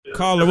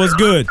Caller, what's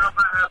good?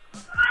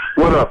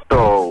 What up,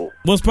 though?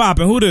 What's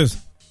poppin'? Who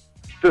this?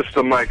 This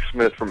is Mike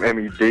Smith from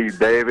MED,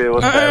 baby.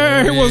 What's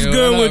happening? Hey, what's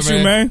good with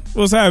you, man?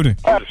 What's happening?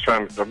 I'm just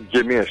trying to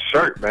get me a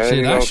shirt, man. Shit,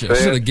 you know I should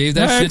have gave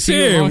that shit to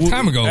you a long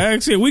time ago.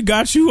 Actually, we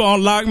got you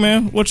on lock,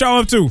 man. What y'all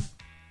up to?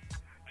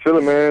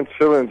 Chilling, man.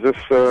 Chilling. Just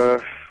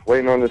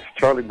waiting on this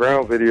Charlie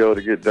Brown video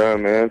to get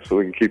done, man, so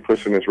we can keep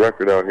pushing this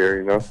record out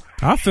here, you know?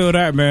 I feel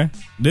that, man.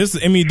 This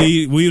is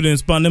MED. We've been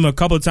spun them a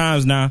couple of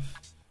times now.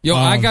 Yo,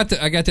 I got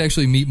to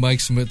actually meet Mike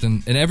Smith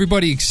and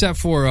everybody except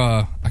for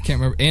I can't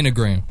remember,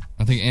 Anagram.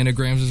 I think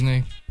Anagram's his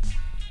name.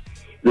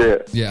 Yeah.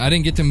 Yeah, I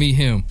didn't get to meet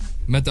him.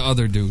 Met the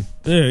other dude.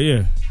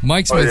 Yeah.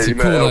 Mike Smith's a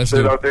cool ass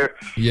dude. Out there?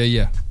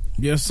 Yeah.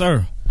 Yes,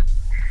 sir.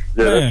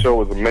 Yeah, that show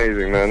was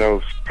amazing, man. That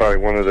was probably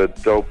one of the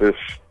dopest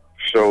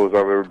shows I've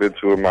ever been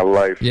to in my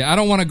life. Yeah, I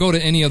don't want to go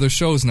to any other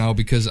shows now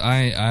because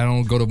I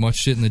don't go to much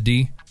shit in the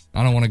D.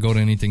 I don't want to go to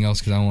anything else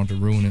because I don't want to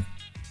ruin it.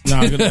 No,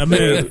 I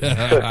mean, it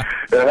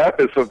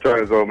happens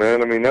sometimes, though,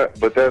 man. I mean,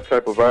 but that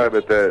type of vibe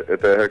at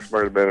that Hex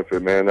Murder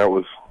Benefit, man,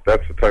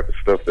 that's the type of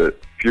stuff that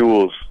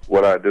fuels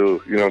what I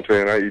do. You know what I'm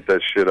saying? I eat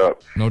that shit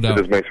up. No doubt.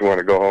 It just makes me want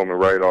to go home and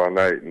write all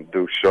night and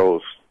do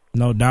shows.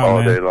 No doubt, all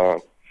man. Day long.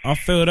 I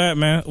feel that,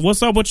 man.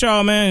 What's up with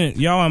y'all, man?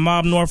 Y'all and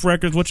Mob North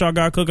Records, what y'all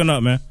got cooking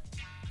up, man?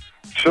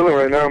 Chilling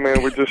right now,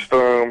 man. We're just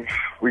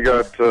we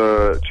got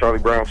Charlie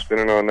Brown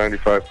spinning on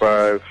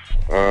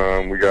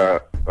 95.5. We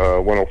got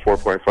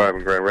 104.5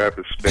 in Grand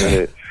Rapids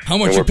spinning it. How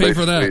much you pay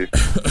for that?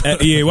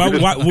 Yeah,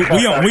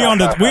 we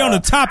on the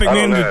topic,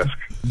 man.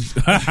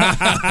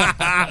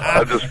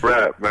 I just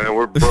rap, man.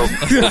 We're broke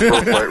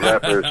white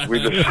rappers.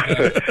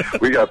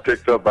 We got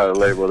picked up by the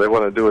label. They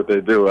want to do what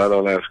they do. I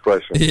don't ask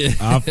questions. Yeah.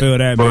 I feel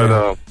that,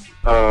 man.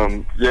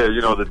 But yeah,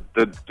 you know,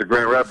 the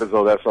Grand Rapids,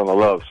 though, that's on the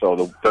love. So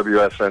the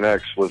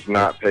WSNX was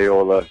not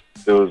payola.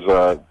 It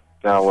was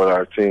down with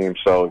our team.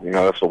 So, you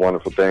know, that's a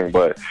wonderful thing.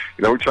 But,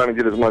 you know, we're trying to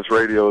get as much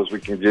radio as we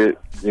can get,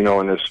 you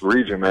know, in this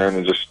region, man,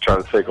 and just try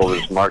to take over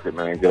this market,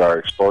 man, and get our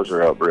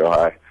exposure up real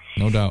high.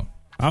 No doubt.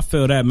 I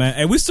feel that, man.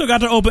 And we still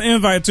got the open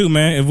invite, too,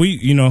 man. If we,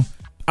 you know,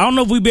 I don't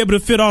know if we'd be able to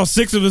fit all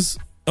 6 of us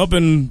up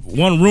in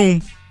one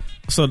room.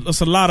 So it's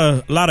a lot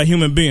of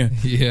human being.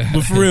 Yeah.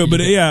 But for real,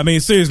 but yeah, I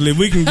mean, seriously, if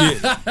we can get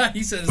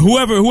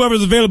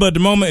whoever's available at the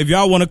moment, if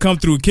y'all want to come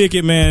through, kick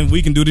it, man,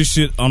 we can do this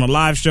shit on a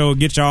live show,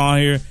 get y'all on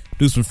here,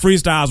 do some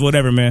freestyles,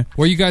 whatever, man.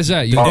 Where you guys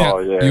at? Yeah.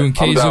 You and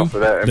Kazoo? I'm down for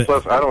that. And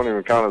plus, I don't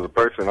even count as a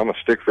person. I'm a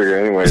stick figure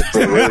anyway. So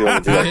it really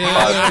only be like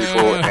 5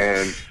 people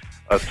and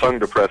a tongue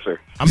depressor.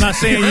 I'm not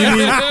saying you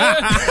need.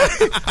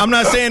 I'm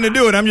not saying to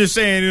do it. I'm just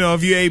saying, you know,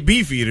 if you ate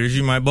beef eaters,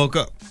 you might bulk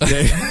up. Oh,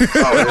 yeah.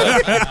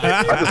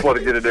 I just want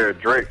to get in there and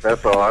drink.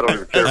 That's all. I don't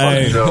even care about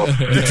the show.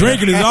 The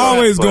drinking is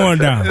always going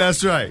down.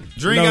 That's right.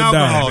 Drink No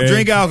alcohol. doubt,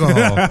 Drink alcohol.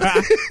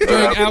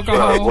 Drink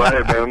alcohol. Well, hey,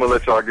 man, I'm gonna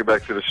let y'all get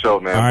back to the show,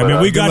 man. All right,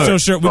 man. We got your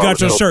shirt. We got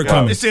your shirt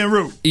coming. It's en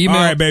route. Email,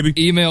 all right, baby.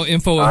 Email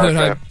info at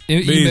hoodhype.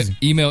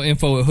 Email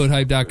info at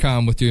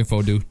hoodhype.com with your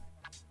info, dude.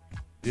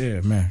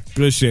 Yeah, man.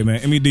 Good shit,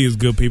 man. MED is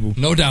good people.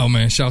 No doubt,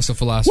 man. Shouts to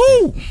Philosophy.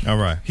 Woo! All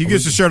right. He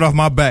gets the shirt off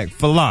my back.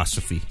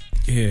 Philosophy.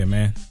 Yeah,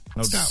 man.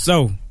 No doubt.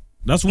 So,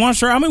 that's one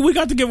shirt. I mean, we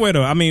got to give away,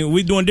 though. I mean,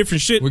 we doing different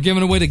shit. We're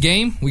giving away the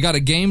game. We got a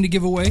game to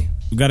give away.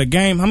 We got a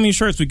game. How many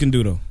shirts we can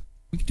do, though?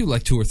 We can do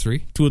like 2 or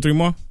 3. 2 or 3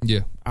 more?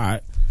 Yeah. All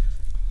right.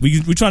 We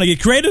trying to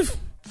get creative?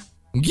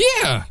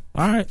 Yeah.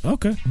 All right.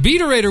 Okay.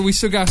 Beaterator, we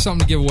still got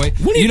something to give away.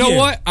 You know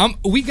what?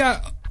 We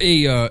got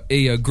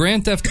a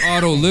Grand Theft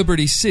Auto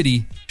Liberty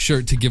City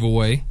shirt to give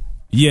away.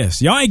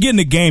 Yes. Y'all ain't getting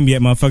the game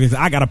yet, motherfuckers.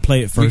 I got to play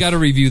it first. We got to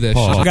review that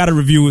shit. I got to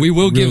review it. We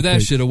will give that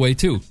quick. shit away,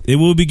 too. It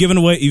will be given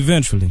away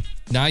eventually.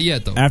 Not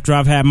yet, though. After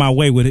I've had my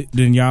way with it,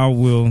 then y'all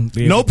will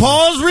be No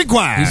pause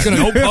required. He's gonna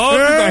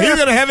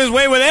have his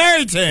way with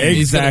everything.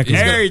 Exactly.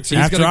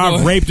 After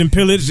I've raped and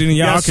pillaged, and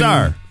y'all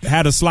can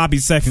had a sloppy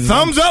second.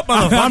 Thumbs up,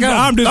 motherfucker.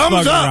 I'm just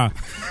Thumbs fucking up. around.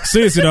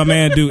 Seriously, though,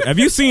 man, dude. Have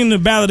you seen the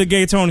Ballad of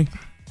Gay Tony?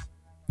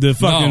 The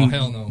fucking... No,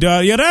 hell no.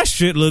 Yeah, that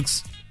shit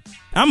looks...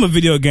 I'm a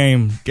video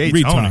game Gay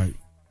retard. Tony.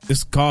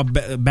 It's called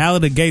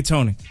Ballad of Gay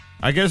Tony.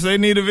 I guess they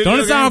need a video.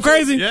 Don't it sound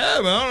crazy? Yeah,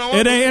 but I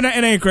don't know.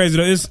 It ain't crazy,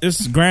 though.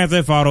 It's Grand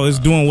Theft Auto. It's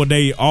doing what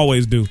they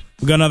always do.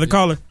 We got another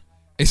caller.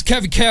 It's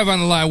Kevy Kev on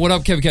the line. What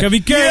up, Kevy Kev?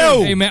 Kevy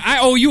Kev. Hey, man, I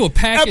owe you a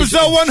package.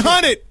 Episode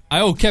 100.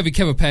 I owe Kevy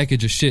Kev a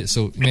package of shit,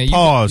 so, man,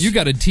 Pause. you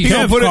got a He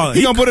t-shirt.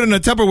 gonna put it in a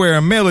Tupperware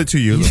and mail it to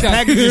you.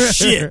 Package of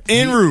shit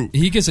en route.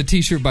 He gets a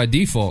t-shirt by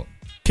default.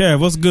 Kev,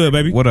 what's good,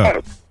 baby? What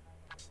up?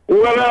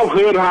 What up,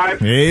 Hood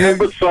Hype? Yeah.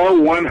 Episode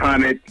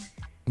 100.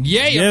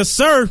 Yeah. Yes,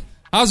 sir.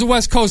 How's the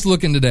West Coast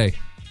looking today?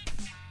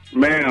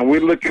 Man,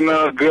 we're looking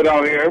good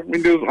out here.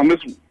 I'm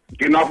just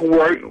getting off of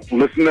work,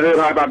 listening to Hood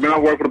Hype. I've been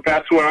on work for the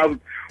past 2 hours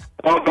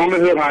on the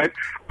Hood Hype.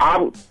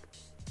 I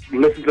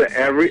listen to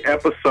every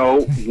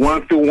episode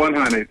 1 through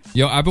 100.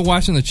 Yo, I've been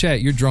watching the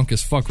chat. You're drunk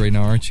as fuck right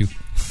now, aren't you?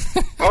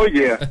 Oh,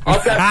 yeah.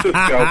 Off that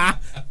Cisco.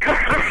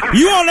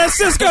 You on that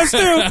Cisco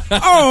still?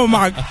 Oh,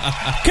 my.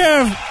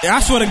 Kev, I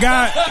swear to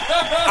God,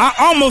 I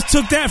almost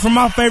took that from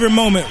my favorite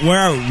moment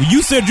where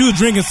you said you were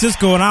drinking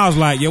Cisco, and I was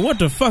like, yeah, what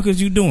the fuck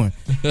is you doing?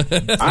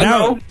 I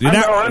know. But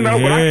I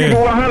keep it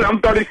 100.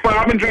 I'm 35.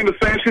 I've been drinking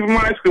the same shit from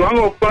high school. I'm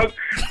going to fuck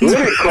what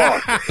it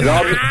costs. It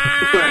all just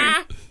the same.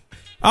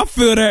 I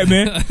feel that,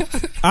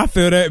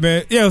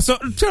 man. Yeah, so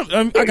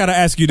I got to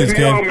ask you this, Kev.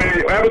 Yo,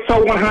 man,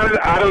 episode 100,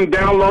 I done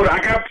downloaded. I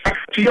got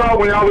to y'all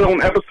when y'all was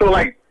on episode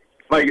like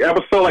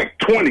episode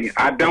 20.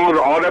 I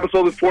downloaded all the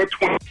episodes before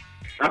 20.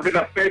 I've been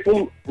a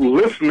faithful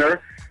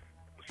listener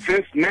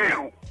since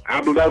now.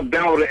 I've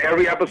downloaded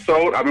every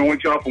episode. I've been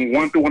with y'all from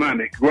 1 through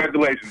 100.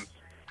 Congratulations.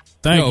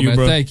 Thank you, man,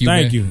 bro. Thank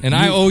you. And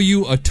I owe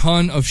you a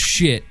ton of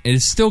shit.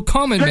 It's still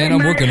coming, man. I'm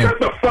working on it. Shut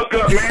the fuck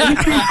up, man. You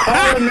keep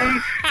calling me.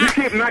 You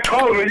keep not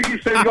calling me. You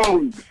keep saying you're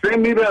going to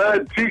send me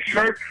the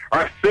T-shirt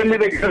or send me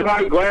the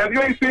glass.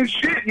 You ain't seen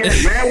shit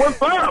yet, man.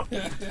 What's up?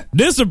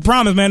 This is a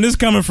promise, man. This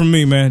coming from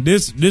me, man.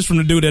 This from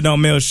the dude that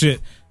don't mail shit.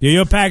 Yeah,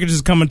 your package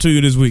is coming to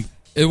you this week.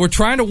 We're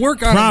trying to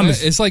work on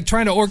Promise. it. It's like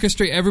trying to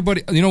orchestrate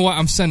everybody. You know what?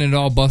 I'm sending it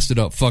all busted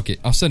up. Fuck it.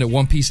 I'll send it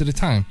one piece at a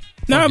time.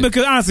 No,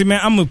 because honestly, man,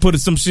 I'm going to put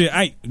some shit.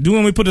 Do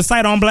when we put the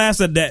site on blast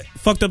that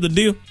fucked up the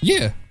deal?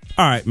 Yeah.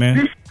 All right,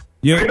 man.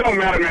 Yeah. It don't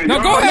matter, man.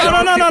 No, go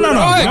ahead. No.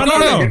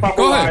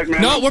 Go ahead.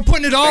 No, we're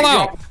putting it all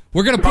out.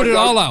 We're going to put it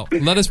all out.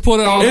 Let us put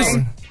it all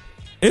out.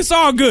 It's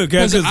all good,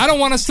 because I don't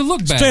want us to look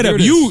bad. Straight up,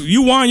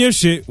 you won your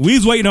shit. We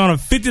was waiting on a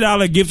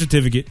 $50 gift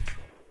certificate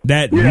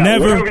that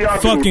never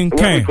fucking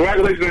came.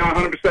 Congratulations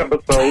on 100%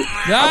 episode.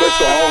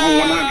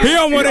 He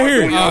don't want to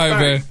hear it. All right,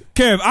 man.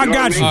 Kev, I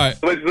got you. All right.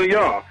 Congratulations to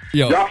y'all.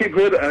 Y'all keep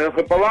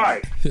it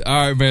alive.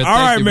 All right, man. All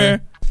right, man.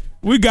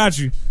 We got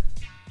you.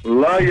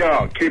 Love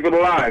y'all. Keep it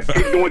alive.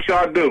 Keep doing what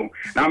y'all do.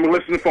 Now I'm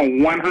listening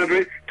from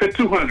 100 to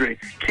 200.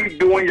 Keep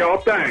doing y'all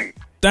thing.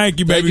 Thank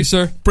you, baby. Thank you,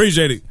 sir.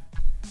 Appreciate it.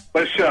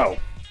 For sure.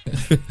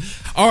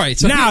 All right.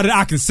 So now that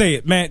I can say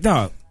it, man,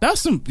 dog,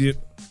 that's some,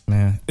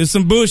 man, it's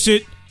some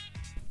bullshit.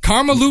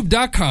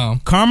 KarmaLoop.com.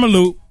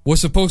 KarmaLoop was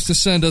supposed to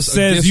send us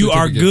says a gift you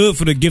certificate. are good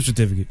for the gift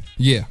certificate.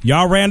 Yeah.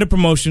 Y'all ran the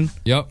promotion.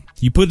 Yep.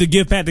 You put the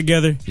gift pack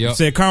together. Yep.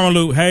 Said,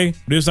 KarmaLoop, hey,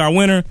 this is our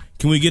winner.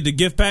 Can we get the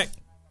gift pack?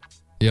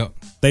 Yep.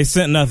 They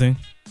sent nothing.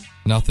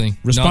 Nothing.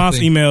 Response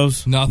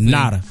emails. Nothing.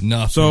 Nada.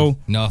 Nothing. So,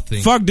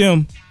 nothing. Fuck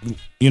them.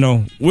 You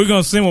know, we're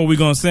going to send what we're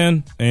going to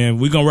send,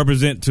 and we're going to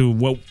represent to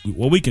what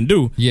we can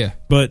do. Yeah.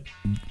 But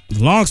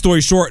long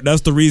story short,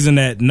 that's the reason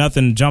that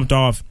nothing jumped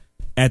off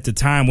at the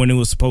time when it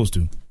was supposed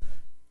to.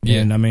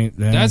 Yeah. And I mean,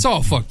 that's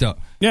all fucked up.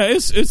 Yeah,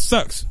 it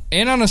sucks.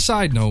 And on a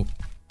side note,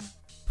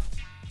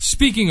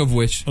 speaking of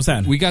which, what's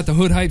that? We got the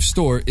Hood Hype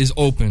store is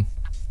open.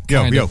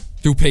 Yo.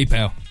 Through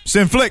PayPal.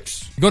 Send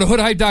flicks. Go to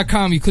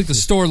hoodhype.com, you click the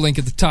store link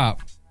at the top,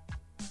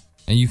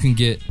 and you can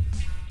get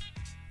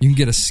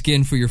a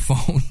skin for your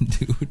phone,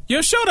 dude.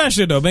 Yo, show that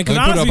shit though, man. Because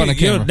put it up on the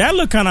camera. That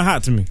look kind of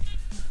hot to me.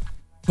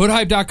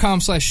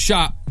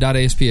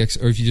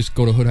 Hoodhype.com/shop.aspx, or if you just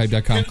go to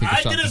hoodhype.com, click the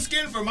shop. I get a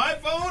skin for my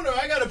phone, or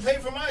I gotta pay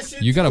for my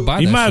shit? You gotta buy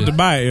that. You might shit. have to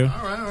buy it. Yo.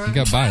 All right. You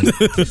gotta buy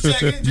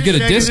it. You get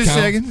a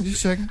discount. Just a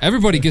second.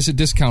 Everybody gets a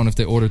discount if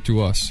they order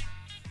through us.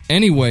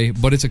 Anyway,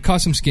 but it's a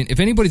custom skin. If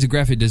anybody's a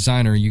graphic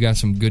designer, you got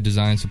some good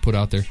designs to put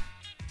out there.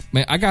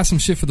 Man, I got some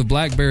shit for the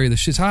BlackBerry. The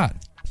shit's hot.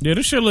 Yeah,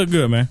 this shit look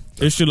good, man.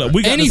 This shit look.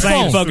 We got Any the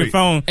same phone. fucking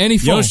phone. Any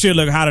phone. Your shit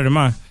look hotter than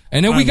mine.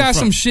 And then we got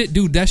some shit,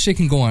 dude. That shit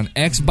can go on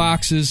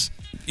Xboxes.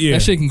 Yeah.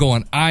 That shit can go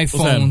on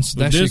iPhones.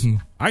 That shit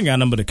can. I ain't got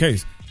none but a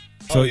case.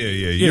 So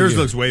yeah. Yours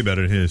looks way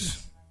better than his.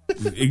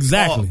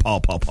 Exactly.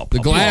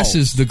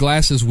 The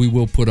glasses we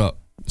will put up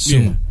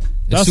soon.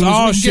 Yeah. As soon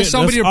as we can get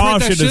somebody to print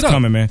that shit that's up.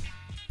 coming, man.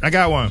 I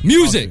got one.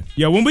 Music. Okay.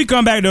 Yeah, when we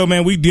come back though,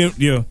 man,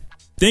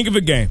 think of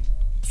a game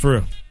for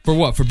real. For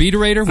what? For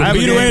Beaterator? For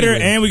Beaterator,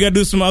 and we got to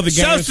do some other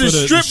games. Shouts to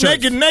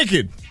strip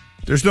naked.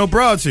 There's no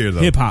broads here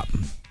though. Hip hop.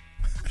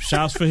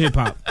 Shouts for hip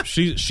hop.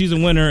 She's a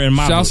winner in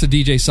my Shouts book.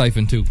 to DJ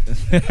Siphon too.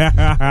 We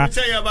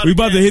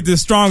about to hit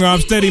this strong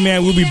arm steady,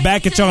 man. We'll be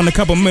back at y'all in a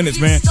couple minutes,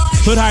 man.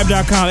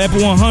 Hoodhype.com,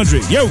 Apple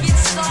 100. Yo.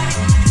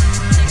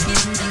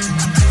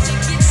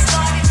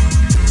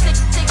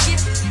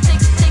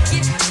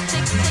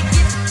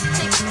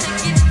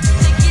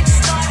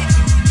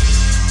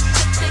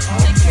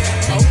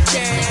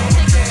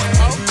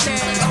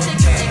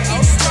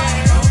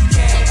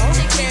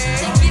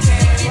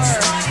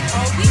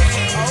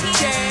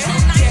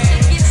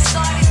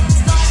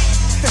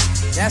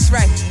 That's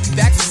right,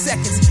 back for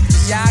seconds.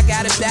 Y'all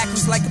got it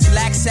backwards like a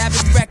Black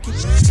Sabbath record.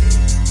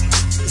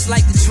 It's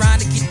like they're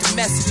trying to get the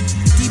message.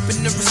 Deep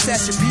in the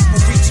recession, people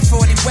reaching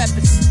for their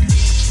weapons.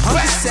 I'm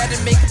just set to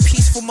make a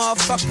peaceful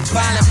motherfucker.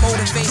 Violent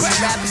motivation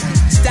rappers.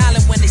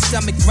 Styling when they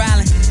stomach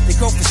growling. They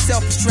go for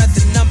selfish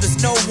strength in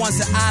numbers. No one's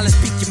an island.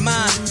 Speak your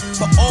mind,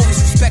 but always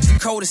respect the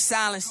code of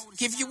silence.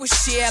 Give you a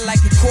share like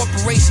a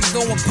corporation.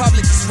 Going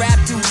public. These rap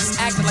dudes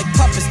acting like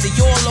puppets. They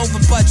all over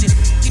budget.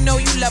 You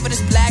know you love it as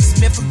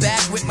blacksmith. I'm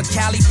back with my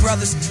Cali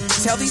brothers.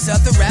 Tell these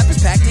other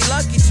rappers pack their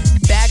luggage.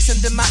 Bags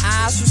under my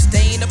eyes from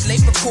staying up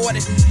late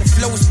recording. The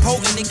flow is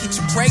potent and get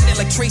you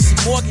pregnant like Tracy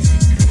Morgan.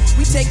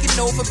 We taking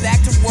over, back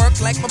to work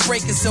like my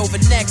break is over.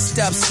 Next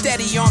up,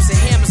 steady arms and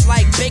hammers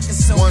like baking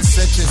soda. One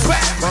sentence,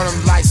 burn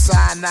them like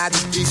cyanide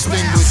to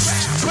extinguish.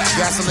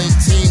 Gasoline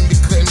team we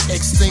couldn't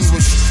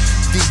extinguish.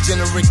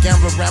 Degenerate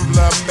gambler,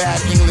 rambler, bad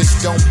English.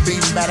 Don't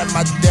be mad at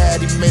my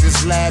dad, he made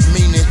his lad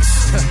mean it.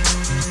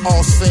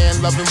 All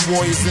saying loving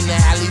warriors in the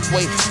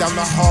alleyway. Down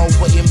the hall,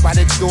 waiting by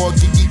the door.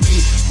 Get.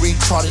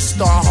 Retarded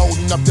star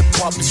holding up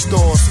department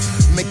stores.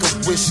 Make a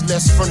wish,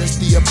 let's furnish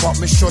the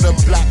apartment. Short of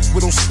black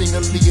widow,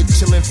 stinger, Leah,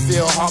 chillin',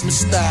 Phil Hartman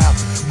style.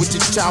 With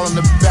your child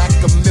in the back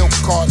of milk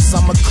carts.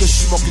 I'm a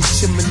kush smoking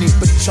chimney,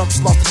 but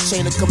chumps lost the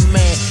chain of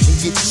command and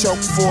get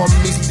choked for a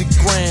measly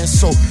grand.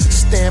 So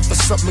stand for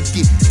something,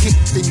 get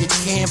kicked in your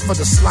can for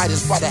the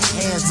slightest by the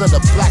hands of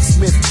the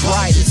blacksmith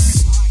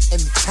brightest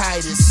and the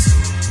tightest.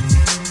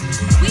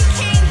 We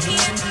came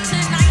here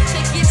tonight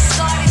to get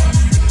started.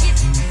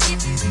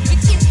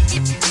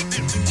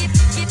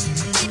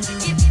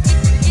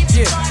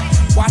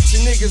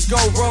 Watching niggas go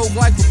rogue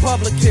like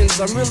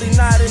Republicans. I'm really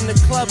not into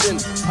clubbing.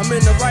 I'm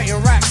into writing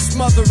rap,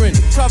 smothering,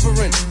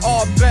 covering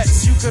all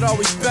bets. You could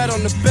always bet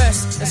on the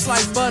best. It's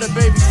like butter,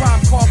 baby,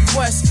 Crime Called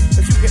Quest.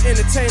 If you can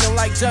entertain them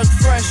like Doug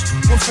Fresh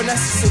with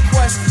finesse and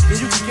quest, then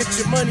you can get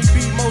your money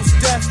beat most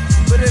deaf.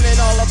 But it ain't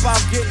all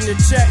about getting the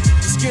check.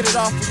 Just get it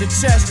off of your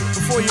chest.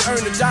 Before you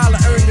earn a dollar,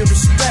 earn the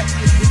respect.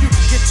 Then you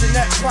can get your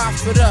net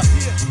profit up.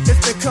 If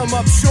they come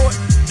up short,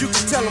 you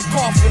can tell them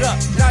cough it up.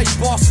 Now you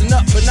bossing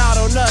up, but not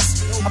on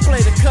us. I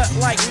play the cut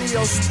like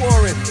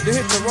Neosporin, then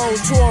hit the road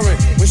touring.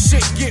 When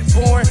shit get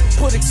boring,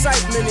 put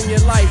excitement in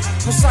your life.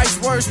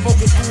 Precise words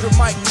spoken through the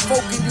mic,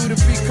 provoking you to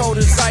be cold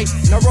as ice.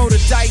 Now roll the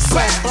dice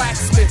like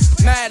blacksmith,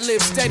 mad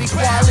lib, steady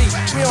quality.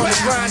 We on the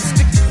grind,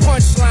 stick to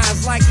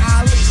punchlines like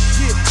Ali.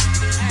 Yeah,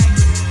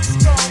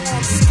 strong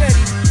arm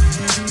steady,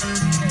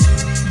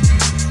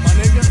 my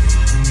nigga.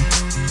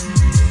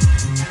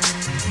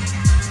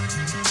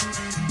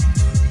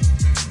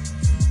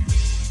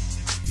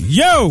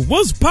 Yo,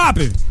 what's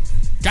poppin'?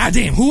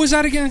 Goddamn, who was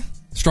that again?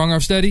 Strong Arm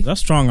Steady?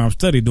 That's Strong Arm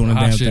Steady doing the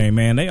damn shit. thing,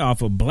 man. They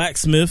offer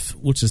Blacksmith,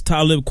 which is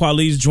Talib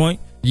Kweli's joint.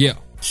 Yeah.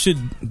 Shit,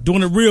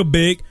 doing it real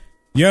big.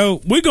 Yo,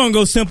 we're gonna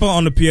go simple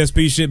on the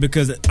PSP shit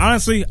because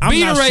honestly, I'm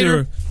not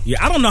sure. Yeah,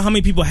 I don't know how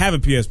many people have a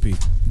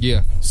PSP.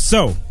 Yeah.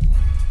 So,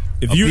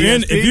 if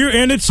you're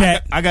in the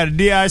chat, I got a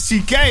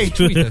DICK. I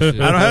don't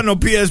have no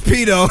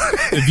PSP though.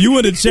 If you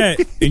in the chat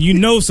and you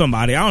know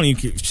somebody, I don't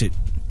even care. Shit,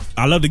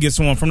 I love to get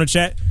someone from the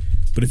chat.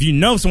 But if you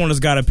know someone that's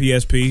got a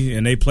PSP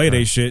and they play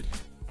their shit,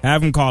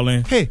 have them call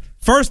in. Hey,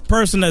 first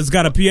person that's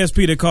got a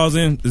PSP that calls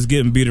in is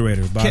getting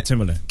Beaterator by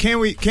Timberland.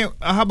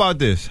 How about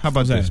this?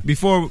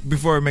 Before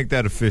we make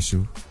that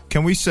official,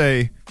 can we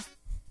say?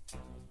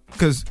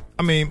 Because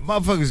I mean,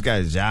 motherfuckers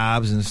got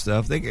jobs and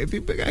stuff.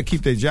 People gotta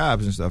keep their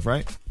jobs and stuff,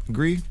 right?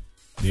 Agree?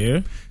 Yeah.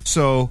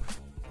 So,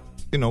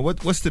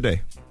 what's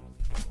today?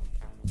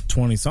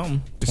 20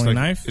 something.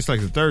 29th. It's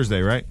like the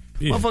Thursday, right?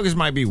 Yeah. Motherfuckers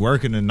might be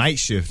working the night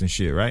shift and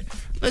shit, right?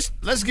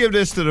 Let's give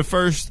this to the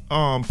first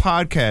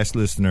podcast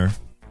listener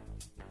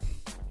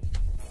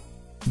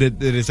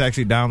that has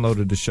actually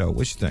downloaded the show.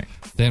 What you think?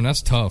 Damn,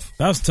 that's tough.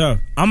 That's tough.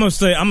 I'm gonna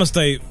stay.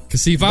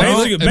 Cause see, if I'm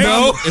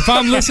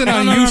listening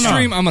on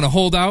Ustream, I'm gonna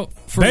hold out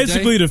for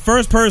basically the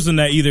first person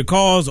that either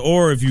calls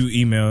or if you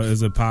email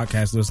is a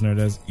podcast listener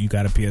that's you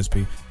got a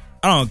PSP.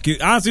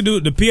 Honestly,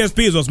 dude, the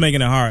PSP is what's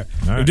making it hard.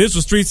 Right. If this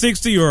was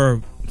 360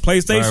 or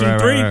PlayStation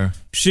 3,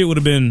 shit would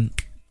have been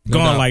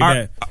gone like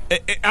that.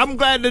 I'm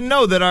glad to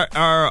know that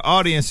our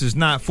audience is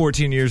not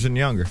 14 years and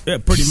younger. Yeah,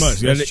 pretty much.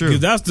 That's true.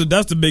 That's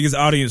the biggest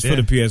audience for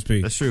the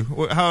PSP. That's true.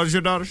 How old is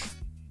your daughter?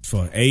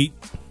 For 8.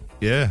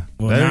 Yeah.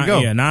 Well, there you go.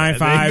 Yeah, 9, 5.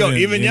 There you go.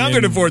 Even younger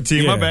than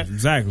 14. Yeah, my bad.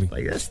 Exactly.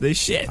 Like that's they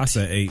shit. I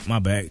said 8. My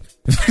bad.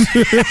 Yeah,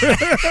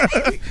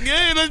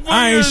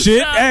 I ain't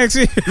shit.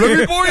 Actually, let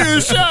me pour you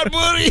a shot,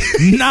 buddy.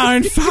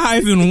 9,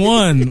 5, and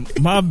 1.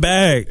 My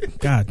bad.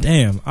 God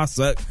damn, I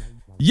suck.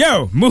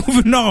 Yo,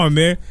 moving on,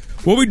 man.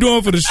 What we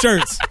doing for the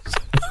shirts?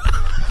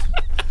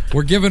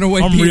 We're giving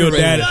away. I'm real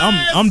daddy.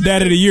 I'm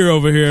daddy of the year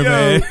over here,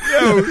 man.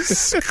 Yo,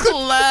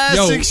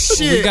 classic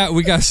shit.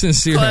 We got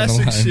Sincere classic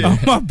on the line. Shit. Oh,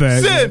 my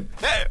bad. Sin.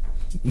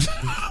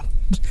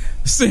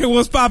 Say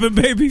what's poppin',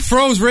 baby.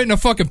 Fro's written a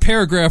fucking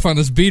paragraph on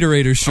this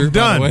Beaterator shirt. I'm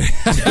done. By the way.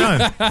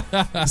 I'm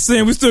done.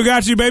 Sin, we still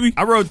got you, baby.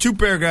 I wrote 2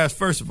 paragraphs.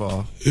 First of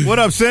all, what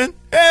up, Sin?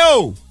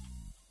 Yo,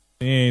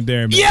 he ain't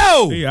there, man.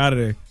 Yo, he out of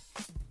there.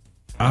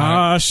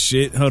 Ah,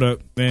 shit. Hold up,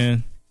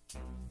 man.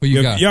 What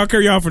you got? Y'all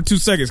carry on for 2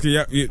 seconds. Can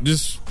y'all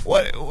just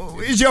what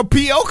is your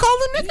PO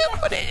calling,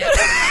 nigga? What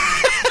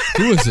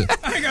Who is it?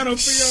 I ain't got no PO.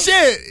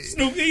 Shit,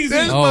 Snoop Easy.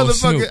 This motherfucker.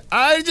 Snoop.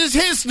 I just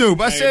hit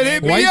Snoop. I said, man,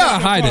 hit me why you up.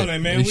 gotta hide it?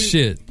 Man.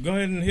 Shit. Go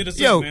ahead and hit us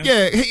Yo, up, man.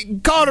 yeah,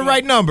 call the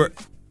right number.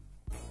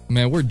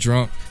 Man, we're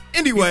drunk.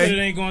 Anyway, it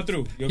ain't going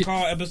through. Your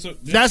call episode.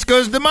 That's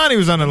because Damani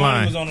was on the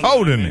line,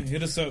 holding it.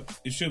 Hit us up.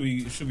 It should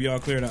be all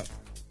cleared up.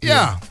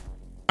 Yeah.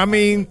 I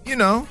mean,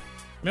 man,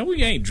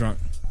 we ain't drunk.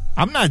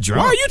 I'm not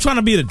drunk. Why are you trying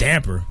to be the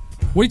damper?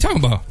 What are you talking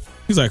about?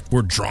 He's like,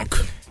 we're drunk.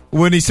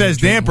 When he says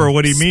damper,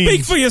 what he means?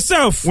 Speak for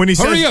yourself. When he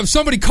Hurry says, up!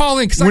 Somebody call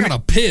in because I gotta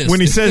piss.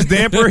 When he says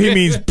damper, he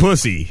means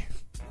pussy.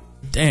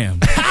 Damn.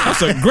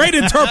 That's a great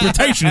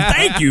interpretation.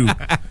 Thank you.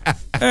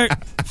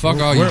 Fuck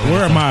all you.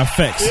 Where are my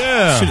effects?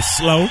 Yeah. Shit is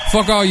slow.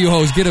 Fuck all you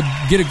hoes. Get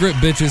a grip,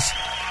 bitches.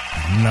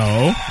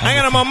 No. I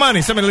ain't got no more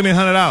money. Somebody leave me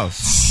 $100.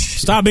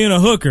 Stop being a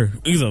hooker.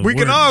 We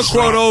can all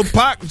quote old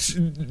Pac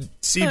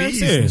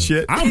CDs and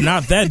shit. I'm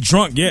not that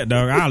drunk yet,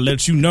 dog. I'll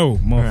let you know,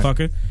 motherfucker.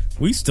 Right.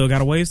 We still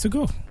got a ways to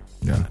go.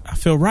 Yeah. I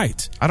feel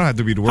right. I don't have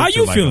to be to work. How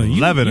you like feeling?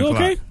 11 you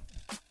o'clock. Okay?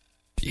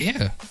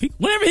 Yeah.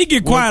 Whenever he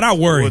get quiet, I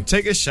worry. Well,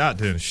 take a shot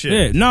then. Shit.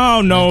 Yeah.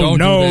 No.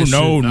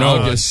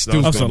 That's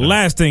stupid. That's the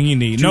last thing you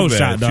need. No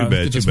shot, dog.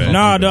 Too bad.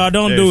 No, dog.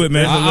 Don't do it,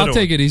 man. I'll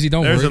take it easy.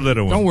 Don't worry. There's a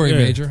little one. Don't worry,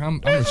 Major. I'm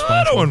There's responsible.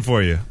 another one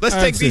for you. Let's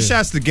take these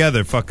shots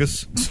together,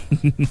 fuckers.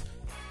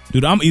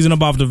 Dude, I'm easing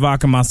up off the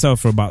vodka myself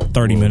for about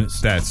 30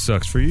 minutes. That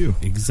sucks for you.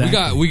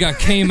 Exactly. We got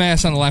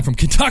K-Mass on the line from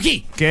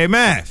Kentucky.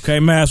 K-Mass.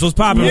 K-Mass, what's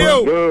popping?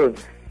 Good.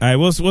 Hey,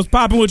 what's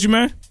popping with you,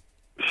 man?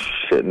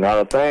 Shit, not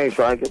a thing.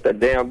 Trying to get that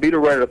damn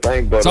beater ready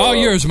thing. But it's all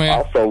yours, man.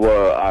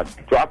 Also, I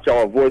dropped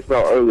y'all a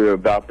voicemail earlier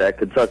about that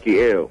Kentucky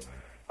L.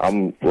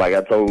 I'm like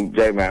I told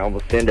Jay, man, I'm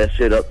gonna send that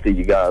shit up to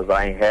you guys.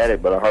 I ain't had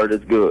it, but I heard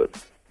it's good.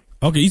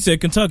 Okay, you said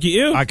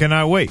Kentucky Ale? I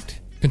cannot wait.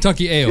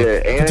 Kentucky Ale.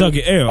 Yeah, and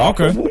Kentucky Ale,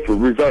 okay. Woodford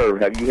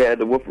Reserve. Have you had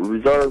the Woodford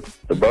Reserve?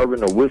 The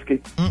bourbon or whiskey?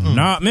 Mm-mm.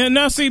 Nah, man.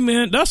 Now, see,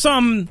 man, that's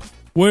something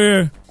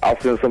where... I'll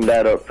send some of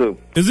that up, too.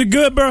 Is it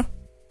good, bro?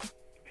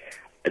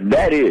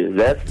 That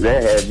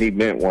had me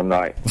bent one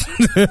night.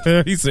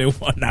 He said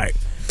one night.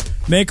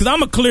 Man, because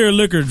I'm a clear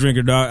liquor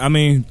drinker, dog. I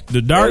mean,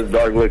 the dark...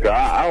 That's dark liquor.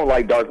 I don't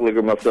like dark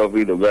liquor myself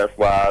either. That's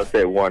why I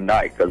said one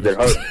night, because it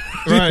hurt.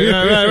 right.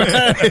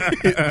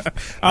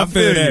 I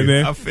feel that,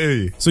 man. I feel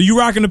you. So you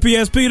rocking the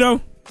PSP, though?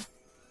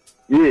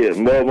 Yeah,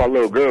 well, my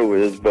little girl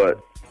is, but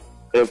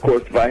of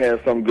course, if I had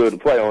something good to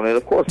play on it,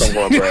 of course I'm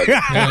going to grab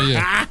it.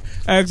 Yeah.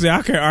 Actually,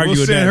 I can't argue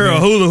with that. Send her man. a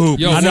hula hoop.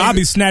 Yo, I know I'll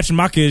be snatching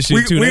my kids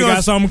shit too. They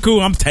got something cool,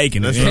 I'm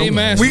taking it. Hey,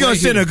 man, we gonna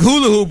send a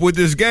hula hoop with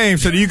this game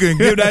so that you can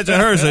give that to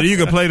her so that you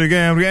can play the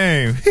game.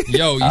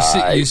 Yo,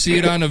 you see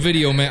it on the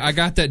video, man. I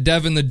got that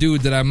Devin the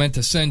dude that I meant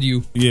to send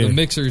you. Yeah. The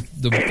mixer,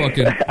 the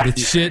fucking the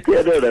shit. Yeah,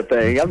 I know that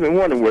thing. I've been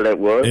wondering where that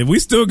was. Hey, we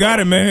still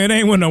got it, man. It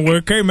ain't went nowhere.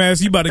 K-Mass,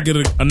 you about to get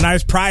a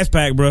nice prize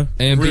pack, bro.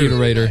 And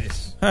Beaterator.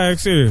 Nice. Hey,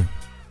 serious.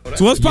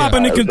 So what's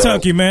popping in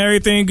Kentucky, man?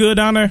 Everything good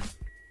down there?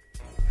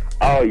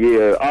 Oh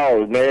yeah,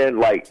 oh man,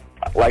 like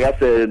I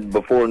said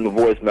before in the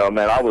voicemail,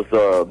 man, I was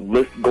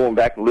going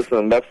back and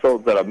listening to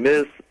episodes that I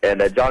missed,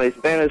 and that Johnny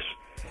Spanish,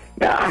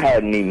 man, I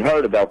hadn't even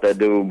heard about that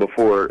dude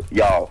before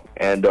y'all,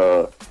 and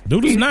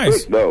dude is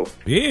nice, slick, though.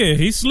 Yeah,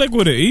 he's slick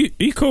with it.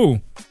 He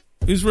cool.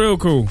 He's real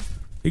cool.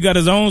 He got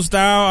his own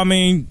style. I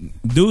mean,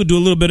 dude do a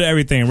little bit of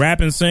everything,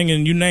 rapping,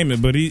 singing, you name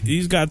it. But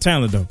he's got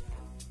talent though.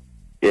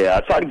 Yeah, I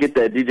tried to get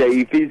that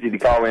DJ Efeezy to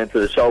call into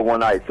the show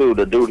one night too.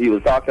 The dude he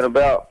was talking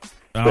about.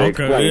 To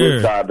explain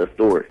his side of the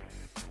story.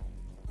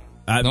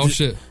 No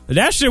shit.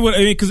 That shit would,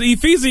 because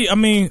Efeezy, I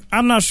mean,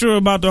 I'm not sure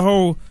about the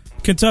whole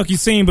Kentucky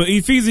scene, but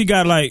Efeezy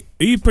got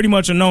he's pretty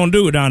much a known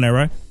dude down there,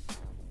 right?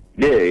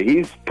 Yeah, he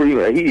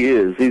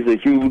is. He's a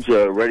huge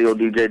radio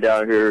DJ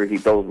down here. He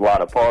throws a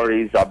lot of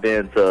parties. I've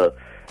been to,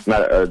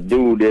 a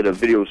dude did a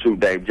video shoot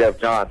named Jeff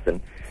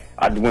Johnson.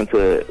 I went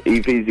to,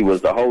 Efeezy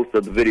was the host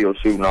of the video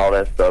shoot and all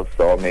that stuff.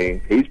 So, I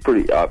mean, he's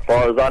pretty, as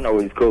far as I know,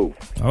 he's cool.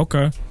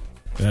 Okay.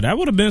 Yeah, that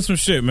would have been some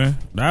shit, man.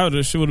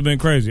 That shit would have been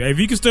crazy. Hey, if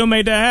you can still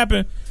make that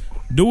happen,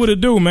 do what it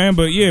do, man.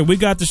 But yeah, we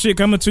got the shit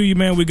coming to you,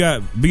 man. We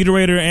got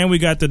Beaterator and we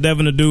got the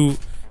Devin the Dude,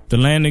 the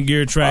landing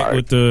gear track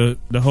with the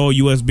whole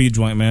USB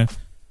joint, man.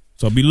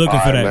 So be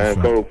looking for that.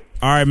 Man, cool.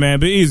 All right, man.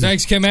 Be easy.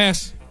 Thanks,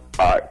 K-Mass.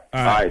 All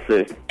right,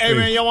 see. Hey,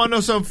 man, y'all want to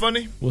know something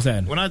funny? What's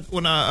that? When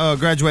I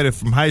graduated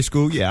from high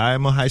school, yeah, I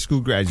am a high school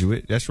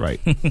graduate. That's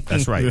right.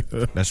 That's right.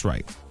 That's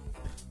right.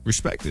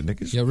 Respect it,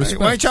 niggas. Yeah,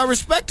 respect. Why ain't y'all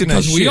respecting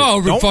that shit? Because we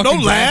all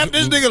don't laugh.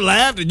 This nigga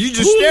laughed and you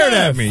just stared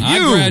at me.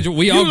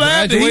 We all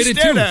laughed and he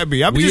stared at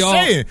me. I'm just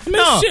saying.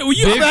 No, shit, well,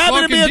 I'm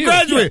happy to be a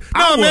graduate.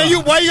 No,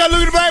 man, why you gotta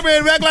look at the back,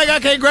 man, and act like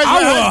I can't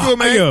graduate high school,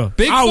 man?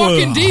 Big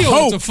fucking deal.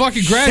 It's a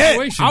fucking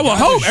graduation. I would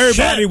hope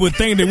everybody would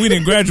think that we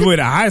didn't graduate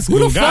at high school.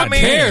 Who the fuck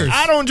cares?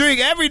 I don't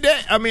drink every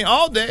day. I mean,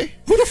 all day.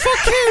 Who the fuck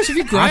cares if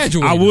you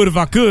graduated? I would if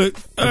I could.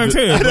 I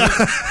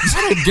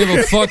don't give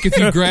a fuck if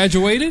you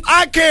graduated.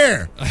 I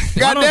care.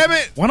 God damn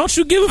it. Why don't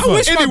you give a fuck? I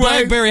wish my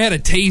BlackBerry had a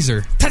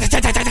taser.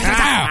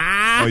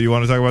 Oh, you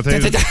want to talk about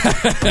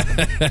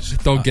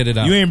tasers? Don't get it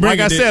out. You ain't bring like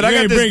it. I said,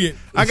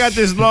 I got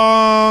this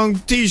long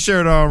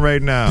T-shirt on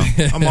right now.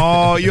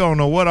 You don't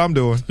know what I'm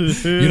doing.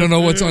 You don't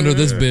know what's under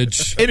this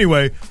bitch.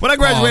 Anyway, when I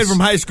graduated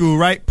from high school,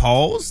 right?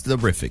 Pause.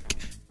 Terrific.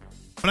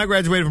 When I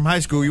graduated from high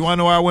school, you want to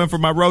know where I went for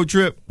my road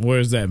trip?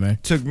 Where's that, man?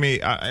 Took me.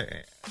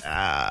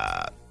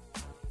 Y'all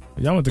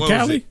went to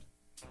Cali?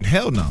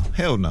 Hell no.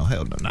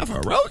 Not for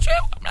a road trip.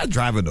 I'm not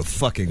driving the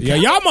fucking car. Yeah,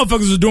 y'all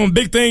motherfuckers was doing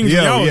big things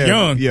when y'all was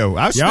young.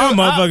 Y'all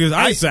motherfuckers,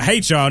 I used to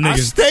hate y'all niggas. I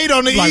stayed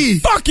on the E.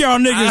 Fuck y'all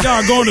niggas.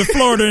 Y'all going to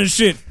Florida and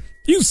shit.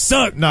 You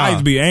suck. Nah. I used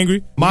to be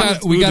angry.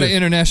 We got an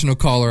international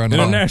caller on the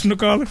line. International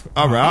caller?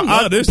 All right.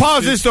 I'll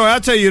pause this story. I'll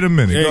tell you in a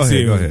minute.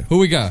 Go ahead. Who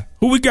we got?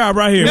 Who we got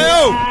right here?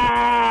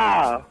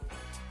 No.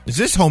 Is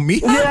this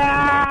homie?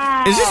 Yeah.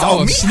 Is this Oh,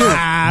 on me? Snoop.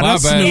 My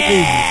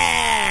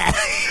bad.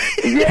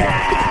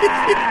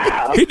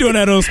 Yeah. He doing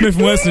that old Smith &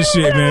 Wesson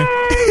shit, man.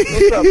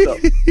 What's up,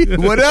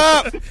 though? What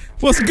up?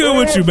 What's good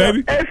with you,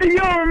 baby? Hey, so you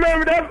don't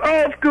remember that's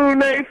old school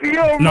name. So you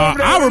don't remember No,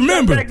 that I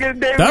remember. back in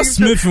the day That's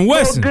we used Smith & to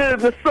Wesson. go good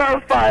as the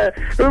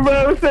Sunfire. Remember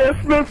what I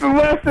said, Smith &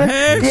 Wesson?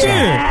 Heck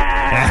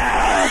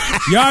yeah.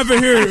 Y'all ever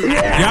hear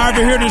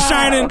The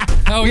Shining?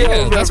 Oh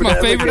yeah, that's my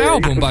favorite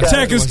album by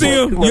Check and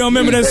Steele. You don't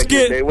remember that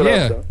skit?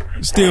 Yeah.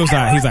 Steele's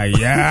like, he's like,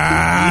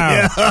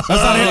 yeah. That's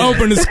how they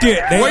open the skit.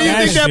 Where you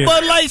think that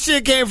Bud Light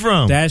shit came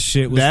from? That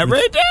shit was that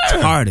right there.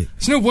 retarded.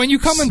 Snoop, when you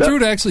coming through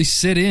to actually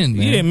sit in,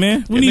 man? Yeah,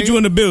 man. We need you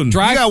in the building. You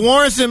got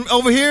Warrants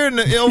over here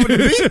over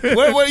the beat?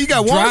 What you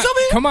got Warrants over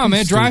here? Come on,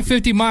 man. Drive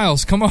 50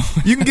 miles. Come on.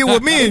 You can get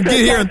with me and get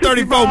here in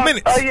 34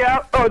 minutes. Oh,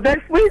 yeah. Oh,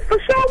 next week for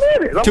sure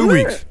with it. I'm 2 with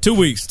weeks. it. 2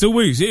 weeks. 2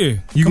 weeks, yeah.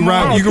 You can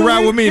ride. You can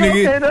ride with me, Yeah,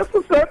 nigga. okay, that's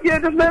what's up. Yeah,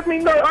 just let me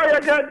know. All y'all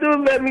gotta do is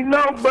let me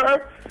know, bro.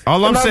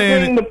 All I'm and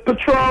saying, the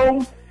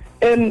Patron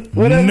and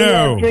whatever. No,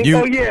 y'all drink. you-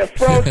 Oh yeah,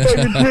 Frog's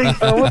favorite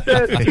drink. What's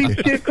that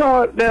cheap shit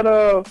called? That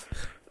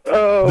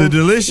the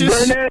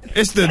delicious. Burnett.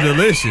 It's the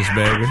delicious,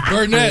 baby.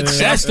 Burnett's.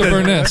 That's the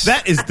Burnett's.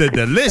 That is the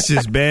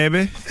delicious,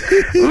 baby.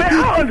 Man, I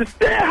don't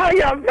understand how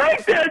y'all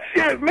make that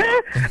shit, man.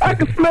 I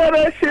can smell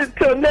that shit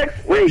till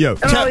next week. Yo,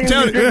 And I don't even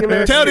tell be drinking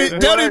that these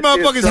shit.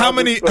 motherfuckers how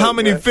many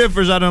man.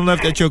 fiffers I done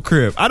left at your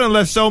crib. I done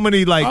left so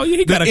many like. Oh, yeah,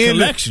 he got the a end-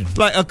 collection.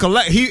 Like a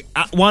collect.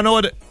 Wanna know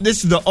what?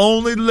 This is the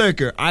only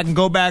liquor I can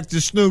go back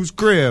to Snoop's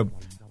crib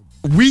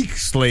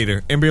weeks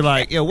later and be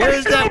like, yo,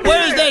 where's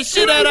that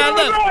shit at I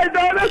left? Right,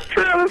 dog, that's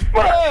true as fuck.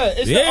 Yeah,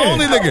 it's the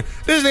only liquor.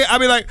 This thing, I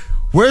be like,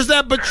 where's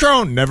that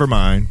Patron? Never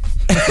mind.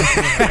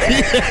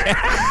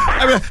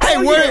 I mean, hey,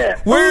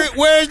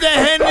 where's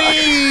that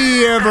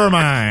Henny? Never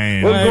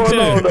mind. What's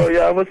going on, though,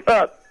 y'all? What's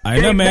up? I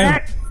know, Hey, man.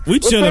 Mac? We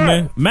What's chilling, up?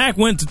 man. Mac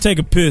went to take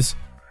a piss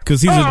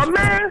because he's Oh,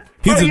 man.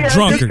 he's a I just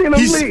drunkard. seen him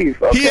leave.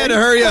 He had to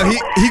hurry up.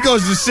 He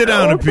goes to sit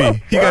down and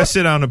pee. He got to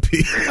sit down and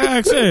pee.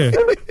 I said.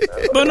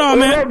 But no,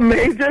 What's up, man.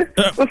 Major?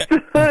 What's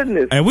the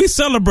goodness? And we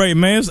celebrate,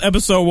 man. It's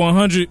episode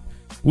 100.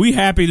 We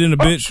happy than a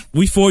bitch.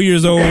 We 4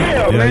 years old.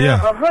 Damn, man.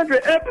 yeah.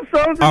 100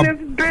 episodes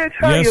in this bitch.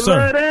 How yes, you sir.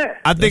 love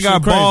that? I think That our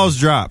shit crazy. balls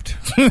dropped.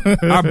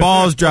 Our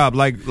balls dropped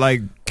like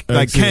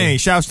That's Kane.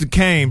 it. Shouts to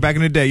Kane back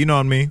in the day. You know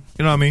what I mean?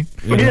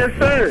 Yes,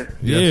 sir.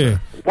 Yeah.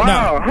 Wow,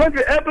 Now,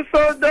 100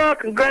 episodes, dog.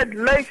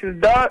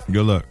 Congratulations, dog.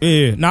 Good luck.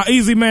 yeah. Now,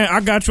 easy, man. I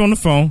got you on the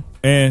phone.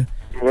 And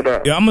What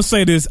up? yeah, I'm going to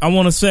say this. I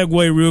want to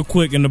segue real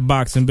quick into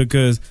boxing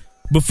because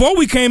before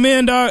we came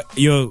in, dog,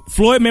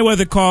 Floyd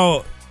Mayweather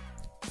called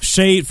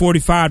Shade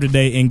 45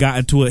 today and got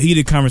into a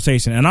heated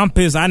conversation. And I'm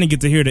pissed I didn't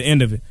get to hear the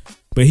end of it.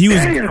 But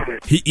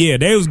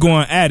they was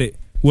going at it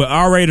with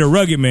R.A. the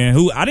Rugged Man,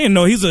 who I didn't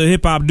know he's a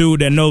hip hop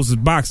dude that knows his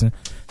boxing.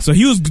 So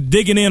he was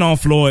digging in on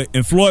Floyd,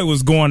 and Floyd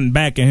was going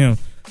back at him.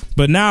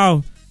 But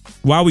now,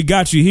 while we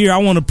got you here, I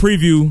want to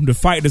preview the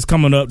fight that's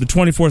coming up. The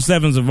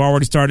 24/7s have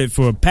already started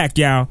for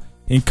Pacquiao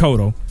and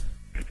Cotto.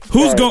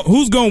 Who's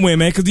going to win,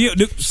 man?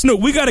 Because Snoop,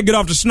 we got to get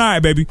off the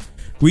schneid, baby.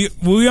 We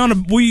on a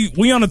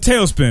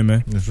tailspin,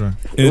 man. That's right.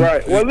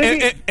 Right. Well,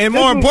 And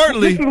more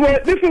importantly,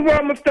 this is what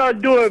I'm gonna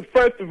start doing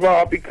first of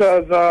all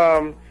because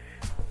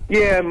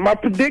yeah, my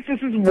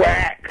predictions is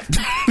whack.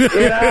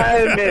 Yeah, I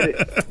admit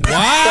it.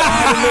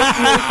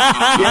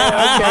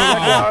 Yeah, okay, that's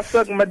why I'm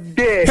sucking my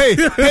dick.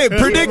 hey,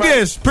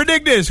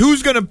 predict this.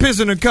 Who's gonna piss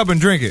in a cup and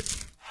drink it?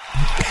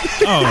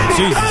 Oh,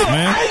 Jesus,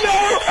 man. I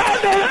know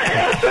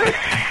that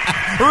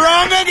answer.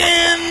 Wrong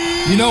again.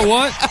 You know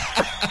what?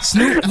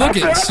 Snoop, look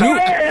at Snoop.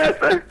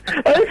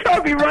 They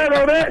shot me right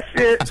on that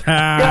shit.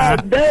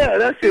 God damn,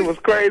 that shit was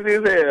crazy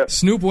as hell.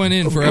 Snoop went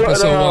in for But,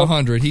 episode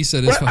 100. He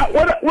said it's fine.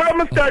 What I'm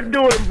gonna start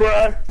doing,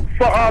 bruh,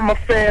 for all my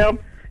fam,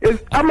 is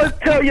I'm gonna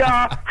tell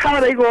y'all how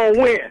they gonna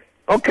win.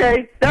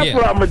 Okay, that's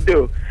what I'm gonna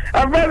do.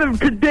 I'd rather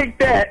predict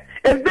that,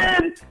 and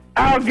then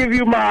I'll give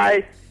you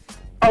my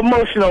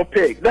emotional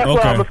pick. That's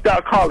what I'm gonna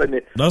start calling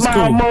it. That's my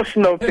cool.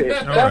 emotional pick.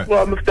 That's what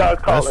I'm gonna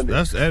start calling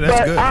That's it. good.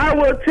 But I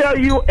will tell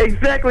you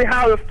exactly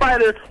how the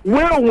fighter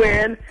will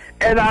win,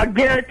 and I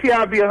guarantee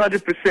I'll be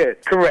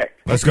 100% correct.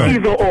 Let's go.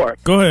 Either or.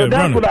 Go ahead, So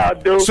that's run it. what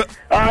I'll do.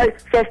 All right.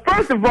 So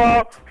first of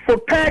all, for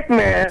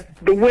Pac-Man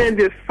to win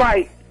this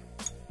fight,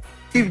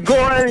 he's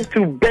going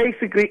to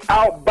basically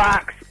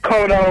outbox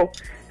Cotto,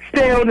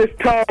 stay on his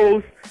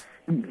toes,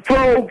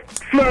 throw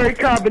flurry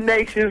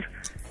combinations,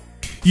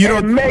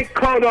 and make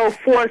Cotto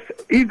force.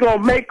 He's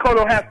gonna make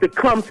Cotto have to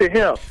come to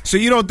him. So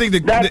you don't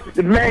think that's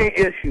the main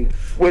issue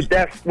with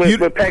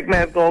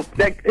Pac-Man's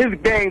his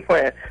game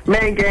plan,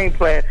 main game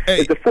plan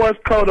is to force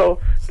Cotto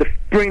to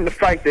bring the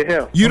fight to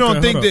him. You don't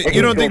think that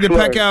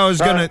Pacquiao is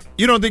gonna?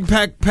 You don't think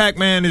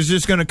Pac-Man is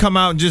just gonna come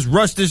out and just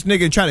rush this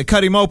nigga and try to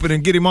cut him open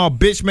and get him all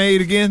bitch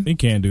made again? He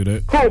can't do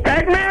that. Who,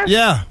 Pac-Man?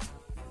 Yeah.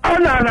 Oh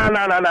no!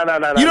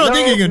 You don't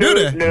think he can do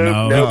that?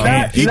 No, he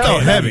can't. He throw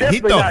heavy. He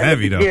throw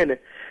heavy though.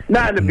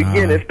 Not in the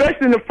beginning,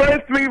 especially in the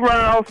first 3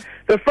 rounds.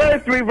 The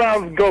first 3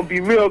 rounds is gonna be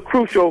real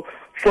crucial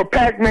for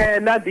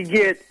Pac-Man not to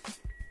get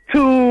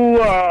too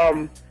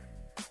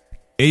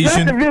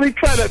Asian? Not to really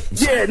try to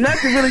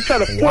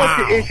force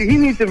the issue. He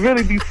needs to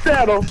really be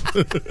settled.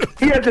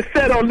 He has to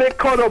settle. Let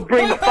Cotto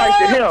bring the fight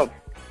to him.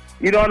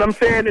 You know what I'm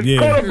saying? If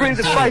Cotto brings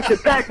the fight to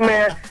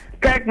Pac-Man,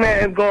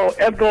 Pac-Man is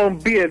going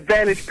to be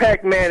advantage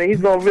Pac-Man, and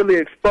he's going to really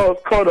expose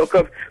Cotto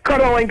because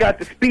Cotto ain't got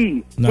the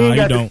speed. Nah, he ain't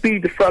got don't. the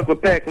speed to fuck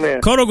with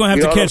Pac-Man. Cotto going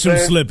to have to catch him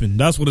slipping.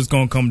 That's what it's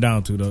going to come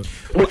down to, though.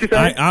 What you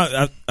say?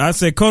 I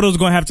said Cotto's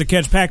going to have to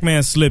catch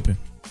Pac-Man slipping.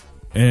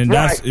 And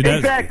that's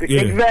exactly.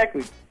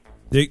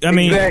 I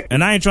mean,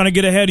 and I ain't trying to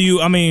get ahead of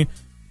you. I mean,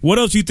 what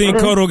else you think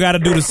Cotto got to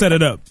do to set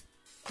it up?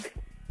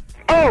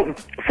 Oh,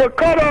 for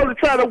Cotto to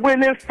try to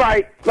win this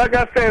fight, like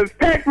I said, if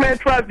Pac-Man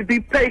tries to be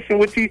patient,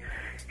 which he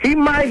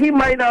might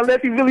not,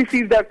 unless he really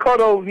sees that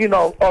Cotto,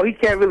 he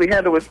can't really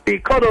handle his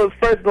speed. Cotto is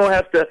first going to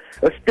have to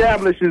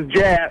establish his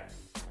jab.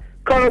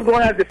 Cotto's going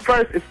to have to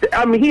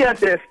he has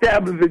to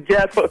establish the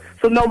jab.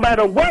 So no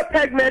matter what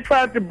Pac-Man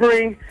tries to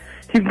bring,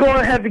 he's going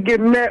to have to get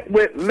met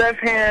with left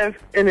hands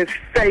in his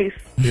face.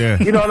 Yeah.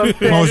 You know what I'm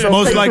saying?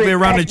 Most likely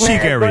around the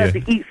cheek area. Going to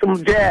have to eat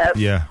some jabs.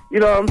 Yeah.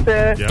 You know what I'm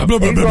saying? Yeah. He's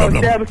going to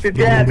establish the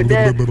jab, and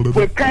then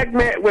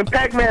when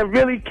Pac-Man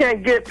really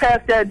can't get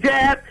past that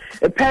jab,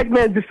 and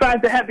Pac-Man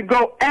decides to have to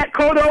go at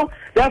Cotto,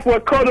 that's where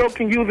Cotto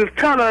can use his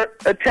counter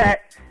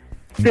attack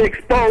to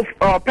expose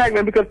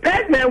Pac-Man. Because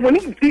Pac-Man, when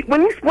he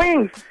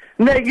swings,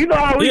 Nate, you know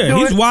how he do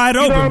he's wide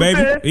open,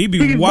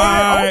 baby. He's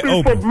wide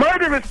open for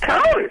murderous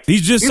counters.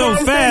 He's just so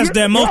fast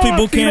that most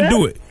people can't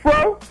do it,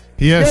 bro.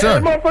 Yes, sir.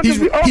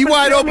 He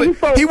wide open.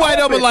 He wide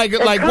open like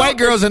white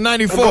girls in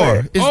 '94.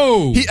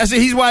 I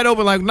said he's wide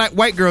open like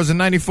white girls in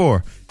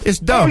 '94. It's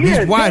dumb.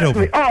 He's wide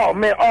open. Oh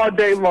man, all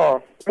day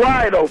long,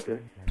 wide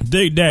open.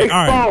 Dig that.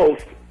 All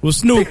right. Well,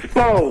 Snoop,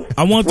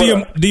 I want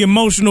the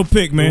emotional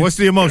pick, man. What's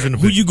the emotional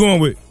pick? Who you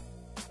going with?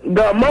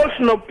 The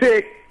emotional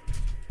pick.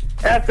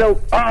 After all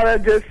I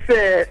just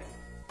said,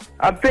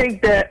 I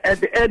think that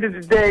at the end of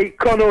the day,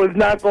 Cotto is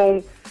not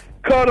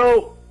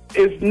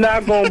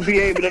going to be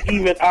able to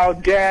even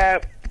out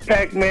jab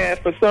Pac-Man.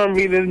 For some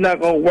reason, it's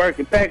not going to work.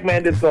 And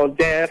Pac-Man just going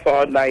to dance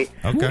all night.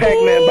 Okay.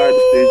 Pac-Man by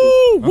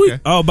decision. Okay.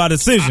 Oh, by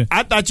decision.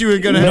 I thought you were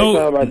going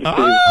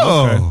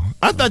to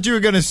I thought you were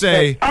going to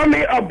say. I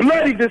mean, a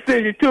bloody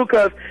decision, too,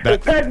 because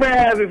if Pac-Man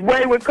has his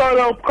way with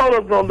Cotto's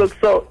going to look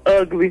so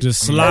ugly.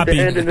 Just sloppy. At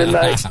the end of the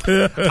night.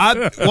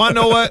 I want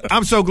to know what?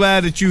 I'm so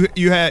glad that you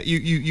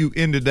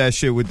ended that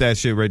shit with that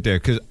shit right there,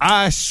 because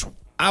I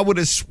would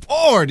have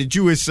swore that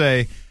you would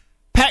say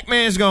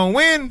Pac-Man's going to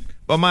win,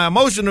 but my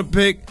emotional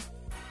pick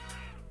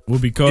will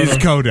be Cotto. It's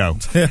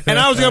Cotto. And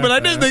I was going to be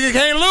like, this nigga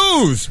can't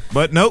lose.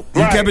 But nope,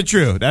 you kept it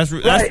true. That's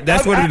what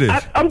it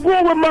is. I'm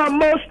going with my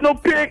emotional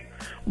pick,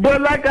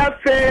 but like I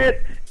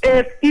said,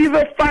 if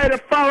either fighter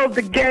follows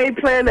the game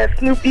plan that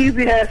Snoop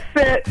Easy has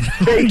set,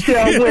 they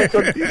shall win.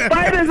 So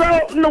fighters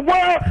out in the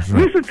world,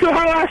 listen to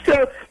how I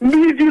shall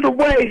lead you the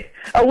way.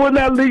 I will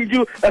not lead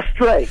you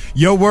astray.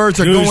 Your words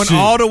are going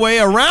all the way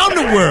around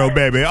the world,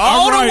 baby.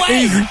 All the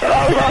way. Easy. All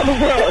around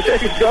the world.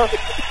 There you go.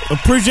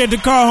 Appreciate the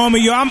call,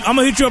 homie. Yo, I'm going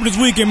to hit you up this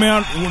weekend,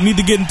 man. I need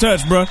to get in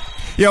touch, bro.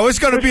 Yo, it's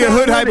going to be a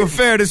hood hype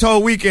affair this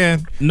whole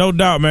weekend. No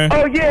doubt, man.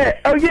 Oh, yeah.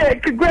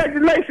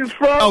 Congratulations,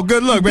 bro. Oh,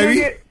 good luck,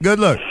 baby. Good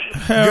luck.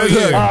 Hell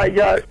good luck. All right,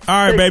 y'all.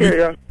 All right, baby.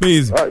 Care,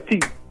 Peace. All right,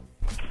 peace.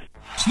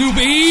 Snoop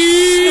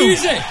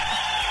Easy.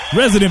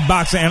 Resident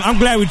boxer, and I'm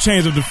glad we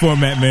changed up the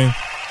format, man.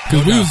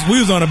 Because we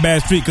was on a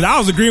bad streak. Because I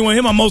was agreeing with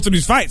him on most of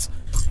these fights.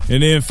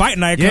 And then fight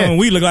night come and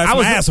we look like some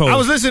assholes. I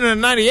was listening to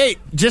 98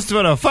 just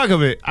for the fuck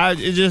of it.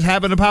 It just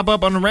happened to pop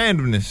up on the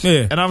randomness.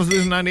 Yeah. And I was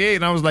listening to 98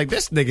 and I was like,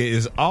 this nigga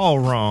is all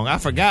wrong. I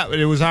forgot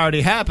it was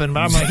already happened,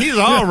 but I'm like, he's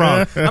all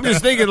wrong. I'm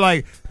just thinking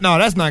like, no,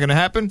 that's not going to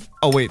happen.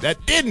 Oh, wait,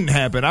 that didn't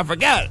happen. I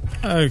forgot.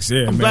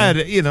 I'm glad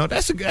that,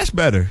 that's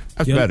better.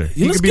 That's better.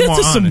 Let's get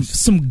to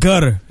some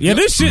gutter. Yeah,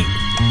 this shit.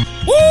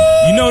 Woo!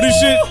 You know this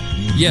shit?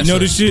 Yes. You know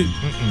this shit?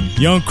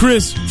 Young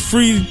Chris,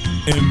 Free,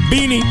 and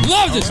Beanie.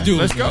 Love this dude.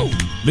 Let's go.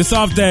 This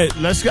off that.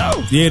 Let's go.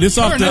 Yeah, this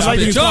off that. I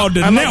think it's called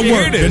the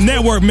Network. The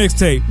Network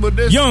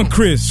mixtape. Young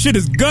Chris. Shit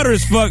is gutter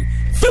as fuck.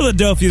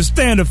 Philadelphia,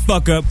 stand the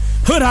fuck up.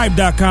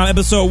 Hoodhype.com,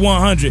 episode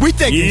 100. We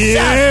taking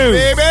shots,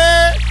 baby.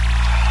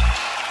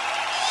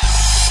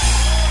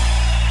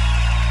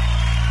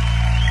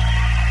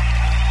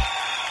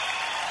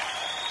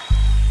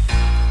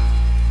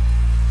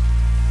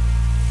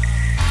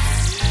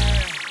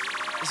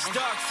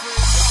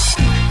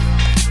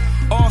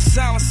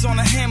 Silence on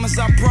the hammers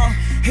I brought.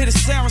 Hit the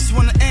sirens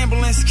when the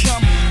ambulance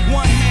come.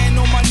 One hand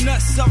on my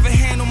nuts, other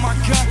hand on my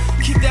gun.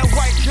 Keep that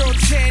white girl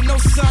tan, no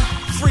sun.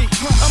 Free.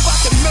 I'm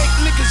about to make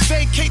niggas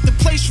vacate the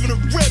place from the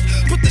rip.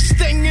 Put the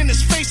sting in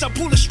his face, I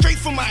pull it straight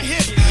from my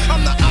hip.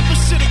 I'm the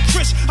opposite of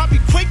Chris, I be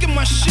quaking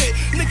my shit.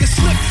 Niggas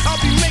slip, I'll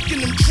be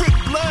making them drip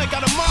blood.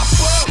 Gotta mop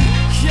up.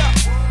 Yeah,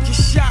 get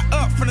shot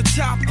up from the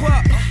top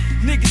up.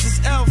 Niggas is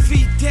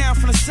LV down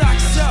from the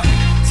socks up.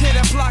 Tear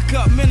that block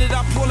up, minute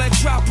I pull that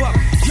drop up.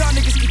 Y'all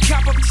niggas can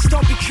cop up, just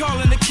don't be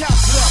calling the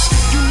cops up.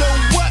 You know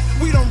what?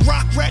 We don't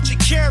rock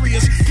ratchet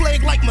carriers.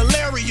 Plague like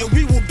malaria,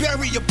 we will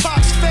bury your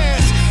pops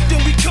fast.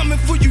 Then we coming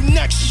for you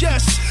next,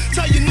 yes.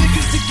 Tell your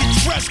niggas to get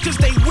dressed, cause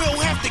they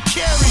will have to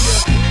carry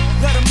ya.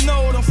 Let them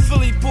know them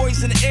Philly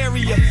boys in the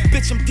area.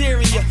 Bitch, I'm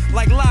daring ya,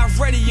 like live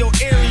radio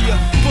area.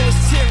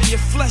 Bullets tearing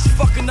your flesh,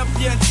 fucking up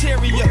your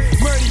interior.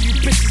 Murder you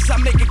bitches, I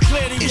make it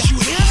clear to you. Is you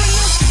hearing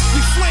us? We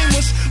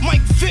flamers,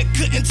 Mike Vick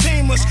couldn't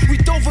tame us. We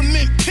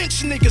Doberman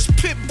pinch niggas,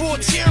 pit bull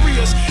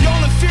terriers.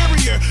 Y'all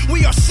inferior,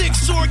 we are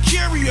six sword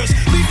carriers.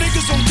 Leave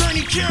niggas on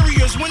gurney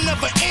carriers, we're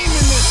never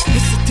aiming this.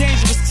 It's a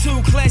dangerous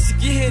too, classic,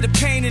 you hear the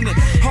pain in it.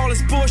 All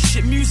this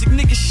bullshit music,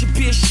 niggas should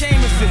be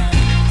ashamed of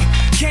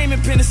it. Came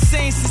and been the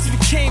same since we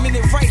came in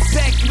it. Right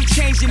back, we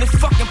changing it,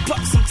 fucking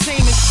pups, I'm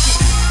taming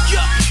shit.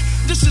 Yup,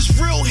 this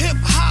is real hip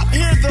hop.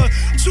 Hear the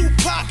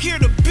Tupac, hear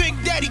the Big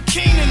Daddy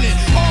Kane in it.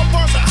 All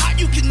bars are hot,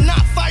 you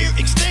cannot fire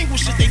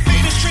extinguishers. They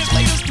fade us,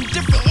 translators through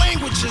different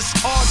languages.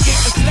 All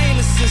different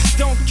stainlesses,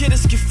 don't get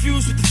us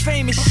confused with the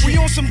famous shit.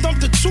 We on some dump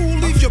the tool,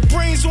 leave your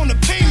brains on the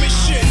payment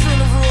shit.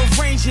 Funeral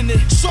arranging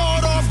it,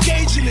 sawed off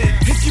gauging it.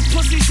 If you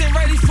pussies ain't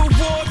ready for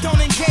war,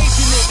 don't engage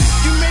in it.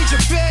 You made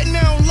your bed,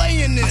 now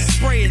laying it. I'm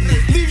spraying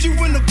it. Leave you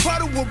in a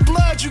puddle with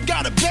blood, you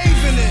gotta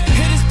bathe in it.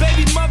 Hit his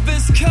baby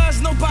mother's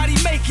cuz nobody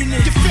making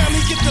it. Your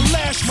family get the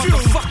last few.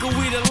 Motherfucker,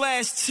 we the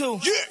last two.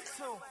 Yeah.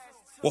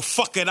 Well,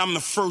 fuck it, I'm the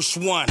first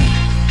one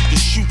to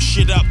shoot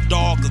shit up,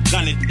 dog, or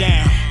gun it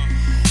down.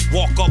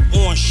 Walk up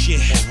on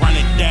shit or run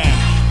it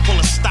down. Pull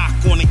a stock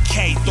on a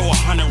K, throw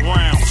 100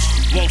 rounds.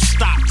 Won't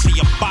stop till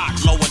your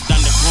box lower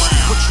than the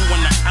ground. Put you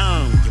in the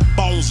urn, your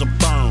bones are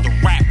burned. The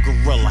rap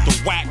gorilla, the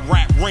whack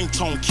rap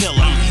ringtone killer.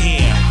 I'm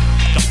here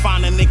to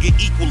find a nigga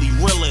equally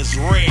real as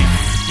rare.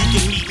 You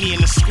can meet me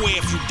in the square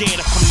if you dare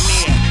to come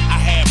near. I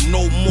have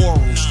no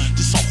morals,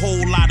 just a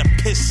whole lot of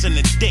piss in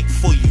the dick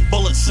for you.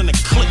 Bullets in the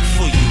clip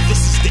for you. This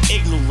is the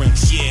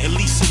ignorance, yeah. At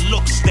least it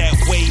looks that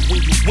way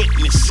when you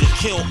witness it.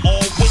 Kill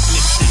all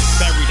witnesses,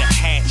 bury the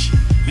hatchet.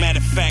 Matter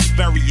of fact,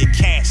 bury your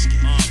casket.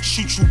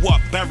 Shoot you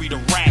up, bury the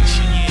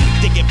ratchet.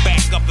 Dig it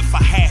back up if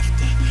I have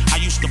to. I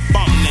used to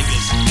bump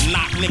niggas and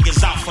knock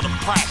niggas out for the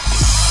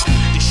practice.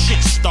 The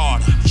shit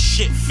starter, the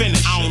shit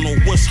finish. I don't know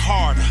what's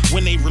harder,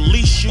 when they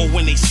release you or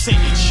when they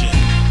sentence you.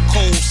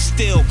 Cold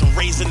steel can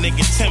raise a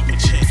nigga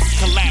temperature.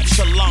 Collapse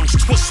your lungs,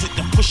 twist it,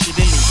 then push it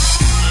in you.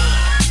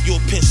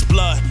 You'll piss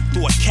blood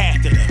through a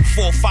catheter.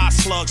 4 or 5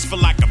 slugs feel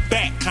like a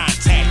bat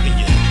contacting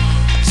you.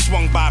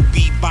 Swung by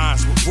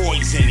B-bonds with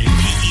Roy's in it.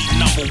 PE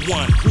number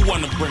 1. Who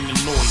wanna bring the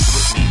noise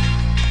with me?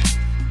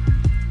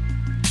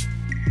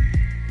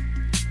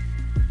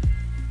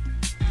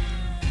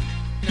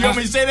 You want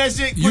me to say that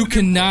shit? You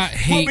cannot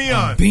hate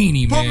on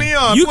Beanie, man. Put me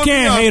on. You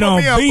can't hate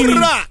on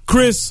Beanie,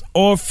 Chris,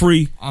 or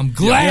Free. I'm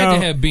glad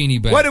to have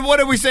Beanie back. What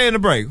did we say in the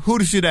break?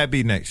 Who should that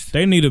be next?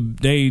 They need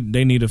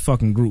a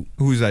fucking group.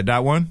 Who's that?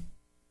 Dot One?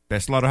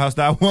 That Slaughterhouse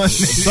Dot One?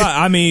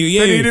 I mean,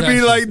 yeah. They need to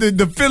be like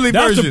the Philly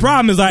version. That's the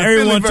problem is like the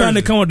everyone trying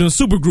to come up with them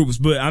super groups,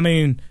 but I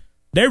mean,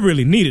 they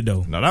really need it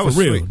though. No, that was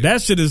real. sweet.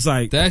 That shit is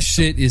like that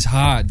shit is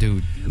hot,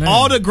 dude. Man.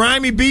 All the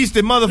grimy beats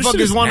that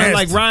motherfuckers want to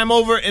like nasty. rhyme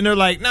over, and they're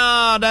like,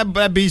 nah,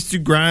 that beat's too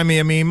grimy.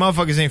 I mean,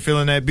 motherfuckers ain't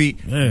feeling that beat.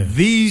 Yeah.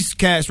 These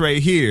cats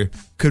right here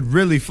could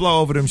really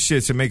flow over them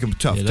shits and make them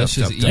tough. Yeah, tough,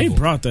 that's tough. They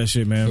brought that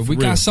shit, man. But we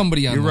got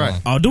somebody on You're the right.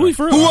 line. Oh, do we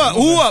for real?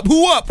 Who up?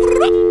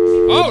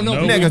 Oh no,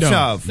 we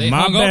Negative. They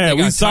My hung bad. up. They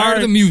We got tired sorry.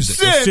 of the music.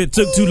 This shit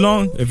took too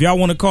long. If y'all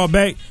want to call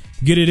back,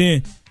 get it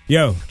in.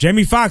 Yo,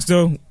 Jamie Foxx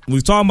though, we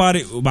was talking about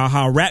it, about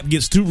how rap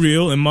gets too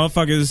real and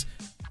motherfuckers,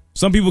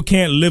 some people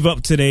can't live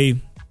up to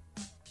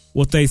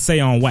what they say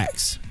on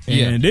wax.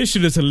 And this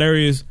shit is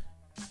hilarious.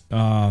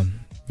 I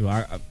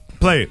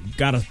play it.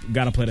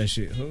 Gotta play that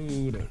shit.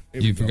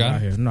 You forgot?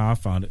 Right here. No, I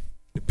found it.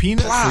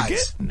 Peanut Plies.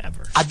 forget?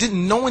 Never. I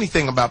didn't know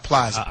anything about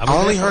Plies. I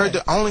only heard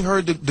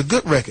the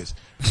good records.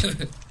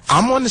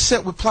 I'm on the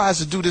set with Plies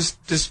to do this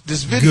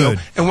video, Good.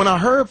 and when I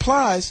heard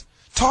Plies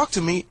talk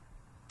to me,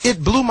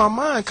 it blew my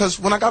mind because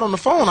when I got on the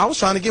phone, I was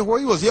trying to get where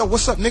he was. Yo,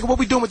 what's up, nigga? What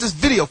we doing with this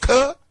video,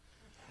 cuz?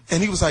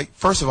 And he was like,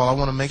 first of all, I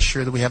want to make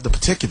sure that we have the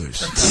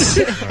particulars.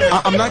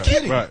 I'm not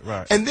kidding.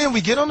 Right. And then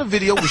we get on the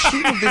video, we're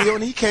shooting the video,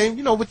 and he came,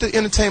 with the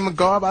entertainment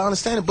garb. I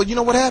understand it. But you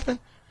know what happened?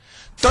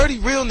 30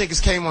 real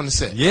niggas came on the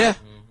set. Yeah.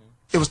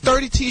 It was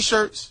 30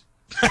 T-shirts.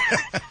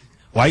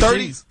 White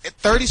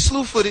 30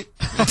 slew-footed.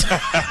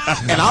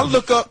 And I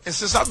look up, and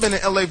since I've been in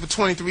L.A. for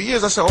 23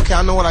 years, I said, okay,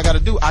 I know what I got to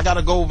do. I got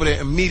to go over there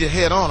and meet it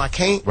head on. I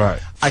can't let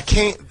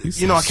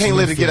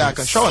it get out of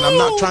control. And I'm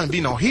not trying to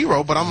be no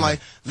hero, but I'm like,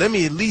 let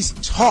me at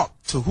least talk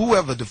to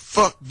whoever the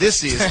fuck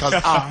this is, because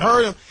I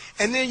heard him.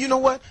 And then, you know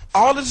what?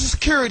 All of the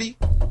security,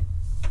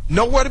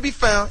 nowhere to be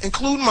found,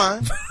 including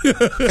mine.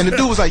 And the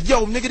dude was like,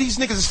 yo, nigga, these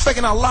niggas is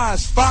faking our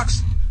lives,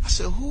 Fox. I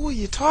said, who are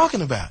you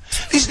talking about?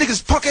 These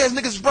niggas, punk-ass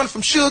niggas run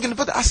from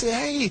Suge. I said,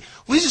 hey,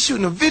 we just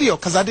shooting a video,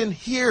 because I didn't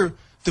hear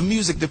the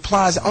music that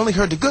Plies. I only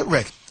heard the good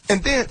record.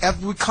 And then,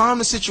 after we calmed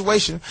the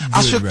situation,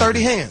 I shook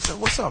 30 hands. I said,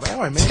 what's up? All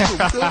right, man. Cool,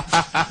 good. All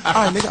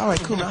right, nigga. All right,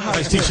 cool, man. All right,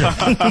 nice teacher. All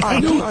right,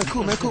 dude. All right,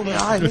 cool, man. Cool, man.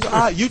 All right, nigga. All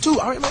right, you too.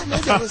 All right, man.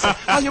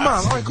 How's your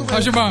mom? All right, cool, man.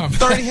 How's your mom?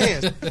 30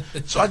 hands.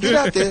 So I get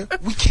out there.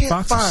 We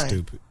can't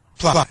find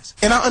Plies.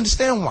 And I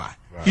understand why.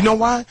 Right. You know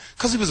why?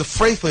 Because he was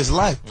afraid for his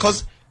life.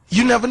 Because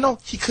you never know.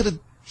 He could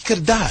He could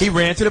have died. He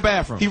ran to the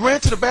bathroom. He ran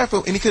to the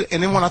bathroom, and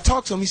and then when I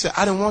talked to him, he said,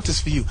 I didn't want this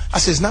for you. I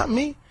said, it's not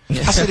me.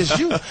 I said, it's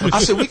you.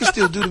 I said, we can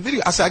still do the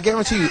video. I said, I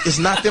guarantee you, it's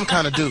not them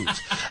kind of dudes.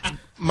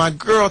 My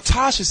girl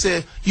Tasha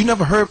said, you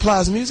never heard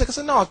Plies music? I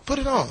said, no, put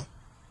it on.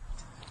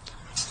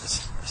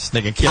 This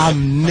nigga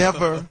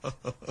killing.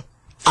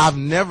 I've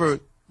never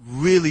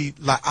really,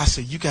 like, I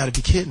said, you gotta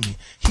be kidding me.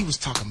 He was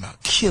talking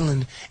about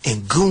killing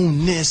and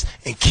goon this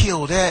and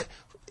kill that.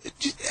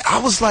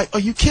 I was like, are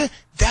you kidding?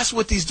 That's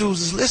what these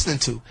dudes is listening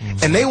to.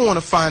 And they want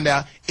to find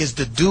out, is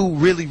the dude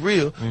really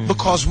real?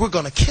 Because we're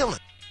gonna kill him.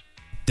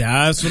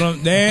 That's what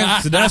I'm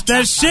damn. So that's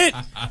that shit.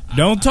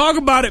 Don't talk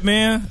about it,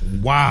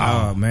 man.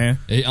 Wow, man.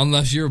 Hey,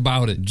 unless you're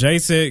about it. Jay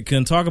said,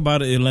 "Couldn't talk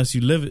about it unless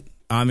you live it."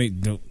 I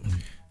mean,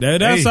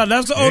 that's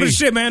the oldest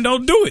shit, man.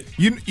 Don't do it.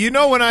 You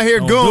know when I hear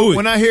goon,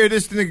 when I hear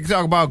this nigga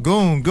talk about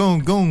goon.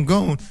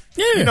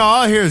 Yeah. You know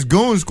all I hear is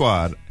Goon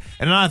Squad,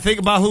 and then I think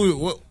about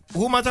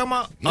who am I talking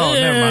about? Oh,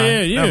 never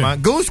mind. Never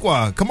mind. Goon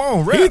Squad. Come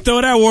on, rap. He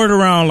throw that word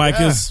around like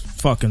it's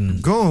fucking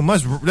goon.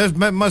 Must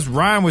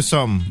rhyme with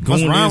something.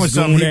 Must rhyme with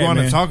something he want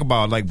to talk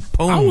about, like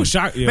poon. I was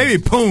shocked. Yeah.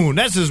 Maybe poon.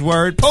 That's his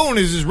word. Poon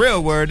is his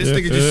real word. This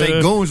nigga just say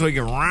goon so he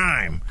can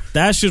rhyme.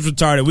 That shit's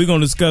retarded. We're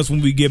gonna discuss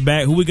when we get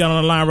back. Who we got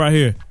on the line right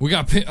here? We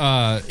got Yo,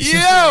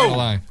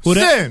 who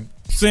that?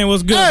 Sin,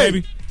 what's good,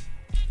 baby?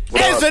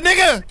 Answer,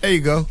 nigga. There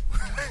you go.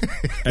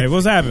 Hey,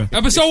 what's happening?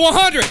 Episode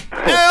 100.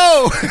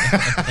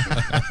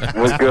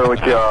 What's good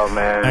with y'all,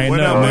 man? Ain't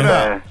nothing,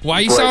 man.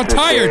 Why you sound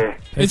tired?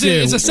 It's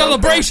a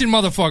celebration,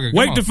 motherfucker.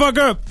 Wake the fuck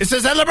up. It's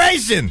a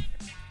celebration.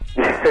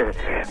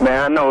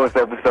 Man, I know it's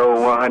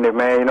episode 100,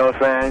 man. You know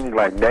what I'm saying? You're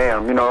like,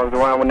 damn, you know, I was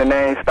around when the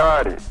name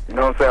started. You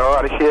know what I'm saying?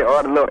 All the shit,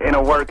 all the little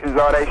inner workings,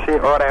 all that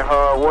shit, all that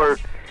hard work.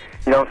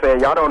 You know what I'm saying?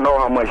 Y'all don't know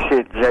how much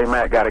shit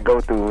J-Mac got to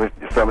go through with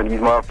some of these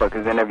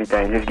motherfuckers and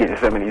everything, just getting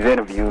some of these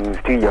interviews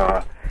to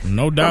y'all.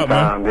 No doubt,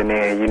 man. And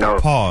then, you know.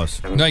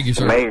 Pause. Thank you,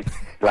 sir.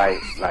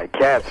 Like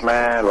cats,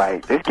 man.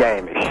 Like, this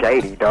game is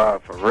shady,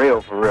 dog. For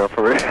real.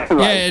 Like,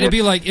 yeah, it'd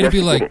be like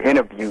interview.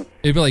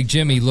 It'd be like,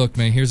 Jimmy, look,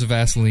 man. Here's a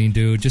Vaseline,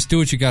 dude. Just do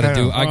what you got to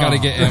do. I got to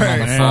get him on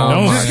the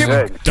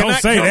phone. Don't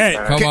say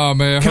that. Come on,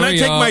 man. Can I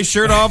take my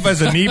shirt off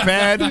as a knee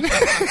pad?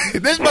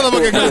 This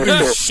motherfucker goes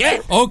through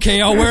shit.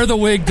 Okay, I'll wear the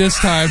wig this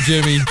time,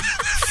 Jimmy.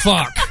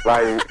 Fuck.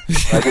 Like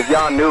if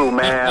y'all knew,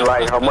 man,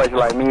 like how much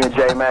like me and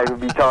J Mac would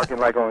be talking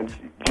like on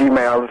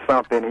Gmail or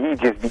something, and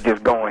he'd just be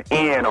going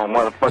in on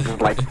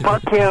motherfuckers like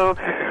fuck him,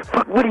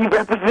 fuck what do you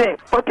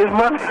represent, fuck his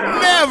mother.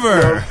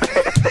 Never.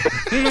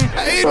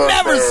 He'd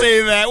never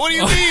say that. What do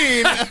you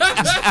mean?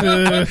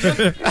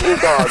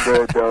 It's all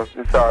good though.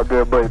 It's all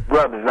good. But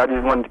brothers, I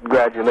just wanted to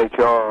congratulate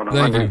y'all on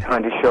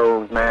 100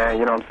 shows, man.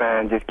 You know what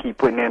I'm saying? Just keep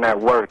putting in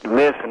that work.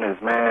 Listeners,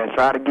 man,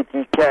 try to get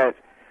these cats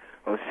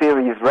on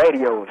Sirius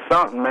Radio or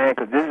something, man,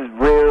 because this is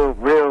real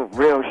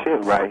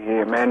shit right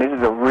here, man. This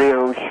is a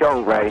real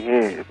show right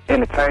here. It's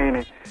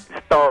entertaining, it's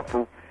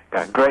thoughtful,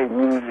 got great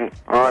music,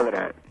 all of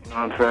that. You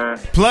know what I'm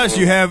saying? Plus,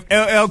 you have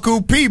LL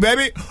Cool P,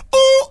 baby. He's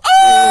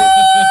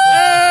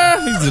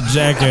a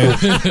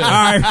jackass. All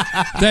right.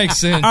 Thanks,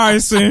 Sin. All right,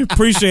 Sin.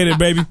 Appreciate it,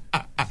 baby.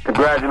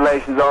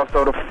 Congratulations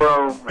also to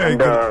Fro. Hey,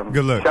 and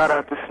good luck. Shout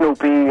out to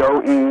Snoopy,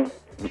 OE.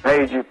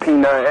 Pager,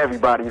 Peanut,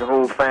 everybody, the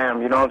whole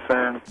fam, you know what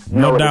I'm saying?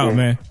 No doubt,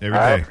 man. Every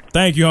day. Right.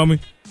 Thank you, homie.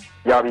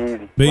 Y'all be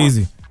easy. Be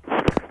easy.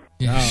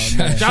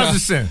 Shout out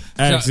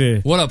to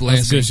Sin. What up,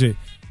 Lance? Good shit.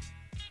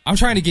 I'm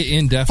trying to get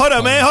in depth. Hold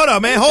up,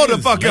 man. Hold the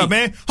fuck up,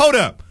 man. Hold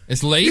up.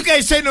 It's late. You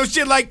can't say no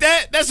shit like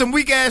that. That's some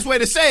weak ass way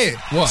to say it.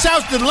 What?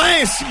 Shouts to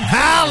Lansing.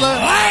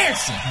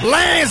 Holla.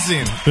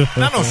 Lansing.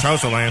 Not no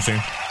shouts to Lansing.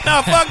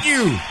 No, fuck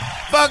you.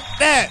 Fuck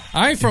that.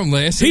 I ain't from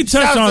Lansing. He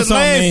touched on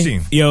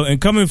something. Yo, and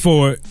coming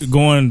forward,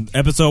 going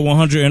episode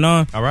 100 and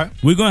on. All right.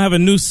 We're going to have a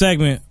new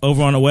segment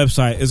over on the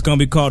website. It's going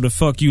to be called the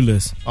Fuck You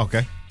List.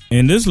 Okay.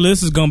 And this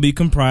list is going to be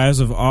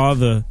comprised of all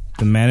the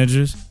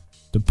managers,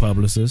 the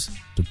publicists,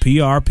 the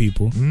PR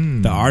people,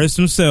 the artists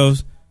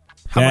themselves.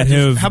 How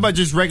about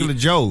just regular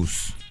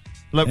Joes?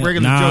 Like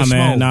regular Joe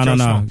man. Smoke.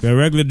 No. The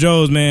regular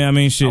Joes, man. I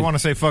mean, shit. I want to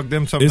say fuck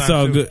them sometimes. It's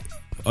all too. good.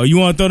 Oh, you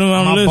want to throw them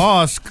on the list? My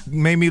boss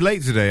made me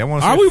late today. I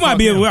want to say we might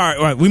be able,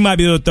 we might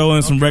be able to throw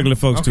in some regular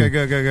folks too.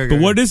 Okay, good.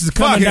 But what this is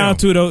coming down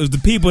to though is the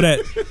people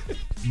that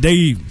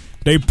they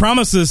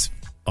promise us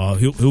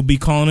he'll be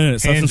calling in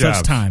at such and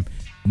such time.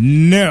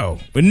 No,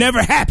 it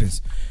never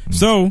happens.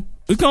 So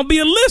it's gonna be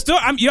a list.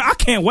 I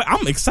can't wait.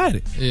 I'm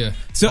excited. Yeah.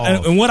 So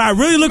and what I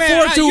really look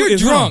forward to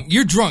is drunk.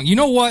 You're drunk. You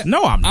know what?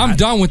 No, I'm not. I'm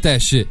done with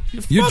that shit.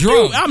 You're Fuck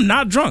drunk. You. I'm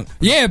not drunk.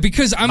 Yeah,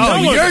 because I'm.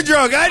 You're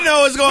drunk. I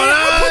know what's going on.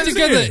 I put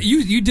together.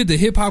 You did the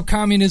hip hop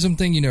communism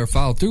thing. You never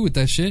followed through with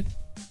that shit.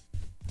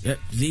 Yeah,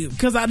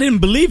 because I didn't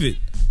believe it.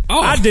 Oh,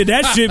 I did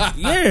that shit.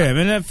 Yeah,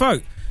 man. That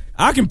fuck.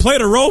 I can play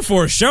the role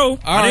for a show.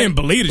 I didn't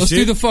believe it. Let's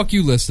do the fuck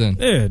you list then.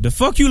 Yeah, the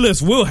fuck you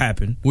list will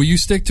happen. Will you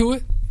stick to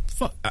it?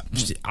 Fuck,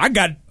 I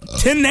got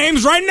 10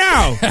 names right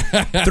now.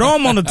 Throw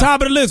them on the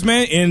top of the list,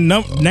 man. And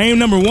name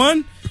number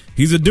 1,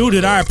 he's a dude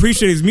that I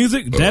appreciate his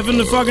music. Devin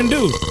the fucking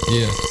dude.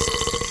 Yeah.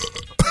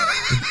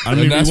 I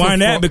need to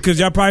rewind that because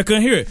y'all probably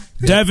couldn't hear it.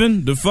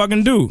 Devin the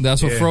fucking dude.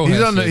 That's what Fro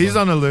he's on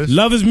the list.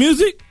 Love his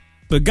music.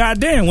 But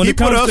goddamn, when He it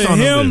comes put us to on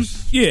him,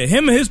 this.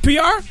 him and his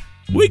PR,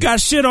 we got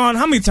shit on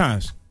how many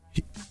times?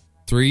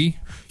 3,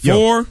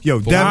 4, Yo,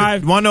 5.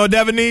 Devin, want to know what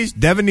Devin needs?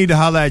 Devin need to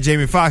holler at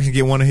Jamie Foxx and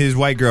get one of his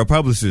white girl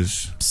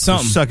publicists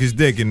Something. to suck his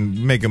dick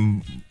and make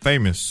him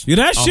famous. Yeah,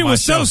 that on shit my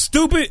was so show.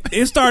 stupid.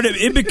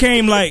 It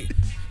became like,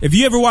 if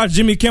you ever watch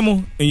Jimmy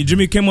Kimmel and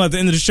Jimmy Kimmel at the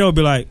end of the show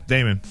be like,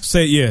 Damon,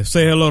 say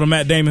hello to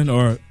Matt Damon,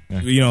 or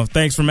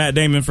thanks for Matt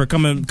Damon for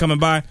coming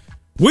by.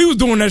 We was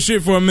doing that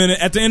shit for a minute.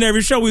 At the end of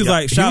every show, we was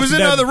like, he was in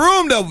the other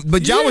room though,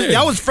 but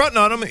y'all was fronting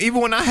on him.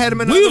 Even when I had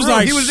him in the other room,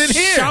 like, he was in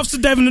here. Shouts to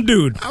Devin the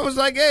dude. I was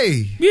like,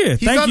 hey, yeah,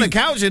 he's on the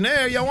couch in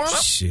there. Y'all want him?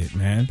 Shit,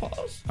 man.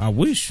 Pause. I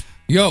wish.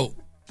 Yo,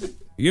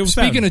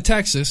 speaking of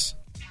Texas,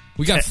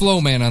 we got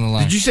Flo Man on the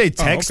line. Did you say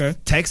okay.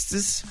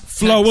 Texas?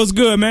 Flo, what's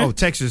good, man? Oh,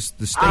 Texas,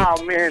 the state.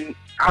 Oh man,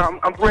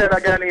 I'm glad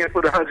I got in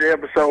for the 100th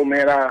episode,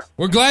 man.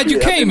 We're glad you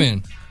came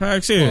in.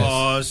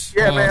 Pause.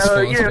 Yeah,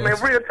 man. Man.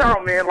 Real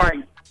talk, man. Like,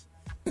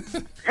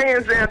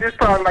 hands down, this is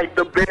probably like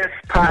the best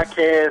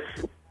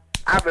podcast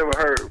I've ever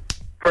heard.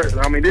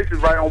 Personally, I mean, this is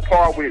right on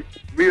par with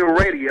real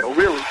radio.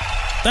 Really.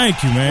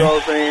 Thank you, man. You know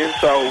what I'm saying?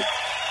 So,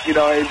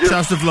 and just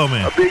shouts to Flo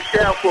Man. A big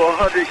shout for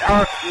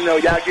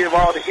 100. Y'all give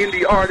all the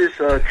indie artists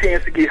a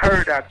chance to get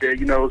heard out there.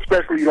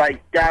 Especially like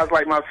guys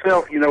like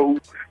myself. Who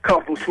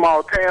come from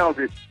small towns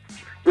that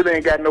really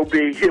ain't got no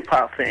big hip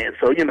hop fans.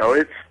 So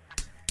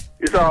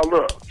it's all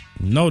love.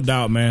 No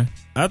doubt, man.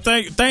 I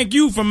thank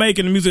you for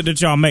making the music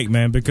that y'all make,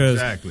 man, because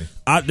exactly.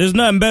 There's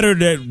nothing better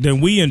than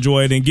we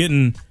enjoy than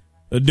getting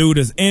a dude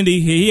that's indie.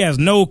 He has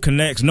no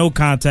connects, no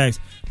contacts,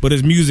 but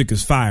his music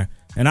is fire.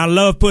 And I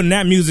love putting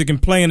that music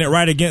and playing it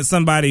right against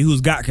somebody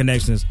who's got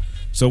connections,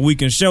 so we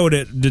can show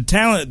that the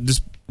talent,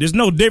 there's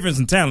no difference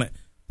in talent.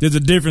 There's a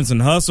difference in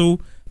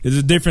hustle. There's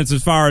a difference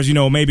as far as,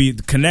 maybe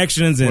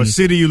connections and what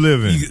city you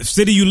live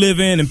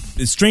in. And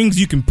strings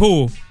you can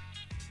pull.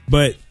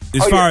 But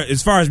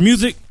as far as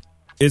music,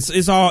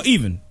 it's all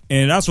even,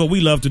 and that's what we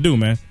love to do,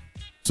 man.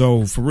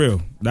 So for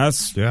real,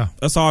 that's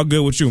all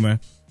good with you, man.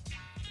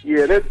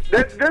 Yeah,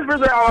 that's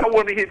really all I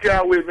want to hit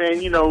y'all with,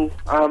 man.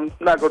 I'm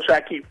not gonna try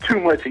to keep too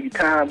much of your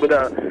time, but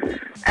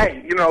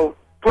hey,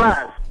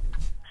 Plies,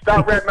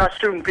 stop rapping about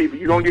shooting people.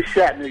 You gonna get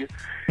shot,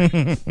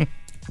 nigga.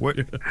 What?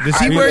 Does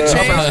he wear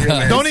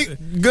chains? Don't he?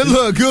 Good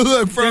look,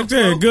 Flo.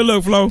 Good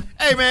look, Flo.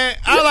 Hey man,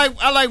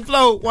 I like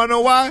Flo. Wanna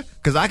know why?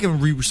 Because I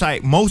can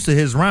recite most of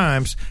his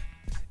rhymes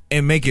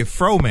and make it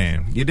Fro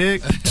Man. You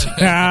dig?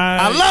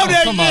 I love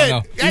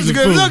that shit. That's a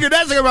good looking.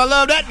 That's good. I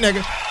love that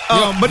nigga.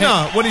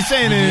 What he's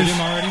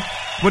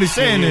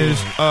saying is,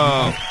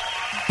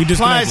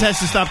 Plies has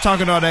to stop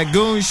talking all that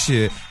goon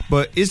shit.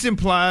 But it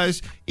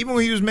implies, even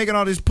when he was making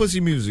all this pussy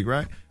music,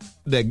 right?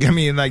 Like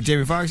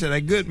Jamie Foxx said,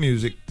 that good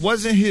music.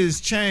 Wasn't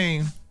his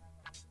chain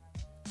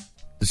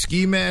the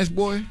ski mask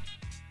boy?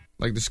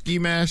 Like the ski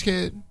mask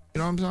head? You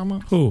know what I'm talking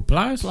about? Who?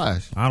 Plies?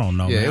 I don't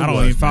know. Yeah, man. I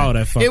don't even follow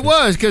that fucker. It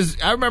was,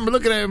 because I remember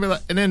looking at him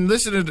and then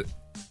listening to,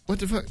 what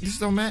the fuck? This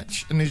don't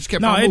match? And they just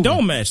kept on moving. No, it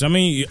don't match. I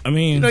mean, you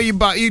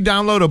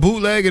download a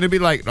bootleg and it'd be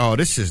like, oh,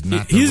 this is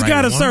not the He's right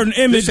got a one. certain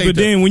image, but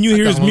then when you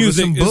hear his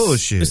music,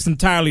 bullshit. It's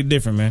entirely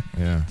different, man.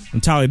 Yeah.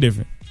 Entirely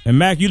different. And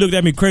Mac, you looked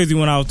at me crazy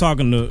when I was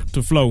talking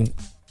to Flo.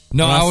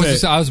 No, I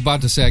was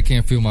about to say I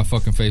can't feel my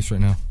fucking face right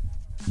now.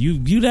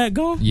 You that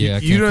gone? Yeah, I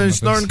can't you feel done my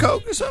snorting face.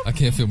 coke or something? I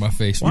can't feel my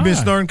face. You been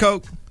snorting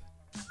coke?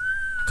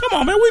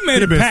 Come on, man. We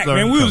made a pact,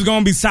 man. We was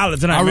going to be solid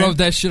tonight, I man. rubbed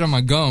that shit on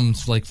my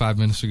gums like 5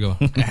 minutes ago.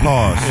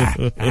 Pause.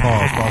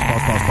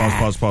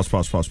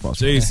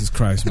 Jesus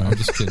Christ, man. I'm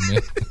just kidding,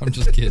 man. I'm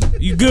just kidding.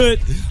 You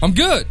good? I'm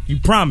good. You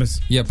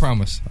promise? Yeah,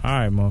 promise. All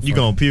right, motherfucker. You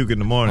gonna puke in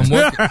the morning. I'm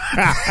working.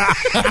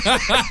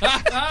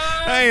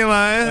 I ain't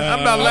lying.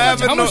 I'm not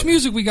laughing. How much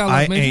music we got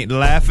left, I ain't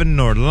laughing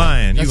nor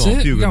lying. That's you gonna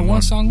it? puke You got in the one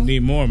morning. song?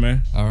 Need more,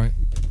 man. All right.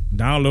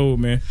 Download,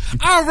 man.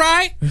 All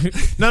right.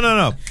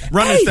 No.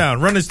 Run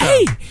this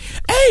down.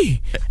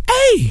 Hey.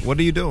 What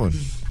are you doing?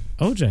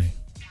 OJ.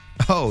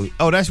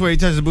 Oh, that's where he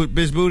touches the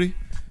bitch booty?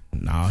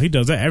 No, he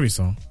does that every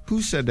song.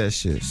 Who said that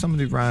shit?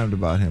 Somebody rhymed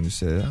about him and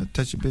said, I'll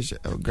touch your bitch.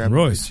 I'll grab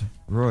Royce.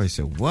 Roy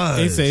said, what?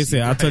 He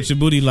said, I'll touch your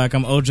booty like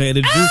I'm OJ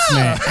the Juice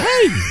Man.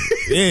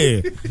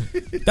 Hey. Yeah.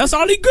 That's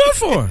all he good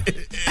for.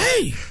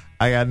 Hey.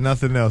 I got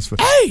nothing else for.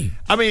 Hey.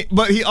 I mean,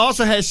 but he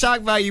also had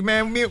shock value,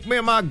 man. Me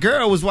and my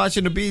girl was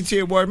watching the BET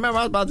Award. Remember,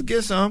 I was about to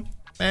get some.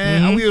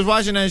 Man, we was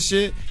watching that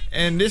shit,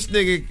 and this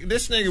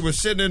nigga was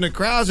sitting in the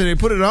crowds, and they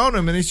put it on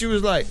him, and then she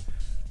was like,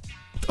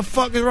 the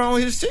fuck is wrong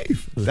with his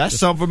teeth? That's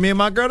something for me and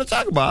my girl to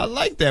talk about. I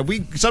like that.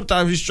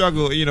 Sometimes we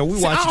struggle, we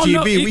watch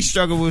TV, we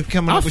struggle with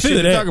coming up with shit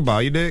to talk about,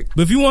 you dig?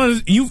 But if you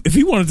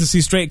wanted to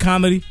see straight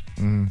comedy,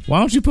 why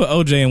don't you put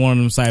OJ in one of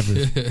them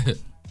ciphers?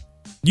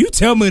 You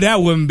tell me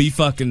that wouldn't be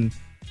fucking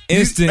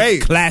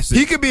instant classic.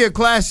 He could be a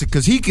classic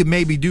because he could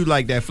maybe do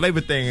like that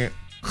flavor thing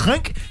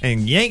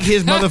and yank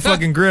his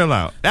motherfucking grill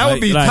out. That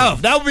would be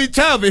tough. That would be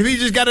tough if he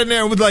just got in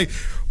there and was like,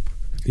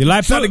 you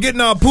like started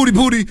getting all pooty,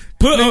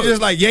 and he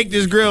just like yanked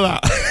this grill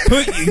out.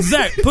 Put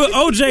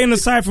OJ in the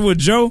cipher with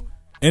Joe,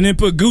 and then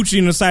put Gucci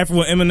in the cipher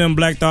with Eminem,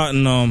 Black Thought,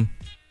 and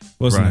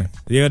What's Right. name?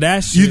 Yeah,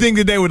 that shit. You think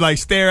that they would like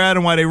stare at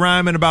them while they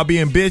rhyming about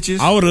being bitches?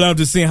 I would have loved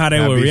to see how they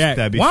That'd would be- react.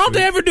 that'd be Why don't sweet.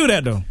 they ever do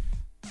that though?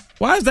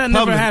 Why has that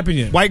never happened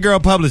yet? White girl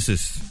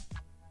publicists.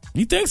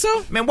 You think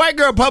so? Man, white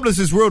girl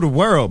publicists rule the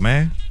world,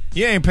 man.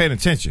 You ain't paying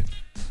attention.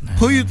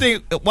 Who you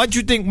think? What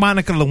you think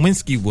Monica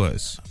Lewinsky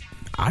was?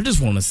 I just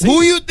want to see.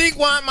 Who you think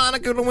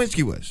Monica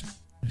Lewinsky was?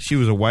 She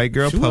was a white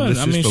girl She wasn't.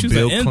 publicist I mean, for she was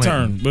Bill an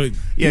intern, Clinton. but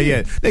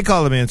yeah. They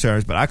call them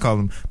interns, but I call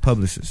them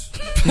publicists.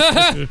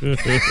 Thank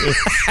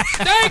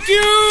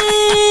you.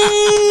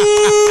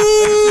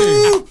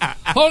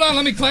 Hold on,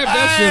 let me clap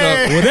that shit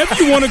up. Whatever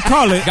you want to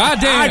call it.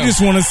 Goddamn. I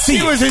just want to see.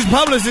 She was his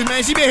publicist,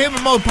 man. She been him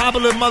the most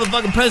popular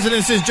motherfucking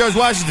president since George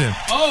Washington.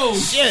 Oh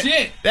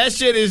shit. That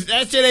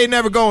shit ain't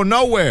never going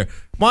nowhere.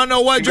 Wanna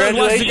know what? George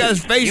Washington got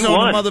his face You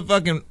on won. the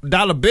motherfucking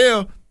dollar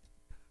bill.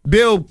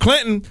 Bill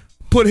Clinton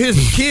put his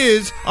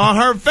kids on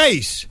her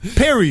face.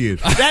 Period.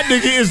 That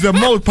nigga is the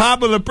most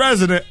popular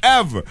president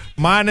ever.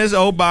 Minus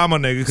Obama,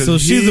 nigga. So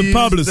she's a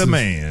publicist. The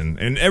man.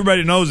 And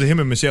everybody knows that him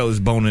and Michelle is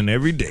boning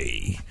every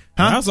day.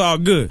 Huh? That's all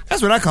good.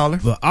 That's what I call her.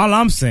 But all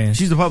I'm saying,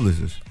 She's the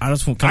publicist. I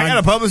just want. I got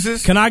a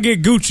publicist. Can I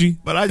get Gucci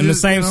But I in the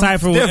just, same you know,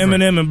 cipher with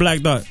different. Eminem and Black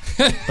Thought?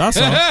 That's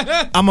all.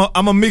 I'm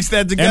gonna mix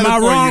that together Am I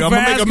for wrong you. I'm for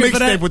gonna make a asking for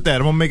that? mixtape with that.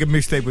 I'm gonna make a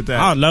mixtape with that.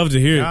 I'd love to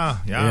hear it.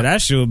 Yeah.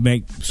 That shit would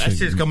make That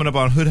shit's coming up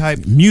on Hood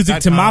Hype.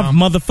 music to my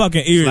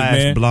motherfucking ears,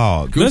 man.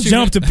 Blog. Let's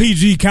jump to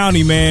PG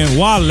County, man.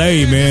 Wale,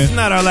 This is man.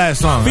 not our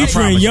last song. I Featuring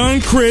promise you.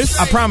 Young Chris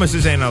I promise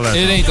this ain't our last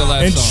It song. ain't the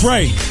last and song.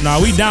 Trey. Nah,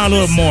 we down a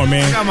little more,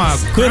 man. Come on.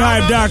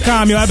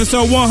 Hoodhype.com, yo,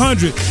 episode 100.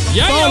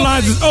 Yeah, Phone yo.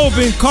 lines is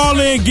open. Call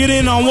in, get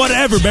in on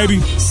whatever, baby.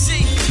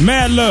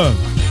 Mad love.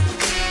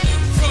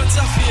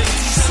 Philadelphia,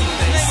 DC.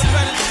 Never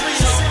better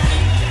three.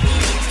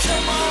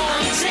 Come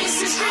on.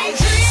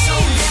 So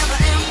never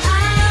am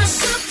I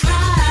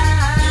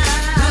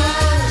surprised.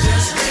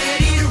 Just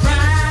ready to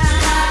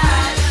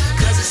ride.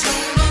 'Cause it's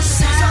on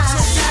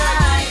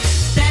side.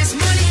 That's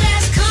money,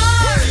 fast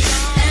cars,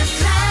 and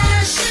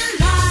flashing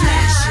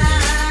lights.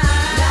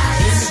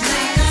 In the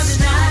blink of the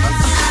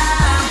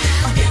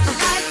night. In the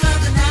life of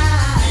the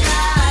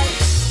night.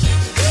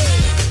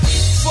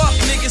 Fuck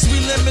niggas, we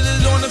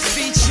limited on the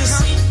features.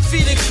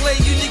 Feeding clay,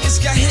 you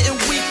niggas got hitting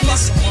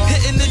weakness.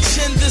 Hitting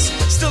agendas,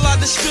 still I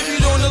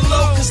distribute on the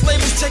low. Cause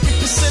labels take a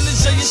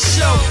percentage of your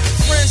show.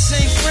 Friends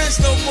ain't friends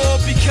no more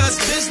because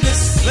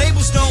business.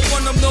 Labels don't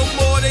want them no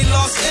more, they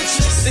lost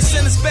interest. They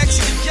send us back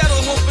to the ghetto,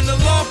 hoping the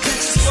law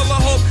pictures full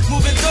of hope.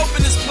 Moving dope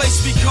in this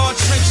place we call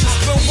trenches.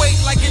 But wait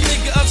like a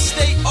nigga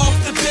upstate off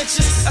the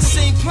benches. I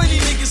seen plenty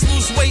niggas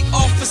lose weight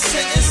off a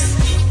sentence.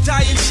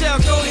 Die in jail,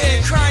 go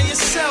ahead, cry in your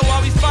cell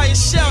while we fire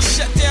shells,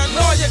 shut down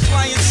all your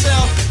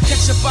clientele.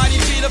 Catch a body,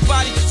 beat a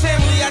body,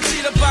 family, I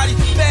treat a body.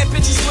 Bad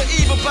bitches with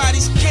evil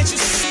bodies, can't you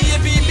see it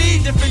be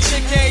me? Different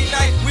chick every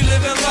night, we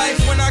live in life.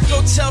 When I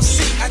go tell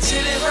C, I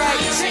did it right.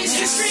 Taste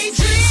the street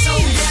dreams. So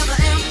never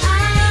am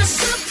I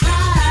surprised.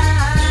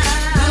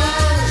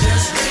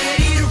 Just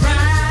ready to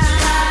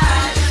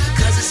ride.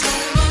 'Cause it's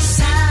on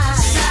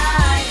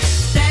side.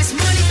 That's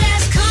money,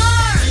 fast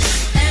cars,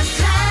 and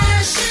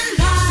flashing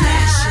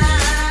lights.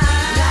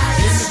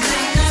 In the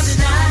blink of the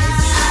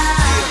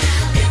night.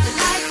 In the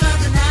life of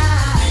the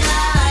night.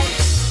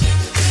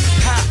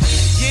 Ha,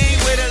 you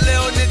ain't with a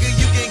little nigga,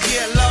 you can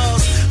get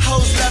lost.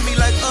 Hoes love me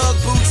like Ugg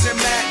boots and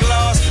Mac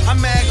laws. I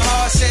mag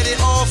hard, set it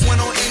off when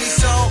on any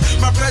song.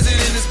 My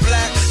president is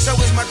black, so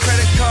is my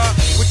credit card.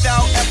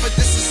 Without effort,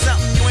 this is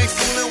something you ain't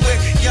fooling with.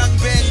 Young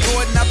Ben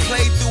Gordon, I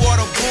played through all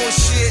the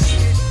bullshit.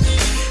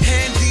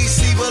 And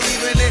DC,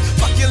 believe in it.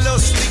 Fuck your little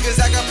sneakers,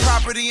 I got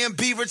property in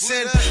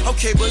Beaverton.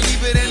 Okay,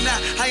 believe it or not,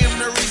 I am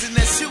the reason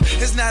that you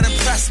is not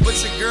impressed. But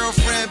your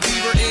girlfriend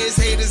Beaver is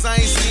haters, I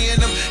ain't seeing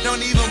them.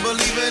 Don't even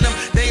believe in them.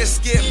 They a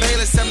Skip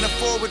Bayless, I'm the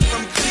forward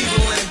from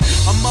Cleveland.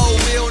 A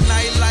Mobile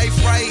nightlife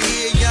right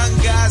here. Young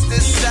guys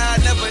this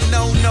side never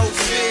know no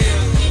fear.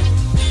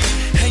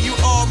 And you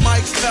all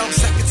Mike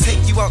Phelps, I can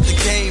take you out the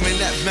game and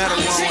that metal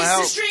won't Taste the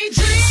help. street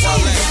dreams. So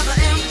never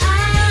am I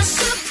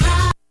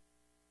surprised.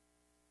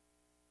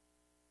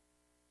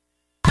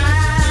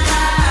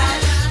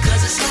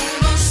 'Cause it's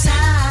on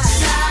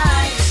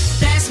side.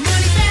 That's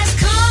money, fast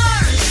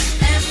cars,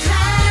 and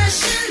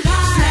flashing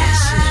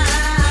lights.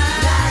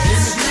 In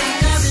the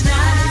blink of the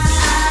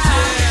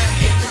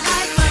night. In the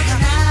life of the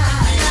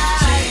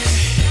night.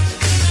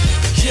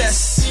 Yes,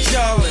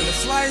 y'all in the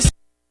flyers.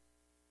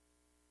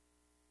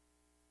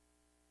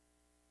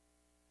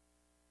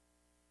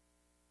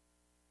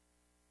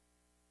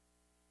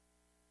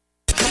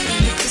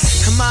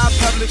 My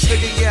public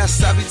figure,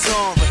 yes, I be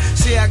torn.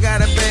 See, I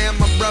got a band,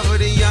 my brother,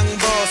 the young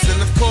boss.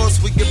 And of course,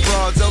 we get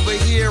broads over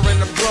here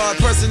and abroad.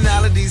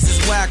 Personalities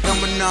is whack, I'm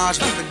Minaj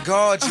with the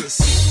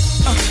gorgeous.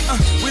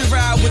 We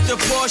ride with the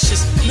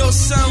Porsches, no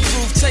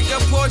sunroof, take a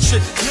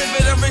portrait, live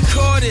it and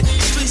record it.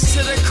 Streets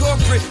to the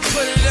corporate,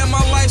 put it in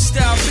my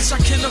lifestyle, bitch, I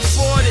can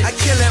afford it. I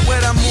kill it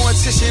with a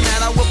mortician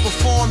and I will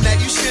perform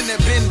that. You shouldn't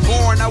have been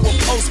born, I will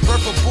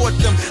post-birth abort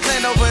them.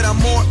 Land over the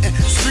Morton,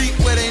 street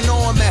where they know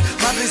I'm at.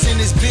 My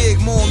vision is big,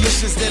 more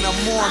missions than a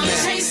Mormon.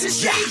 Taste the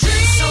street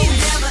dreams. So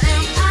never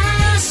am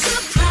I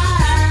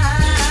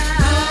surprised.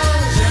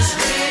 Just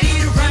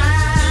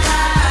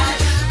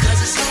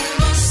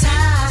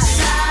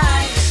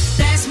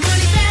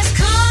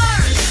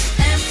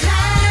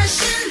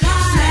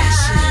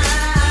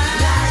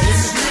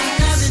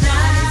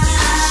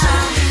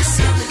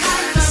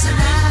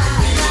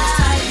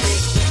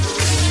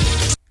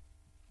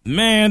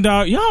Man,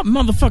 dog, y'all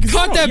motherfuckers.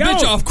 Cut that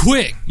bitch off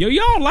quick. Yo,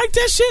 y'all like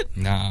that shit?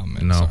 Nah,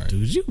 man. No. Sorry.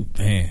 Dude, you,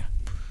 man.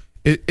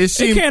 It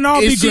seemed, can't all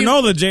be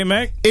granola,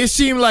 J-Mac. It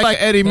seemed like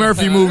an Eddie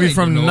Murphy movie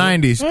from the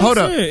 90s. Hold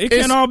up. It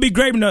can't all be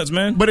grape nuts,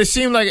 man. But it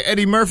seemed like an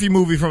Eddie Murphy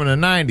movie from the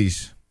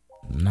 90s.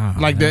 Nah,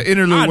 like the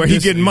interlude where he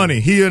getting money.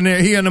 He in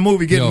the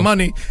movie getting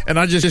money, and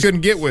I just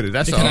couldn't get with it.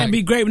 That's it all. can't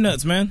be grape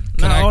nuts, man.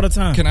 Not all the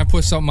time. Can I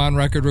put something on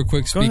record real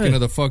quick? Go Speaking ahead. of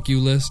the fuck you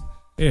list.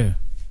 Yeah.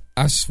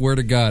 I swear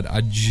to God,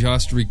 I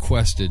just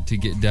requested to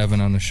get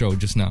Devin on the show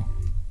just now.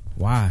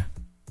 Why?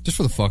 Just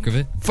for the fuck of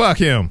it. Fuck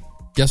him.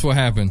 Guess what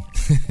happened?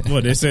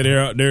 What, they said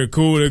they're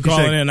cool, they're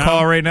calling in now?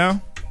 Call right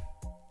now?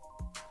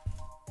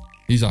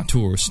 He's on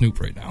tour with Snoop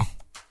right now.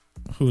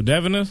 Who,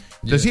 Devin is?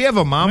 Does he have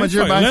a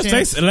momager by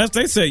chance? Unless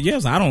they said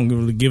yes, I don't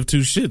really give two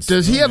shits.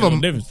 Does he have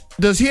difference.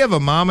 Does he have a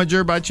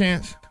momager by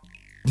chance?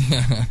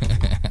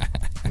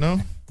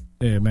 No?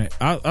 Yeah, man.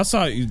 I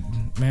saw you,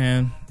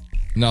 man.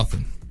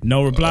 Nothing.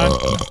 No reply?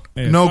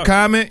 Yeah, no fuck.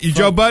 comment? You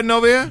Joe Budden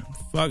over here?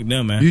 Fuck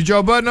them, man. You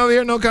Joe Budden over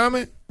here? No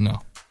comment? No.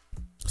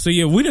 So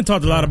yeah, we done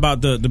talked a lot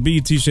about the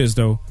BET shits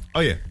though. Oh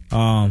yeah.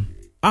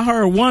 I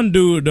heard one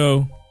dude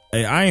though.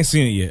 Hey, I ain't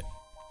seen it yet,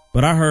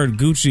 but I heard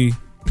Gucci.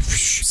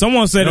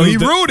 Someone said he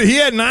rude it. He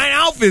had 9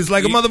 outfits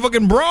like a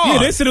motherfucking broad. Yeah,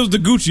 they said it was the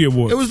Gucci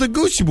Award. It was the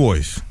Gucci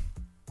Boys.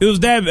 It was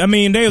that. I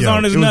mean, they was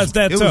on his nuts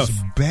that tough. It was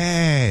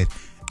bad.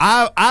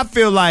 I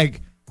feel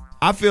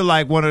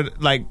like one of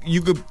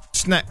you could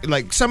snap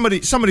like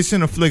somebody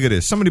send a flick of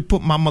this. Somebody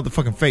put my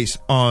motherfucking face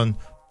on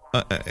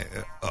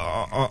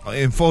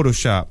in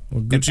Photoshop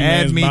and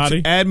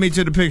add me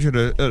to the picture of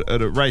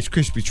the Rice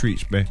Krispie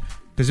treats, man.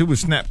 Because it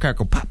was snap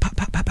crackle pop pop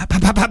pop pop pop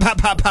pop pop pop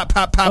pop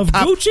pop pop of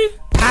pop. Gucci.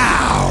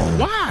 Pow!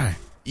 Why?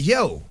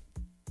 Yo.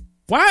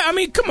 Why? I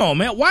mean, come on,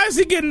 man. Why is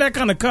he getting that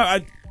kind of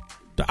cut?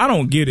 I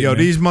don't get it. Yo, man.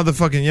 these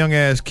motherfucking young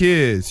ass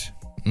kids.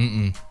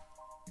 Ooh,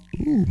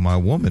 my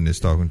woman is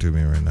talking to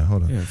me right now.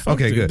 Hold on. Yeah,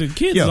 okay, good. The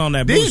kids is on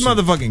that These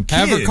bullshit. motherfucking kids.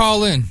 Have her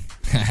call in.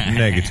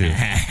 Negative.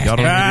 Y'all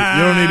don't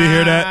you don't need to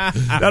hear that.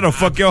 That'll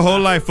fuck your whole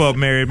life up,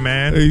 married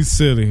man. He's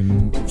silly.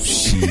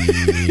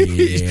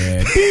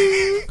 Shit.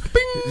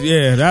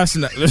 Yeah, that's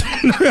not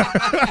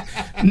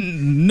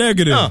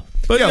negative.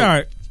 But all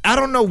right. I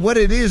don't know what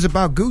it is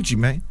about Gucci,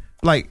 man.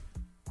 Like,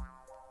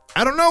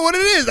 I don't know what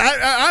it is.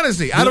 I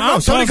honestly, I don't know.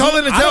 Somebody call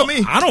in and tell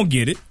me. I don't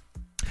get it.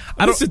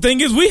 The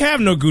thing is, we have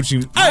no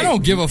Gucci. I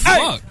don't give a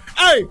fuck.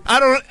 Hey, I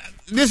don't.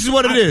 This is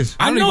what it is.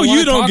 I know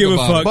you don't give a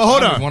fuck. But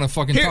hold I on. want to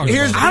fucking talk about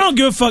it. I don't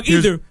give a fuck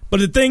either. But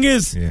the thing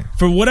is,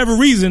 for whatever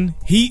reason,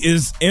 he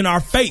is in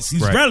our face.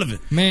 He's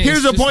relevant. Man,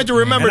 here's a point to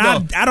remember,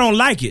 and though. I don't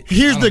like it.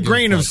 Here's the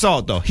grain of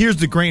salt, though. Here's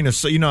the grain of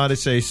salt. You know how they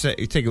say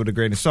take it with a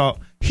grain of salt?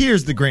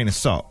 Here's the grain of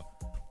salt.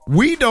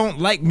 We don't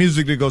like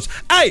music that goes,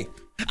 hey,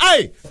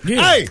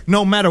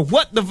 no matter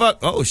what the fuck.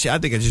 Oh, shit, I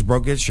think I just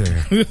broke his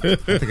chair.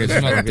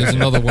 There's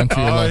another one to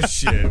your left. Oh,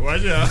 shit.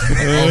 Watch out.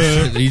 Oh,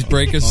 shit. He's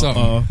breaking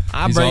something.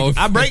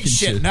 I break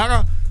shit.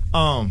 Now,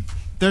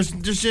 there's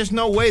just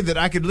no way that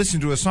I could listen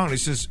to a song that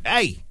says,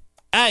 hey,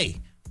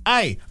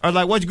 or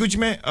like, what's Gucci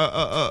man?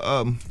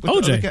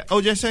 OJ.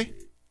 OJ say?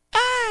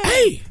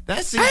 Hey,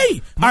 that's it.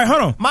 Hey, all right,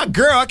 hold on. My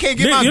girl, I can't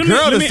get my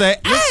girl to say,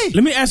 hey.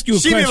 Let me ask you a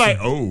she question. She be like,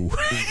 oh.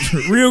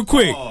 Real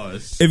quick.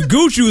 If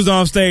Gucci was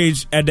on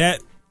stage at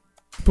that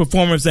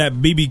performance at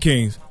BB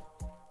King's,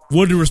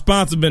 would the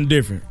response have been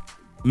different?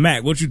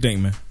 Mac, what you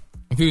think, man?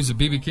 If he was a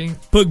BB King?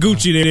 Put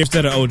Gucci there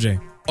instead of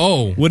OJ.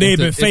 Oh. Would they have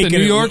been faking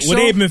New York it? Would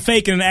they have been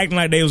faking and acting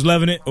like they was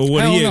loving it? Or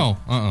would Hell he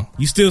no.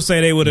 You still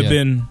say they would have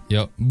been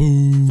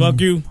Boo.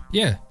 Fuck you?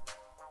 Yeah.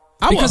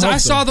 Because I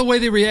saw the way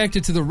they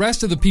reacted to the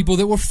rest of the people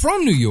that were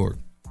from New York.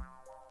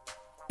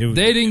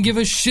 They didn't give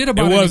a shit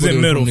about it. It wasn't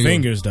middle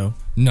fingers, though.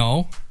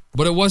 No.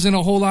 But it wasn't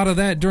a whole lot of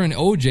that during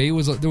OJ. It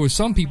was there were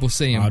some people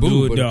saying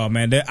boo. Dude, dog,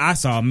 man. I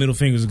saw middle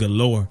fingers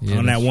galore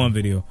on that one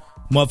video.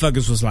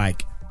 Motherfuckers was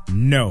like,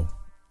 no.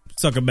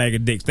 Suck a bag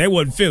of dicks. They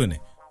wasn't feeling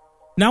it.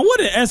 Now, what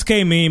did SK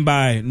mean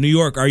by New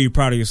York, are you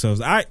proud of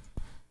yourselves? I'm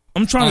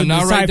trying to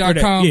decipher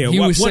that. Yeah, he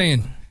was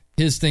saying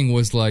his thing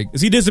was like...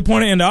 Is he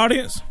disappointed in the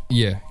audience?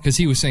 Yeah, because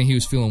he was saying he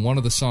was feeling one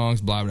of the songs,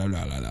 blah, blah,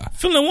 blah, blah, blah.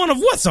 Feeling one of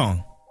what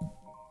song?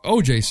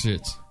 OJ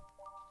shits.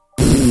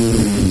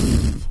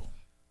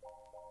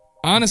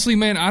 Honestly,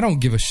 man, I don't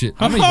give a shit.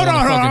 Hold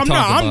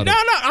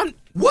on.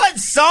 What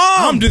song?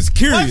 I'm just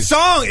curious. What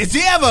song? Does he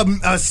have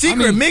a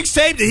secret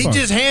mixtape that he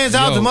just hands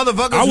out to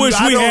motherfuckers? I wish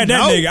we had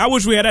that nigga. I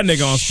wish we had that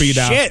nigga on speed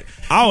dial. Shit.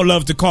 I would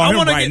love to call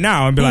him right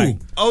now and be like,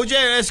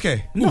 OJ or SK?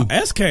 No,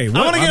 SK. I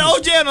want to get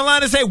OJ on the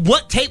line and say,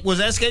 what tape was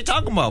SK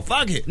talking about?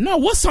 Fuck it. No,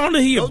 what song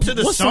did he? Go to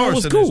the what song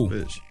was cool?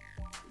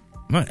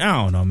 Man,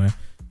 I don't know, man.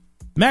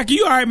 Mac,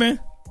 you all right, man?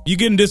 You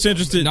getting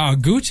disinterested? Nah,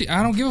 Gucci,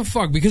 I don't give a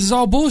fuck because it's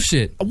all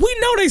bullshit. We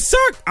know they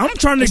suck. I'm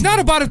trying to. It's not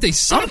about if they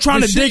suck. I'm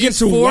trying to dig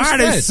into why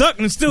they suck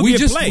and still get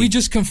played. We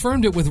just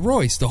confirmed it with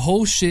Royce. The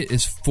whole shit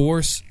is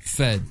force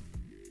fed.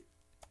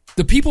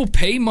 The people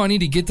pay money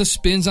to get the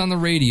spins on the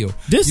radio.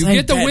 You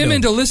get the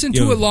women to listen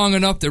to it long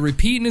enough. They're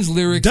repeating his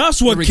lyrics.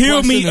 That's what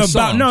killed me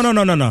about.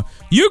 No.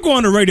 You're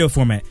going to radio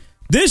format.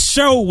 This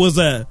show was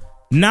a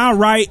Now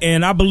Right,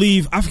 and I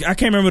believe I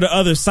can't remember the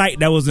other site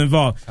that was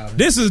involved.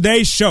 This is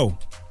their show.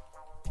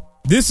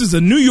 This is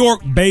a New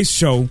York-based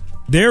show.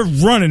 They're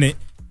running it,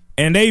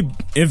 and they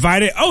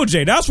invited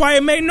OJ. That's why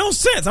it made no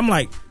sense. I'm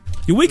like,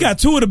 we got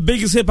two of the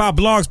biggest hip hop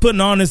blogs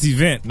putting on this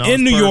event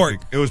in New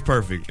York. It was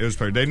perfect.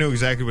 They knew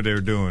exactly what they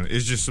were doing.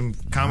 It's just some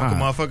comical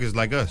motherfuckers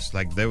like us.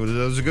 Like that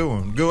was a good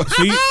one.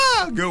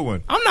 Good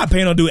one. I'm not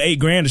paying no dude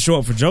 $8,000 to show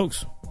up for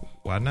jokes.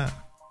 Why not?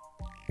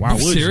 Why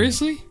would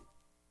Seriously?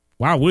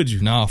 Why would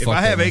you? No, if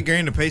I have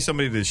 $8,000 to pay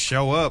somebody to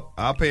show up,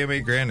 I'll pay him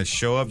 $8,000 to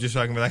show up just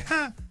so I can be like,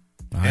 huh.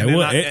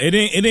 It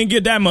didn't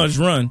get that much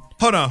run.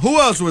 Hold on, who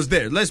else was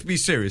there? Let's be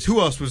serious.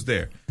 Who else was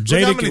there?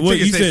 Jadakiss, what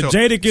you said?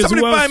 Jadakiss.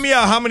 Somebody find me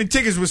out how many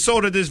tickets were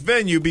sold at this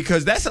venue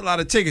because that's a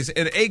lot of tickets.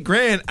 And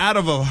 $8,000 out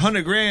of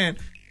 $100,000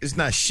 is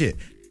not shit.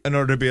 In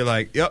order to be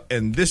like, yep,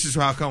 and this is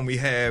how come we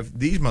have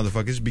these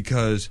motherfuckers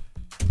because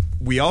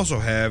we also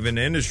have in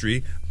the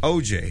industry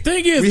OJ.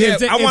 Thing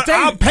is,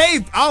 I'll pay.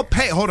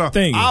 Hold on,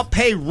 I'll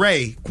pay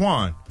Ray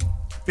Quan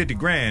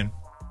 $50,000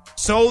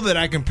 so that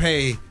I can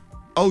pay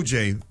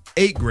OJ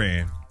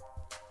 $8,000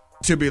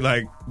 to be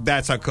like,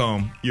 that's how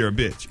come you're a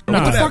bitch.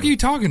 What the fuck are you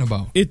talking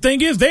about? The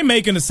thing is, they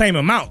making the same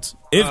amount.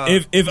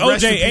 If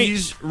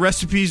OJ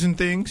recipes and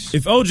things.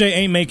 If OJ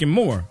ain't making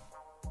more,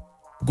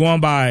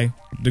 going by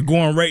the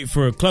going rate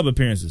for club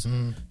appearances,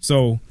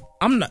 so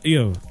I'm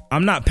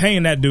not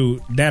paying that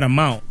dude that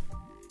amount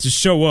to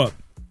show up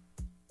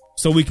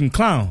so we can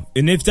clown.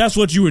 And if that's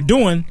what you were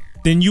doing,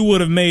 then you would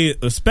have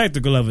made a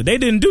spectacle of it. They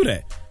didn't do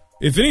that.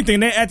 If anything,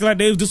 they acted like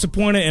they was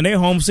disappointed in their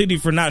home city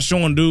for not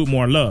showing dude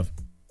more love.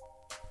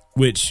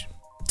 Which,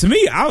 to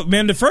me,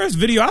 the first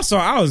video I saw,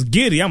 I was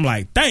giddy. I'm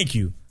like, thank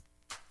you.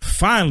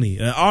 Finally,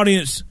 an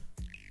audience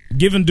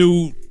giving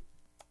dude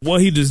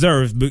what he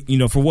deserves, but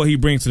for what he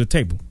brings to the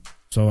table.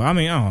 So, I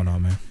mean, I don't know,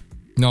 man.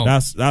 No.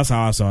 That's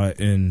how I saw it,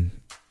 and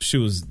she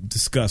was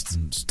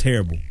disgusting. It's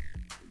terrible.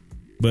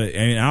 But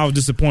I was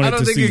disappointed I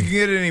don't think see. it can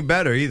get any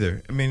better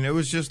either. I mean, it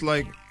was just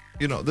like,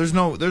 there's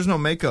no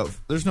makeup.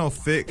 There's no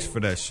fix for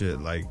that shit.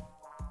 Like,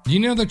 you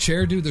know the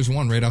chair, dude? There's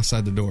one right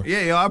outside the door.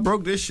 Yeah, I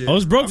broke this shit. Oh,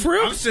 it's broke for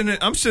real?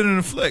 I'm sending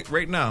a flick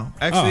right now.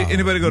 Actually,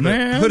 anybody go to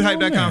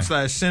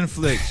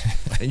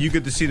hoodhype.com/sendflicks and you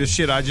get to see the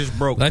shit I just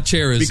broke. That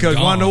chair is because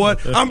gone. You know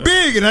what? I'm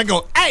big and I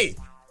go, hey.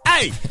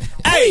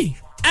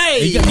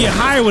 You gotta get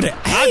higher with it.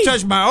 I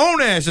touch my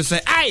own ass and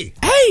say, hey.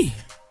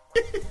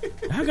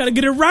 I gotta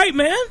get it right,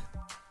 man.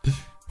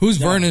 Who's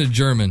Vernon the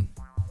German?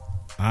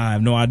 I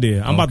have no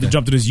idea. I'm about to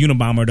jump to this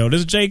Unabomber though.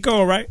 This is J.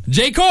 Cole, right?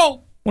 J.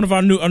 Cole, one of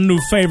our new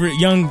favorite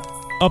young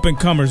up and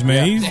comers,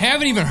 man. They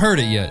haven't even heard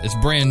it yet. It's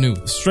brand new.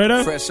 Straight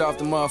up. Fresh off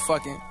the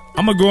motherfucking.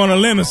 I'm gonna go on a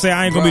limb and say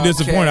I ain't gonna be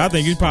disappointed. I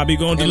think he's probably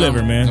gonna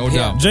deliver, man. No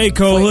doubt. J.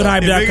 Cole,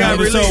 hoodhype.com,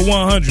 episode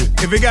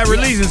 100. If it got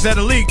released instead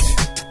of leaked.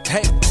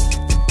 Hey.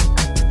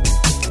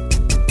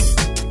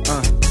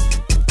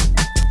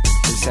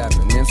 It's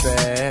happening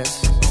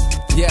fast.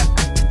 Yeah.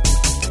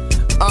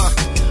 I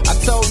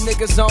told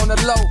niggas on the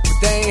low,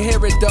 but they ain't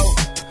hear it though.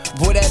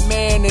 Boy, that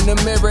man in the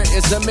mirror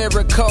is a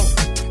miracle.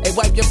 Hey,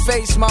 wipe your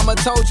face, mama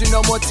told you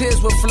no more tears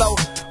would flow.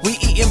 We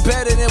eating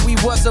better than we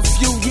was a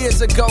few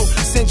years ago.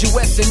 Send you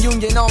Western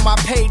Union on my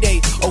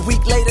payday. A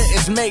week later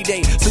it's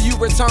Mayday. So you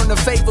return the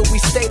favor, we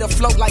stayed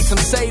afloat like some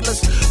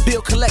sailors.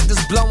 Bill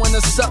collectors blowing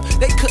us up,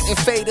 they couldn't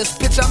fade us.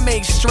 Bitch, I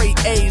made straight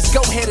A's.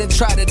 Go ahead and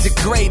try to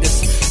degrade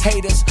us.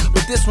 Haters,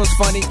 but this one's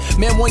funny.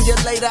 Man, 1 year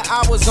later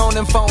I was on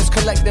them phones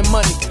collecting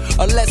money.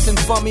 A lesson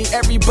for me,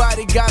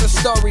 everybody got a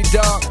story,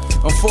 dog.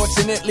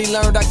 Unfortunately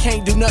learned I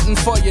can't do nothing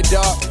for you,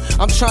 dog.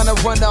 I'm trying to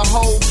run the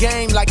whole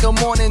game like a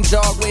morning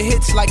jog with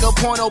hits like a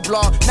porno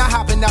blog. Not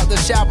hopping out the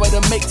shower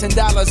to make $10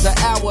 an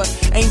hour.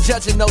 Ain't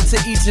judging, no, to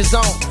each his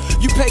own.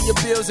 You pay your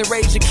bills and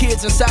raise your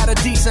kids inside a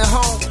decent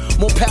home.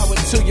 More power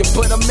to you,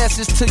 but a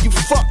message to you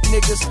fuck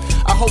niggas.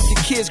 I hope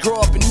your kids grow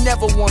up and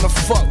never wanna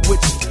fuck with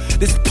you.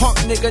 This punk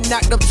nigga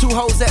knocked up 2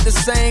 hoes at the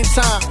same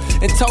time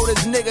and told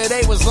his nigga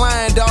they was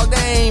lying, dog,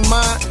 they ain't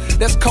mine.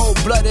 That's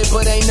cold-blooded,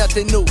 but ain't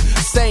nothing new.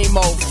 Same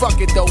old, fuck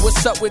it though,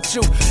 what's up with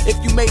you? If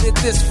you made it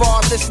this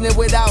far listening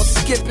without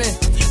skipping,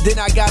 then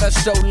I gotta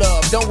show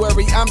love. Don't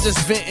worry, I'm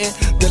just venting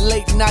the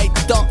late night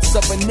thoughts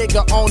of a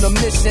nigga on a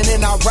mission.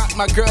 And I rock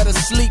my girl to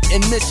sleep in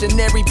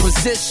missionary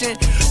position.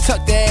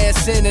 Tuck the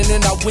ass in and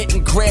then I went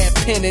and grabbed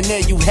pen and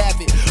there you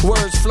have it.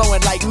 Words flowing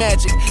like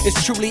magic,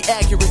 it's truly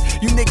accurate.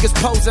 You niggas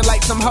posing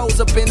like some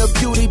hoes up in a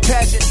beauty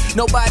pageant.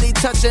 Nobody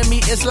touching me,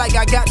 it's like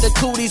I got the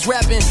cooties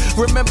rapping.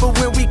 Remember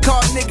when we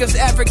called niggas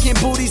African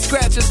booty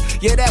scratchers?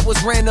 Yeah, that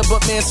was random,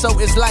 but man, so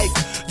is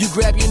life. You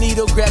grab your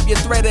needle, grab your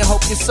thread and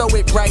hope you sew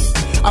it right.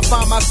 I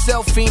find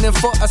myself fiending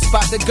for a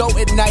spot to go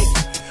at night,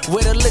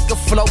 where the liquor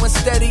flowing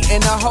steady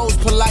and the hoes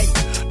polite.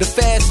 The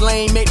fast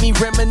lane make me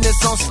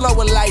reminisce on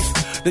slower life.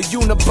 The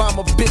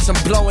Unabomber bitch, I'm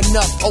blowing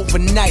up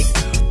overnight.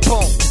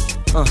 Boom.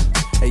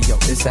 Hey yo,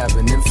 it's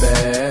happening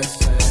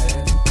fast.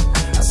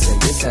 I say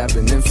it's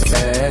happening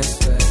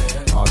fast.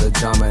 All the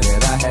drama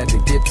that I had to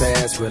get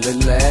past, will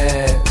it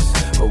last?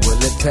 Or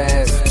will it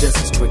pass just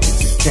as quick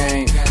as it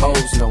came?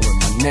 Hoes knowing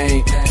my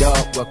name.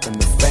 Dog, welcome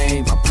to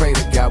fame. I pray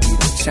to God we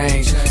don't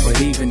change.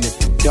 But even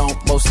if you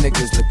don't, most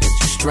niggas look at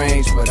you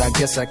strange. But I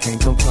guess I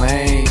can't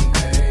complain.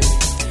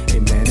 Hey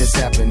man, it's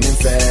happening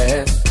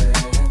fast.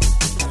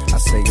 I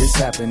say it's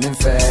happening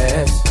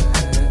fast.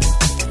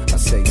 I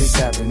say it's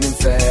happening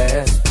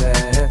fast,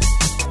 fast.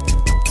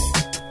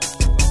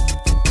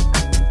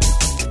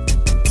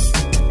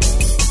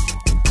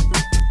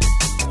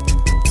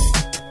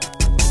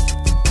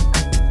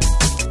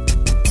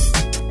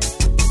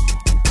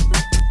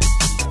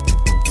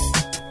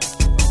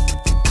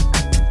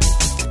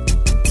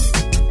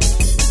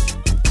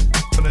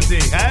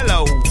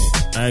 Hello.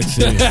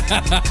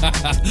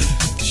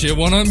 Shit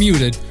went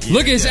unmuted.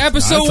 Look, it's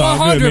episode That's all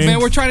 100, good, man.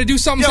 We're trying to do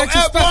something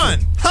extra special.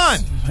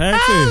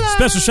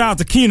 Special shout out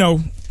to Keno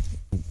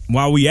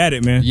while we at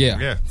it, man.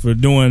 Yeah. For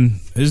doing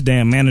his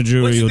damn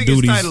managerial What you think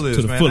duties his title is,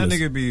 to the man? fullest. That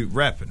nigga be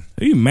rapping.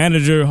 He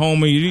manager,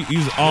 homie.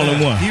 He's all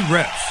in one. He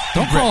reps.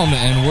 Don't call him the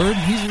N-word.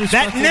 He's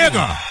That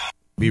respectful. nigga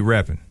be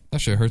rapping. That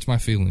shit hurts my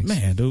feelings.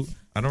 Man, dude.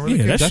 I don't really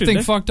care. That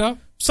thing fucked up?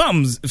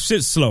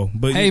 Shit's slow.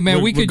 But hey,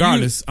 man, we could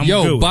regardless, I'm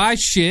good with buy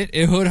shit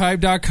at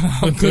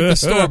hoodhype.com. Click the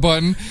store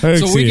button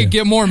Thanks, so we yeah. can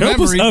get more Help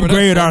memory. us for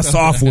upgrade that our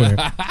software.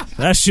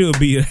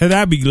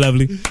 That'd be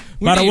lovely.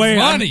 By the need way,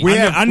 money.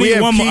 I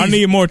need one more. I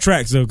need more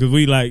tracks though, because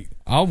we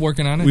I'm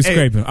working on it. We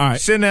scraping. All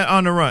right. Send that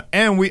on the run.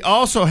 And we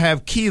also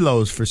have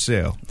kilos for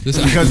sale.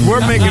 Because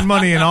we're making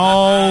money in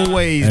all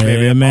ways,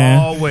 baby. Hey, man.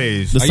 All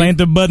ways. This ain't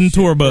the button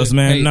tour bus,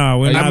 man. Hey, No,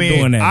 we're not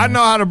doing that. I man.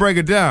 know how to break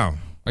it down.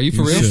 Are you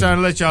for real? Just trying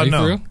to let y'all Are you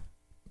know. for real?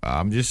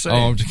 I'm just saying.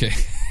 Oh, I'm just kidding.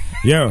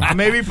 Yeah. I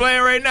may be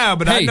playing right now,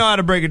 but I know how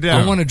to break it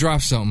down. I want to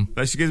drop something.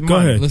 Let's get Go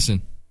money. ahead.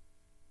 Listen.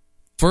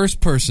 First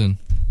person.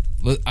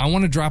 I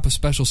want to drop a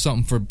special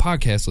something for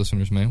podcast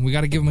listeners, man. We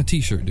got to give them a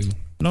t-shirt, dude.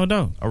 No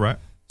doubt. All right.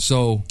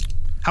 So.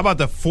 How about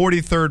the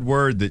 43rd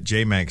word that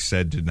J-Max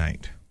said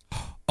tonight?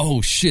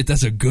 Oh, shit.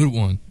 That's a good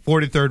one.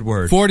 43rd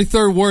word.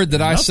 43rd word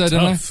that I said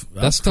tonight. Tough.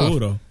 That's tough. Cool,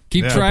 though.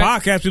 Keep For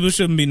track. podcast people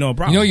shouldn't be no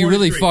problem. You know, you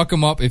really fuck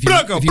them up if you,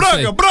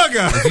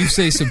 Brugga. if you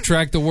say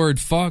subtract the word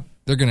fuck,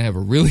 they're going to have a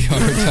really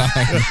hard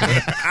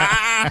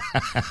time.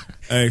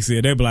 Hey, see,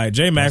 they be like,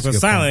 J-Max was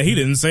silent. point. He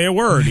didn't say a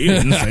word. He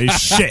didn't say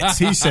shit.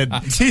 He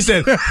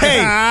said,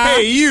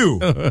 hey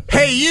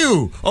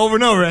you, over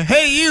and over.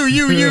 Hey, you.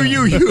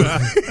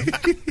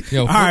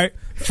 Yo, All right.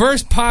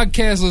 First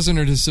podcast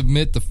listener to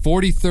submit the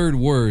 43rd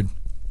word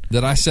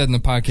that I said in the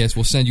podcast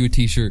will send you a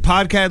t-shirt.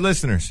 Podcast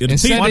listeners. And Want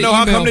send to know an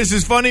how email. come this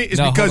is funny? It's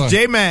No, hold on. because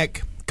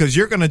J-Mac, because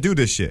you're going to do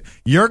this shit.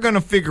 You're going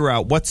to figure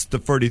out what's the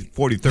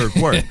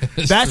 43rd word.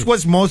 That's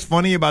what's most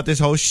funny about this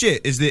whole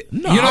shit is that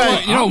You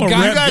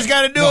guys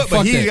got to do it,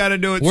 but he's got to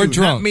do it We're too.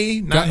 drunk. Not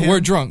me, not him.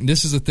 We're drunk.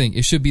 This is the thing.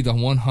 It should be the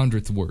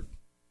 100th word.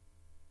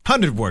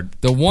 100th word.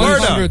 The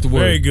 100th word.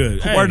 Very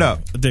good. Hey, Word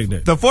up. I dig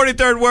that. The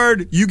 43rd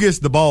word, you gets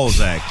the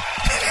balls act.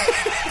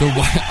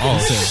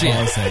 Shit.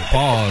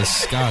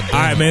 Pause. God damn.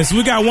 All right, man. So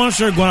we got one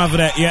shirt going out for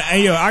that. Yeah,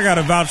 and yo, I got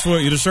to vouch for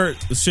it.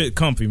 The shit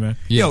comfy, man.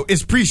 Yeah. Yo,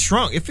 it's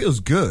pre-shrunk. It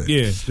feels good.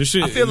 Yeah, the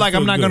shit. I feel like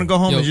I'm not going to go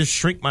home Yo, and just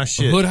shrink my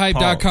shit.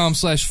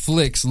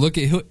 Hoodhype.com/flicks. Look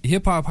at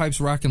Hip Hop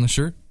Hype's rocking the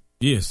shirt.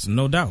 Yes,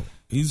 no doubt.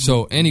 He's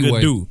So anyway,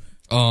 good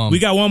dude. We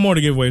got one more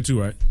to give away too,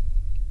 right?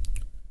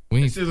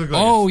 still look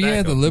like a stack the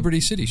of them.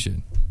 Liberty City shit.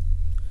 Is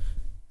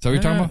that what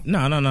you're talking about?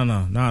 No,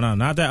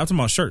 not that. I'm talking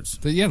about shirts.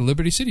 The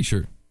Liberty City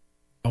shirt.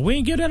 Oh, we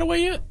ain't give that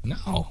away yet?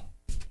 No.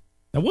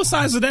 Now, what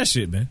size is that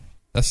shit, man?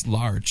 That's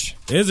large.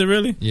 Is it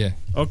really? Yeah.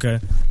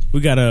 Okay. We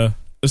got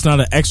it's not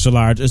an extra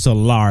large, it's a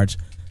large.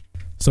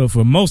 So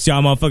for most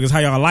y'all motherfuckers, how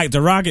y'all like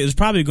to rock it, it's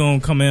probably going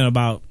to come in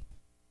about,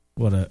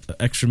 what, a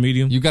extra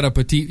medium? You got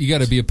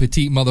to be a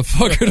petite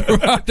motherfucker to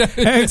rock that.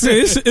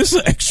 It's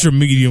an extra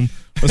medium.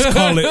 Let's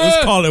call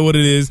it what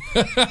it is.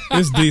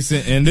 It's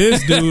decent. And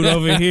this dude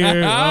over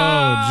here,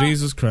 oh,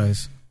 Jesus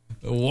Christ.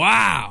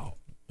 Wow.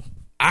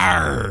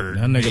 Arr,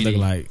 that nigga look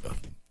like,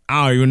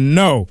 I don't even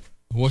know.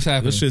 What's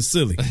happening? This shit's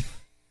silly.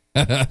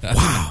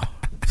 Wow.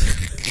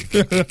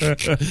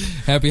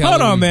 Happy Halloween.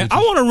 Hold on, man. bitches. I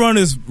want to run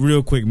this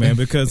real quick, man,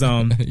 because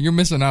you're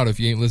missing out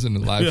if you ain't listening to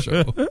the live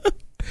show.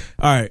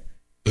 All right.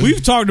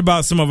 We've talked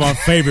about some of our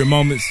favorite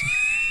moments.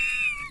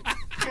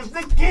 It's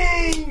the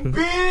game,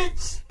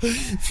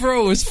 bitch.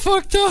 Bro, it's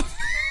fucked up.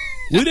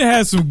 We done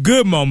had some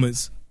good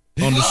moments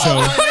on the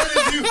show.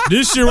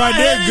 This shit right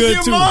there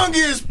good too.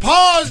 Humongous.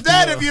 Pause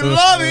that if you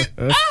love it.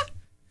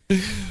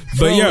 But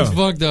Bro, yo, it's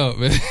fucked up,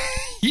 man.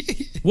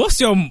 what's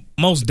your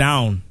most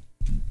down?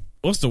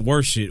 What's the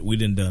worst shit we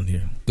done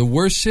here? The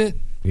worst shit?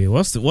 Yeah,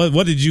 what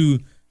have you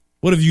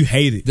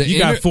hated? You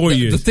got 4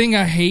 years. The thing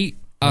I hate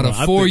out of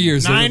 4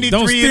 years. 93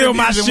 don't steal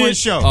my interviews in one shit.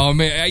 show. Oh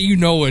man, you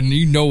know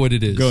what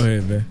it is. Go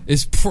ahead, man.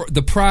 It's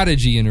the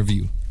Prodigy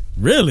interview.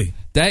 Really?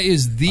 That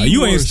is the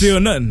you worst. ain't steal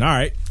nothing. All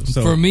right.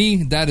 So, For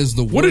me, that is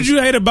the worst. what did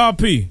you hate about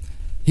P?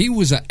 He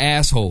was an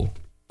asshole.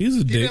 He's a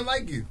He dick. didn't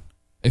like you.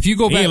 If you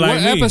go He back, ain't what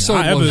like me.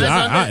 episode was it?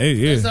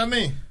 That's not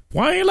me.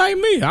 Why ain't like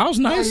me? I was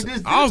nice.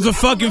 I was a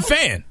fucking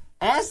fan.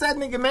 Ask that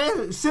nigga,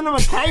 man. Send him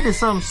a kite or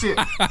some shit.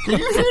 Can you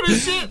hear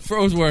this shit?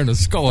 Fro's wearing a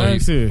skull.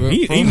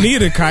 He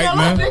need a kite,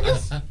 man.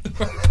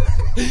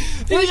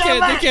 They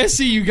can't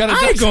see you. Gotta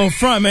I ain't going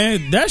front,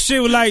 man. That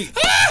shit was like.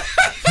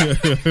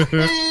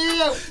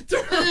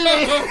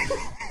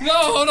 No,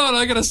 hold on.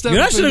 I gotta step.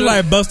 Yeah, that shit look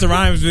like Busta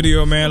Rhymes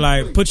video, man.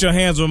 Like, put your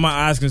hands where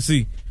my eyes can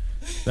see.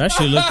 That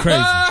shit look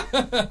crazy.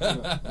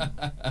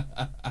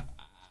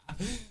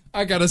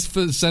 I gotta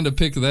send a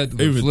pic of that.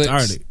 It was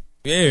retarded.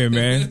 Yeah,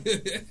 man.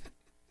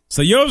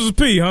 So yours was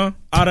P, huh?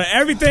 Out of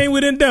everything we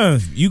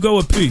done, you go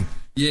with P.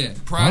 Yeah,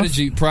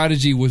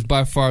 Prodigy was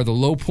by far the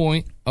low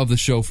point of the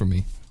show for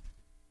me.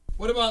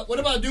 What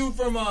about dude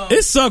from?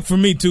 It sucked for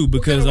me too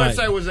because what kind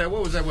of website was that?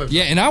 What was that website?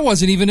 Yeah, and I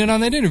wasn't even in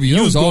on that interview.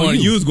 You was all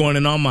you was going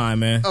in on mine,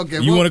 man. Okay,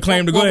 you want to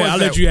claim to go ahead? I'll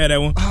let you have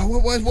that one.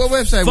 What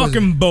website?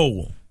 Fucking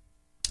Bowl.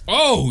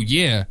 Oh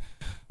yeah,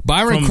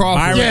 Byron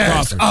Crawford.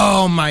 Yes.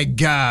 Oh my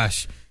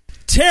gosh.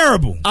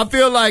 Terrible. I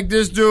feel like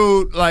this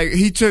dude, like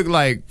he took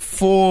like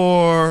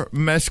 4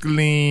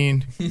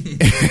 mescaline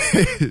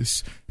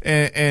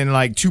and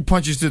like 2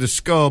 punches to the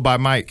skull by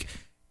Mike.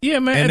 Yeah,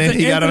 man. And then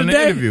he got on the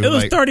interview. It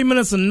was like, 30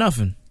 minutes of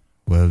nothing.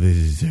 Well, this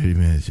is 30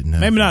 minutes of nothing.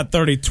 Maybe not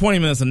 30, 20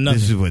 minutes of nothing.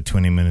 This is what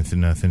 20 minutes of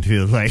nothing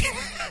feels like.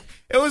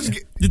 It was.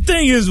 The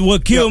thing is,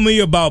 what killed me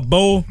about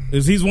Bo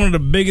is he's one of the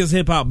biggest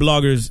hip hop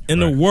bloggers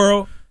in the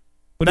world.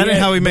 But that ain't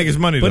how he make his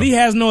money, though. But he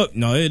has no,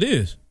 it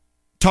is.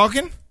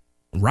 Talking?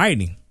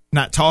 Writing.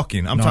 Not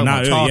talking. I'm talking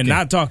about talking. Yeah,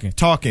 not talking.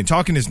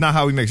 Talking is not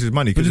how he makes his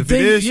money. Because if it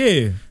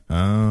is,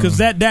 because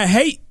that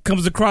hate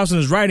comes across in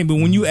his writing, but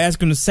when you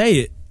ask him to say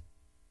it,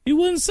 he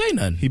wouldn't say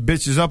nothing. He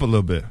bitches up a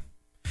little bit.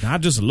 Not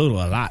just a little,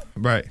 a lot.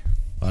 Right.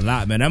 A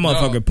lot, man. That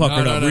motherfucker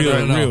puckered up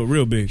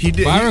real big. He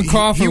did. Byron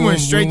Crawford. He went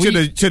straight to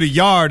the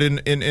yard in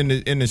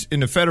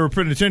the federal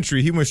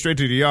penitentiary. He went straight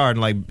to the yard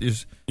and like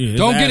just. Yeah,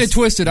 don't get it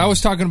twisted. I was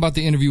talking about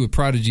the interview with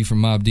Prodigy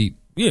from Mobb Deep.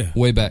 Yeah,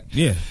 way back.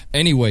 Yeah.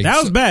 Anyway, that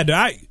was bad.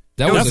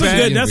 It was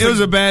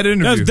a bad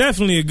interview. That's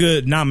definitely a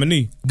good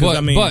nominee.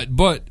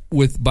 But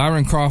with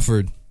Byron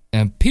Crawford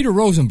and Peter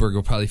Rosenberg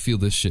will probably feel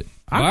this shit.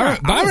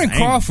 Byron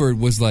Crawford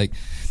was like,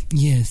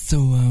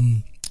 so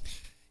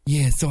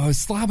I was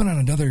slobbing on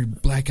another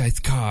black guy's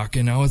cock,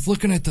 and I was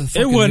looking at the.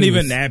 It wasn't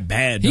even that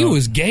bad. He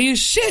was gay as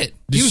shit.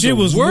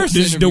 The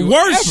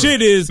worst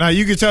shit is now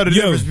you can tell the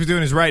difference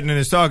between his writing and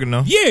his talking,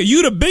 though. Yeah,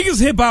 you the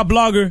biggest hip hop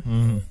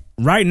blogger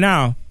right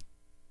now.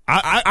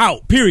 I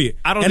out. Period.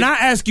 I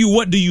ask you,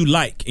 what do you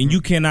like, and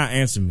you cannot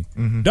answer me.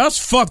 That's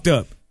fucked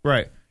up.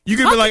 Right. You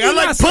could be like, I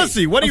like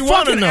pussy. What do you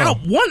want to know?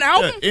 One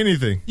album? Yeah,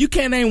 anything. You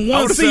can't name one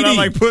I would have CD. said I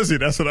like pussy.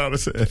 That's what I would have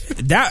said.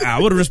 That I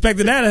would have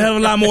respected that a hell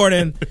of a lot more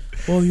than.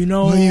 Well, you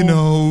know.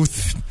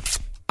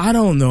 I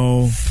don't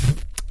know.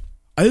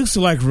 I used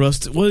to like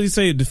Rust. What did he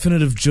say?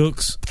 Definitive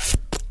Jokes,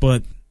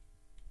 but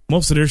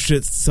most of their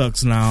shit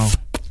sucks now.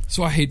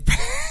 So I hate.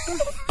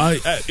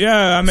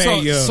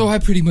 So I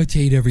pretty much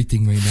hate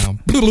everything right now.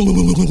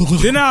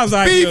 Then I was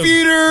like, Beef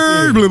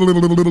eater.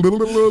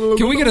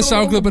 Can we get a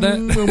sound clip of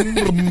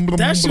that?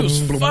 That shit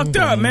was fucked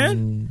up,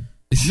 man.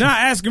 Not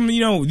asking me,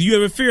 do you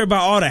ever fear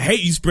about all the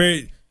hate you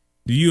spread?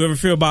 Do you ever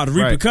feel about the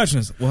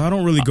repercussions? Well, I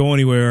don't really go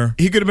anywhere.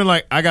 He could have been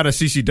like, I got a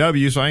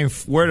CCW, so I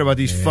ain't worried about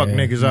these fuck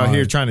niggas out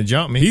here trying to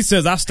jump me. He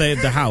says, I stay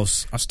at the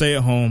house. I stay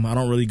at home. I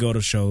don't really go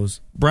to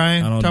shows.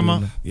 Brian, talking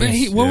about?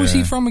 Yes. Where was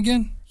he from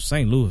again?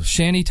 St. Louis.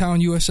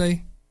 Shantytown,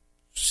 USA?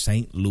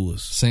 St.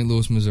 Louis. St.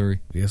 Louis,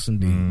 Missouri. Yes,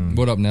 indeed.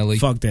 What up, Nelly?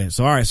 Fuck that.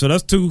 So, all right. So,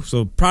 that's 2.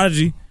 So,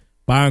 Prodigy,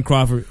 Byron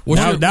Crawford.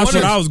 That's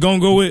what I was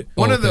going to go with.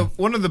 One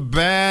of the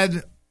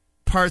bad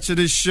parts of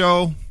this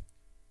show,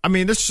 I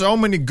mean, there's so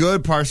many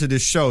good parts of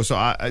this show, so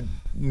I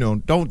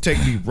don't take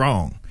me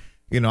wrong.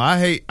 I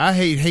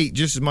hate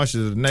just as much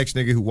as the next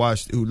nigga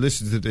who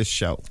listens to this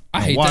show.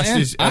 I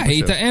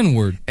hate the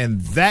N-word.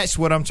 And that's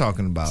what I'm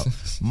talking about.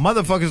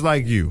 Motherfuckers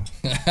like you.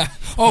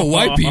 Oh,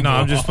 white people. No,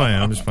 I'm just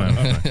playing.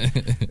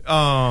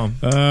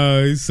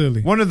 He's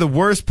silly. One of the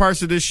worst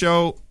parts of this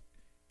show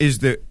is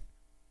the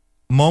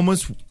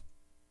moments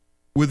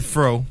with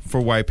Fro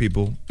for white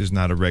people is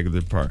not a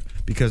regular part.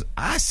 Because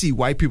I see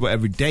white people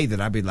every day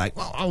that I be like,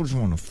 well, I just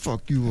want to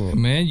fuck you up.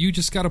 Man, you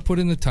just got to put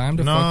in the time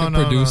to fucking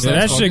produce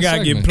that shit got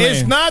to get played.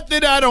 It's not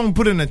that I don't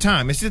put in the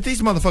time. It's that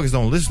these motherfuckers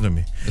don't listen to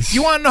me.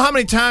 You want to know how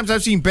many times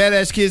I've seen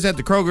badass kids at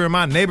the Kroger in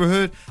my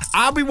neighborhood?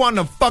 I'll be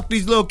wanting to fuck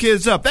these little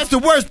kids up. That's the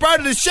worst part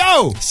of the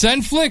show.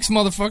 Send flicks,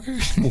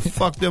 motherfucker. We'll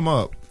fuck them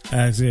up.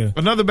 Yeah.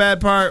 Another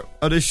bad part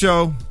of this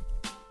show,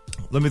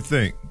 let me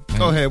think.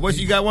 Go ahead. What,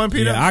 you got one,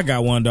 Peter? Yeah, I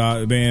got one,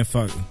 dog. Man,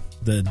 fuck.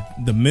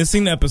 The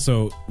missing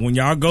episode. When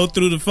y'all go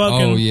through the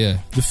fucking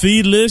the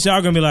feed list,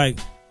 y'all gonna be like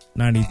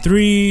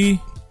 93,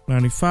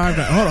 95.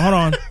 Hold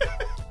on.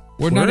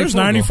 Where's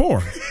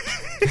 94?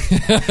 We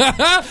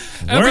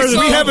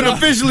haven't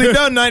officially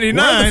done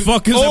 99. Where the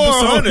fuck is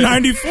episode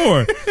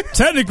 94?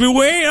 Technically,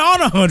 we ain't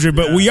on 100,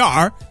 but we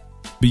are.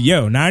 But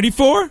yo,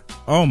 94?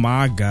 Oh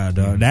my god,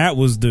 dog. That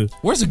was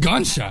Where's the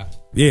gunshot?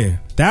 Yeah,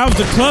 that was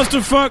the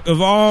clusterfuck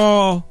of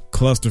all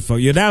clusterfuck.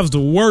 Yeah, that was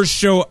the worst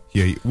show.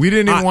 Yeah, we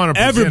didn't even want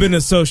to ever been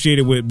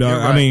associated with, dog.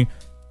 Right. I mean,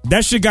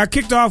 that shit got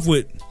kicked off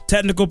with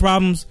technical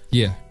problems.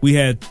 Yeah. We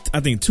had, I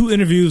think, 2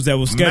 interviews that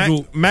was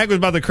scheduled. Mac was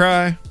about to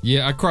cry.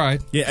 Yeah, I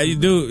cried. Yeah, you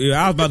do.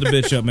 Yeah, I was about to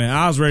bitch up, man.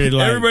 I was ready to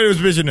like. Everybody was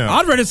bitching up. I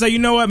was ready to say, you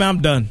know what, man,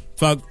 I'm done.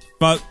 Fuck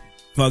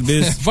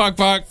this.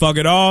 fuck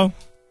it all.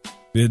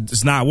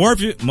 It's not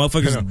worth it.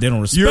 Motherfuckers, they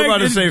don't respect it. You're about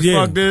to say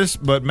fuck this,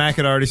 but Mac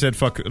had already said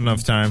fuck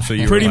enough times, so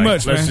you pretty were like,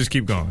 much, let's man. just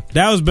keep going.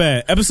 That was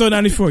bad. Episode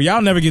 94.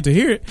 Y'all never get to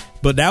hear it,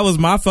 but that was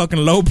my fucking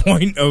low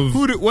point of.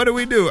 What did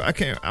we do? I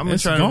can't. I'm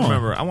It's trying gone. to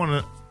remember. I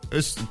want to.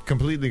 It's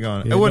completely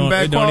gone. Yeah, it wasn't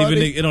bad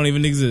quality. It don't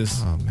even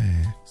exist. Oh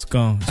man, it's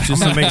gone. It's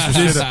just I'm gonna make some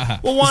shit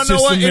up. Well, want to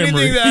know what?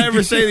 Anything that I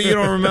ever say that you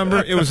don't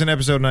remember, it was in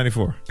episode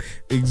 94.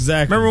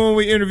 Exactly. Remember when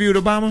we interviewed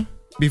Obama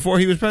before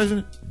he was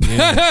president?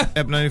 Yeah.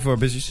 Ep 94,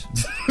 bitches.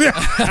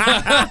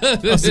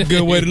 That's a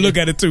good way to look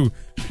at it too.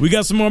 We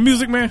got some more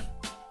music, man.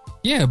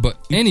 Yeah, but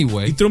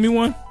anyway, you threw me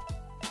one.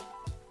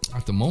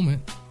 At the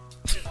moment.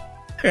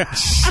 What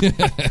does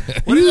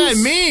that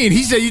mean?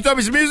 He said you throw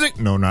me some music?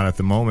 No, not at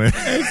the moment.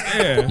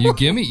 Yeah. You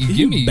give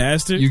me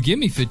bastard. You give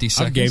me 50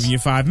 seconds. I gave you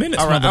 5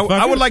 minutes. All right,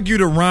 I would like you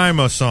to rhyme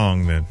a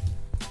song then.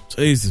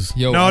 Jesus.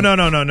 Yo, no,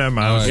 never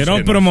mind. Yeah,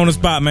 don't put him on the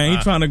spot, man.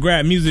 He trying to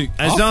grab music.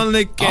 I was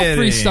only kidding. I'll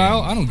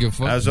freestyle. I don't give a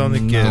fuck. I was only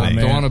kidding.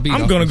 Nah, Don't want to beat.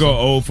 I'm gonna go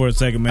old for a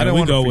second, man.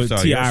 We go with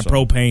T.I.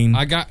 Propane.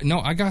 I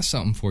got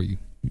something for you.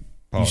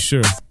 You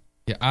sure?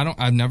 Yeah,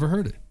 I've never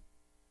heard it.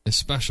 It's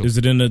special. Is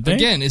it in the thing?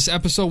 Again, it's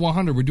episode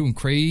 100. We're doing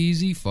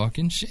crazy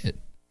fucking shit.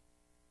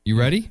 You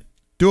ready?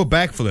 Do a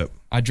backflip.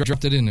 I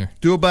dropped it in there.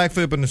 Do a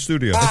backflip in the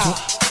studio.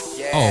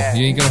 Oh,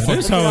 you ain't gonna fuck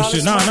this whole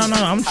shit. No.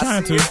 I'm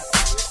trying to.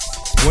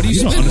 What do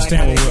you don't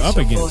understand what we're up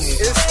against?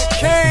 It's the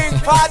king,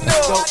 partner.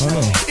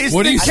 It's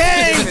What the do you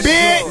king,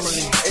 say?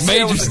 bitch.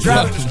 Major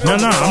drop. No,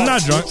 I'm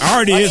not drunk. I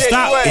already hit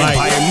stop like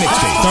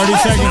 30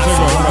 seconds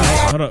ago.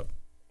 Hold up.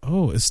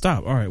 Oh, it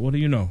stopped. All right, what do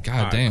you know?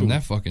 God right, damn, cool.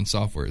 that fucking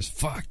software is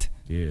fucked.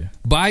 Yeah.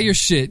 Buy your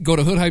shit. Go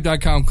to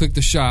hoodhype.com, click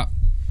the shop.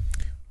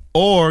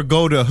 Or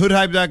go to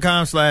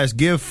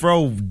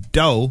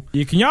hoodhype.com/givefrodo.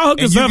 Yeah, can y'all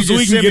hook us up so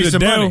we can get a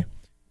deal?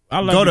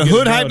 Go to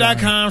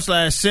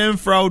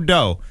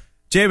hoodhype.com/sendfrodo.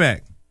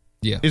 J-Mac.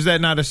 Yeah. Is that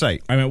not a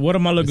site? I mean, what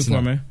am I looking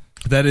for, man?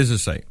 That is a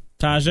site.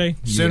 Tajay?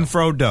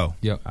 Sendfrodo.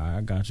 Yep.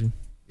 I got you.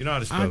 You know how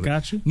to spell it. I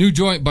got you. New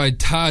joint by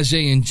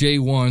Tajay and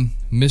J1,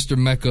 Mr.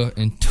 Mecca,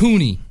 and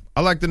Tooney.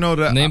 I like to know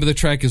that. The name of the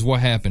track is What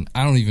Happened.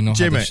 I don't even know how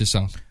J-Mac, this shit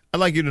sounds. I'd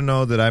like you to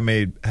know that I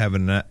made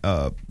having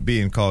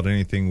being called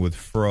anything with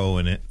fro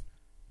in it.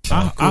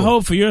 I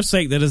hope for your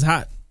sake that it's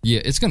hot. Yeah,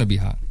 it's going to be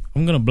hot.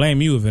 I'm going to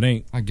blame you if it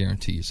ain't. I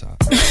guarantee it's hot.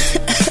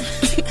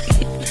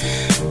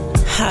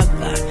 Hot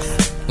box.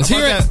 Let's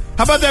hear it.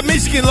 How about that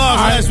Michigan loss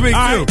last week,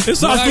 too?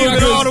 It's off to a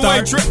good all the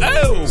way start.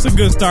 Oh. It's a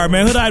good start,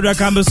 man.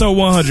 Hoodhype.com, episode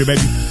 100,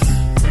 baby.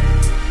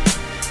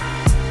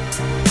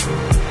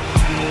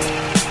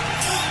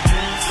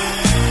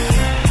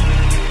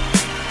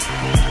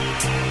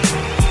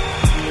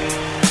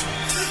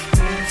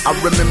 I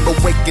remember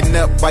waking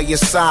up by your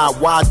side.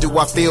 Why do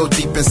I feel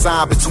deep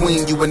inside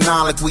between you and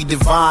I like we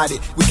divided?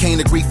 We can't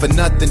agree for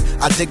nothing.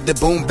 I dig the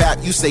boom bap.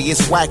 You say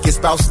it's whack, it's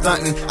about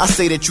stunting. I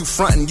say that you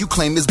frontin', you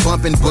claim it's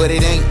bumping, but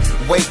it ain't.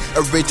 Wait,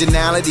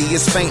 originality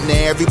is faint.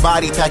 Now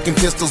everybody packing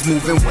pistols,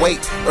 moving weight,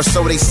 or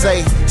so they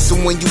say. So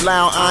when you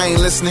loud, I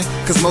ain't listening,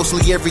 cause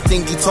mostly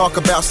everything you talk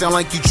about sound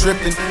like you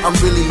tripping. I'm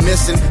really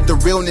missing the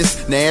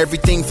realness. Now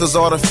everything feels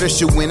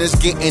artificial when it's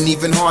getting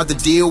even hard to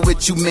deal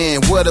with you,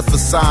 man. What a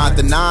facade.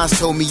 The nines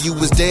told me you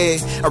was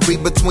dead. I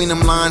read between them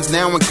lines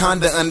now and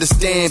kinda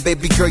understand.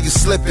 Baby girl, you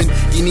slipping.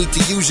 You need to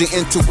use your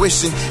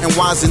intuition and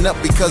wisen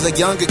up, because the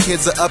younger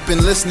kids are up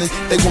and listening.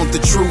 They want the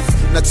truth.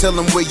 Now tell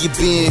them where you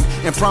been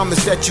and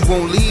promise that you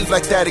won't leave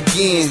like that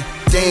again.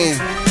 Damn,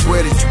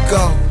 where did you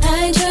go?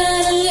 I ain't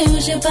trying to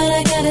lose you, but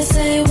I gotta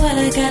say what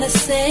I gotta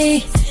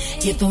say.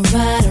 If I'm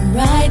right, I'm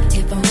right.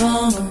 If I'm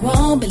wrong, I'm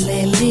wrong. But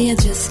lately I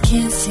just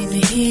can't seem to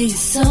hear your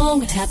song.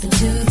 What happened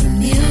to the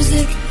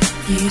music?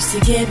 You used to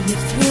get me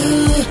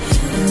through,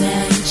 but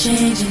now you're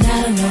changing.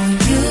 I don't know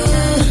you.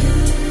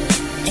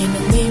 Ain't no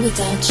me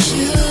without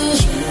you.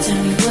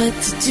 Tell me what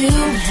to do.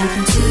 What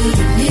happened to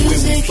the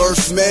music? When we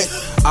first met,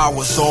 I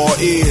was all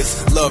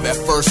ears. Love at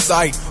first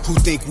sight. Who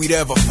think we'd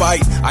ever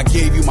fight? I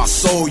gave you my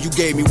soul. You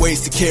gave me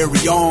ways to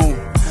carry on.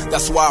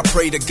 That's why I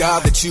pray to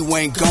God that you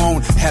ain't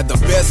gone. Had the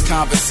best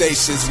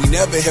conversations, we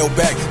never held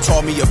back.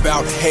 Taught me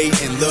about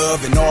hate and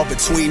love and all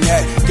between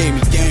that. Gave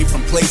me game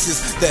from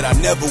places that I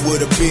never would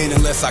have been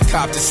unless I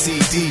copped a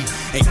CD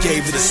and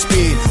gave it a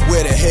spin.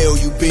 Where the hell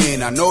you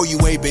been? I know you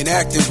ain't been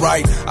acting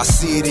right. I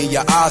see it in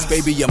your eyes,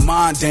 baby, your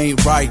mind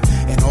ain't right.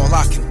 And all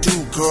I can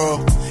do,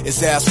 girl,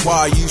 is ask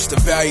why you used to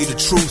value the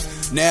truth.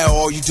 Now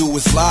all you do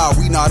is lie,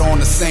 we not on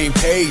the same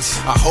page.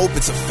 I hope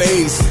it's a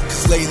phase,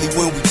 cause lately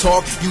when we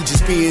talk, you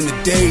just be in the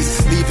daze,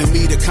 leaving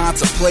me to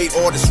contemplate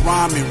all this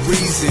rhyme and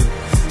reason.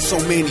 So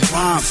many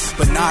rhymes,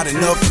 but not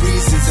enough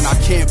reasons, and I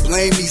can't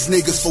blame these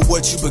niggas for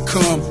what you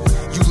become.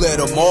 You let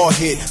them all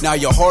hit, now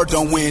your heart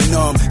don't went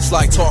numb. It's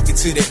like talking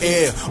to the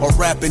air or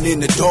rapping in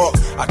the dark.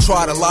 I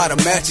tried a lot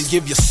of matches,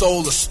 give your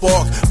soul a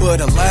spark,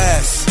 but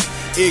alas,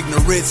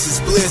 Ignorance is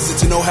bliss, and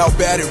to know how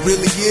bad it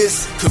really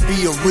is could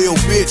be a real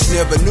bitch.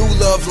 Never knew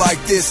love like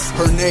this.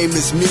 Her name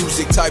is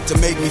music, type to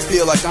make me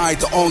feel like I ain't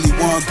the only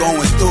one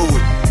going through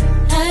it.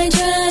 I ain't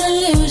trying to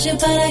lose you,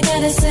 but I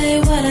gotta say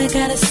what I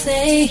gotta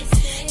say.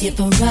 If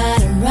I'm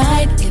right, I'm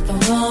right. If I'm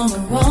wrong,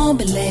 I'm wrong.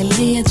 But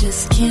lately I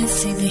just can't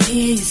seem to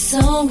hear your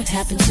song. What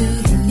happened to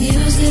the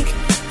music?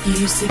 You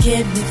used to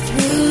get me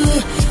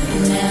through,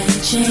 and now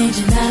you're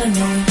changing. I don't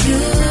know you.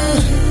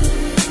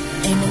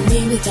 Ain't no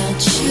me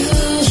without you.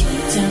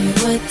 Tell me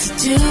what to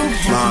do.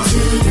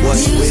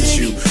 What's with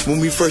you? When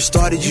we first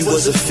started, you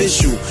was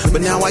official,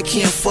 but now I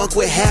can't fuck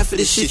with half of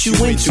the shit you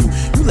into.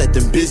 You let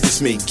them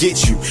businessmen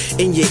get you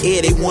in your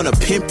ear. They wanna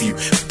pimp you.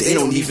 They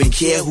don't even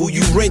care who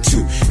you rent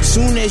to.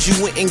 Soon as you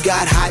went and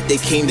got hot, they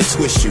came to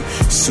twist you.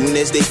 Soon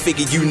as they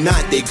figure you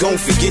not, they gon'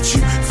 forget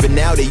you. For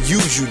now, they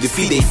use you to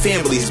feed their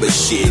families, but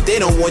shit, they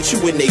don't want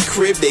you in their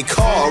crib, they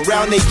car,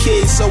 around their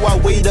kids. So I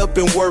wait up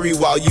and worry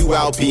while you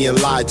out being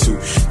lied to.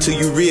 Till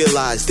you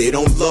realize they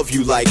don't love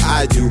you like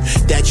I do.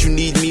 That you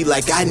need me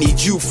like I need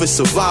you for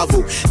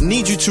survival.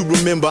 Need you to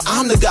remember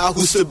I'm the guy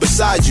who stood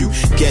beside you.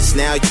 Guess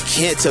now you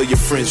can't tell your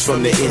friends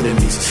from the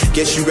enemies.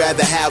 Guess you'd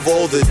rather have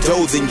all the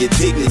dough than your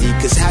dignity.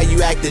 Cause how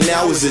you acting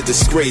now is a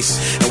disgrace.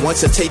 And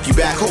once I take you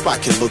back, hope I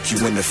can look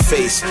you in the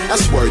face.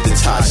 That's word to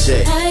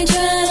Tajay. I ain't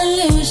trying to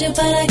lose you,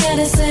 but I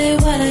gotta say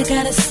what I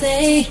gotta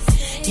say.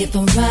 If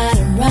I'm right,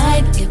 I'm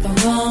right. If I'm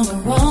wrong,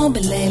 I'm wrong.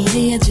 But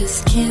lately I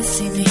just can't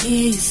seem to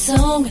hear your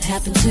song. What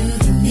happened to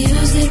the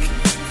music?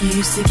 You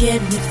used to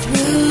get me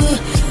through,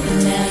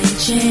 but now you're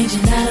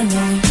changing. I don't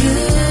know you.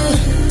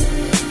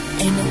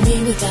 Ain't no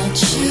me without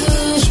you.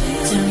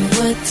 Tell me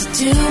what to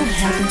do. What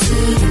happened to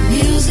the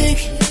music?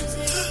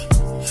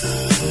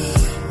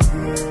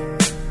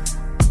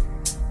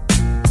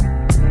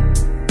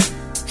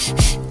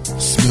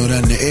 Smell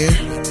that in the air?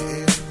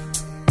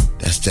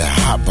 That's that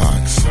hot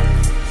box.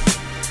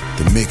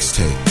 The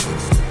mixtape.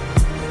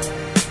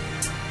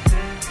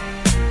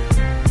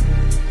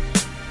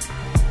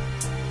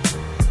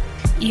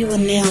 You are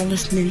now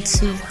listening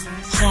to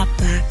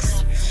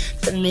Hotbox,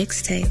 the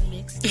mixtape.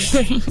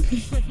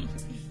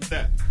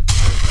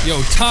 Yo,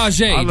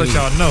 Tajay. I'll let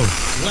y'all know.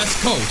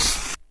 West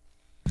Coast.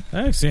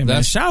 Thanks,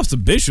 man. Shouts to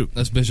Bishop.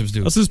 That's Bishop's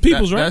dude. That's his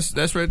people's, right?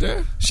 That's right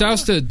there.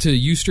 Shouts to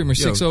Ustreamer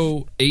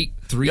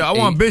 60838. Yeah, I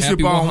want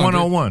Bishop on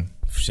 101.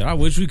 Shit, I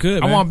wish we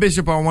could, man. I want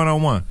Bishop on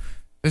 101.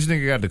 This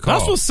nigga got the call.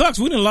 That's what sucks.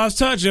 We done lost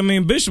touch. I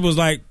mean, Bishop was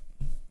like,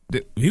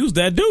 he was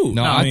that dude.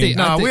 No, I think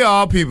we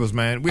all peoples,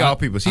 man. We all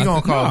peoples. He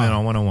gonna call in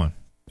on 101.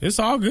 It's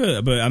all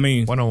good, but I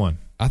mean, 101.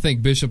 I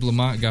think Bishop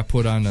Lamont got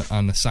put on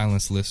the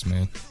silence list,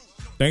 man.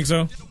 Think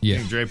so? Yeah.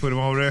 Think Dre put him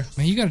over there?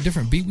 Man, you got a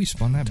different beat. We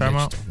spun that Time bitch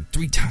out.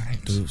 3 times.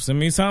 Dude, send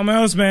me something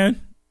else,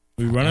 man.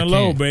 We running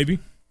low, baby.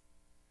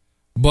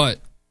 But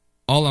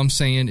all I'm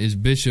saying is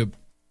Bishop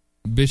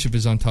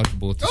is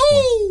untouchable at this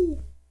point.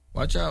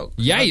 Watch out.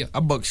 Yeah. I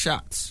buck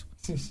shots.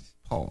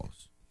 Pause.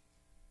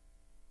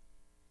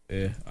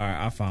 Yeah. All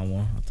right, I found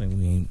one. I think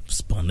we ain't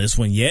spun this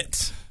one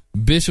yet.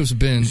 Bishop's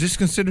been. Is this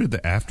considered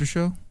the after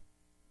show?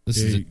 This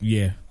is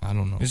yeah. I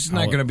don't know. This is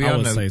not going to be I on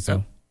would the. say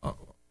so. I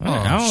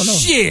don't know.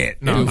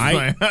 Shit. No,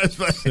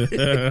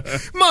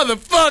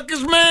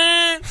 motherfuckers,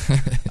 man.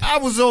 I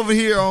was over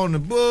here on the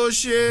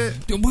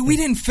bullshit. We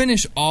didn't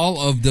finish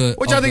all of the.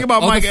 What y'all think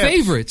about Mike Epps?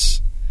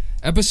 Favorites?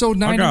 Episode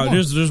 91.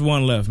 There's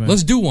one left, man.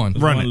 Let's do one.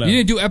 Run it. You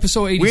didn't do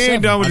episode 87. We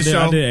ain't done with the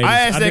show.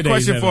 I asked that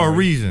question for a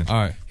reason. All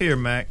right. Here,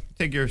 Mac.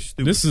 Take your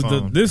stupid This is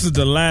phone. this is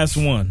the last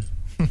one.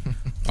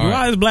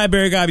 Why does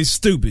BlackBerry gotta be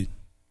stupid?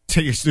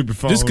 Take your stupid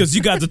phone. Just because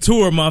you got the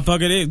tour,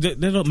 motherfucker,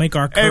 they don't make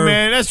our curve. Hey,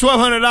 man, that's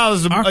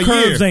 $1,200 a our year.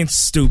 curves ain't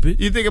stupid.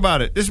 You think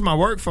about it. This is my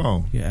work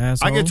phone. Yeah,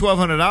 asshole. I get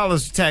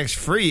 $1,200 tax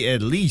free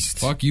at least.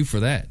 Fuck you for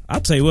that.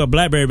 I'll tell you what,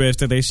 BlackBerry bears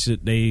think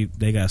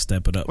they gotta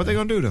step it up. What they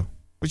gonna do though?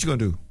 What you gonna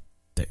do?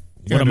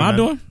 What am I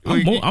doing?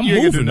 I'm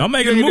moving. I'm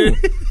making a move.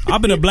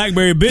 I've been a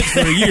BlackBerry bitch for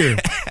a year,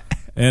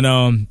 and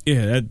I'm You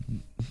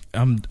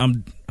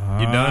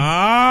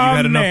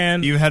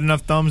done? You had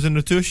enough thumbs in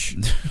the tush?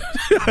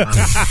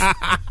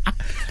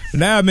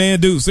 Nah, man,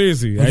 dude,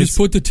 seriously. I just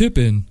put the tip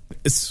in.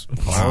 It's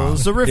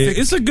terrific.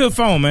 It's a good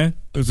phone, man.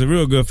 It's a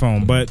real good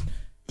phone, but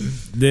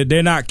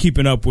they're not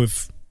keeping up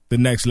with the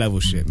next level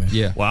shit, man.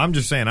 Yeah. Well, I'm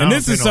just saying. And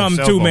this is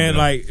something too, man.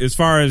 Like as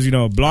far as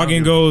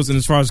blogging goes, and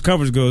as far as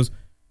coverage goes,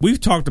 we've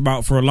talked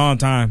about for a long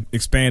time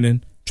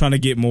expanding, trying to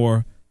get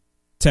more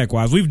tech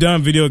wise. We've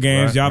done video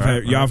games. Y'all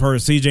have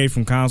heard CJ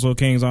from Console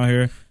Kings on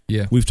here.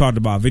 Yeah. We've talked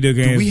about video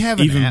games. Do we have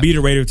an even app?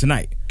 Beta Raider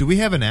tonight. Do we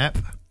have an app?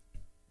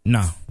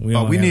 No.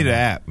 We need an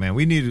app, man.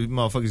 We need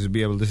motherfuckers to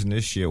be able to listen to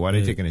this shit while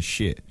they taking a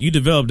shit. You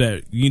developed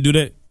that. You can do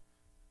that.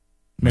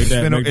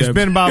 It's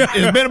been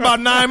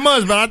about 9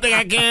 months, but I think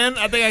I can.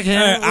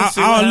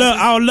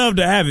 I would love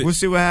to have it. We'll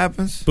see what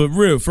happens. But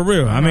for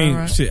real. I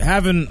mean, shit,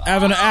 having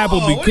an app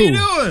would be cool. What are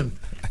you doing?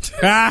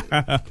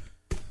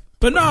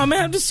 But no,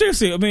 man, just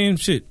seriously. I mean,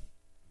 shit.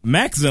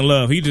 Max is in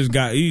love. He just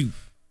got he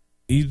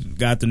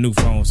got the new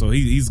phone, so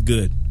he's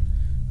good.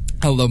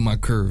 I love my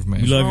curve,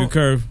 man. You love your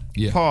curve?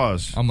 Yeah.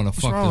 Pause. I'm gonna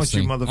What's fuck wrong this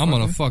with you, thing. motherfucker? I'm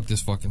gonna fuck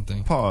this fucking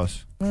thing.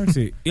 Pause. Let's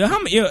see. Yeah, how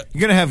many? Yeah,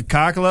 You gonna have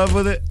cock love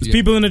with it? there's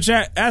people in the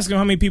chat. Ask them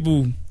how many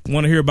people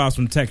want to hear about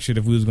some tech shit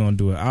if we was gonna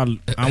do it.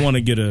 I want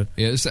to get a.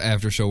 Yeah, it's the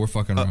after show. We're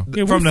fucking around.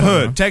 Yeah, From we're the fucking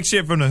hood. around. Tech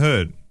shit from the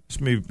hood.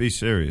 Let's be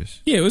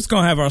serious. Yeah, it's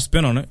gonna have our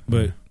spin on it,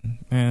 but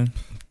man,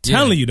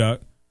 telling you,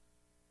 dog.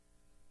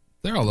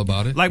 They're all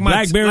about it. Like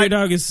BlackBerry,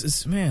 dog.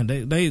 It's man,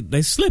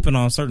 they slipping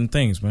on certain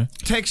things, man.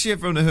 Tech shit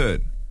from the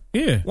hood.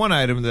 Yeah. One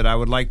item that I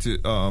would like to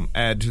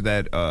add to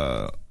that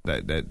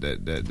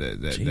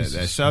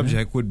that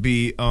subject would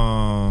be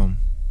I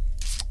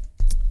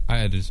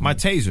added my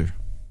taser.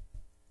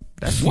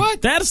 That's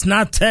what? That's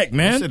not tech,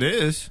 man. Yes, it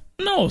is.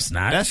 No, it's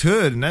not. That's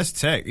hood and that's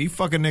tech. You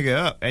fuck a nigga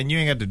up and you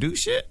ain't got to do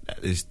shit.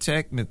 That is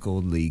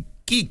technically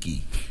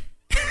geeky.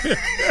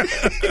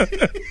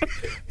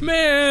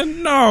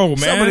 Man, no, man.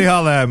 Somebody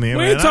holler at me. We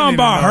man. ain't talking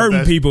about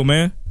hurting people,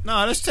 man.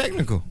 No, that's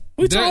technical.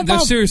 We talking They're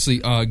about seriously.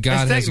 God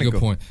has a technical. good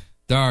point.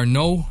 There are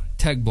no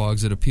tech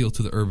blogs that appeal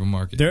to the urban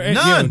market. There ain't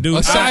None. yeah, dude.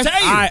 Aside-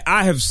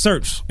 I have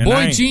searched. And I Boy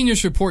ain't-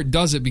 Genius Report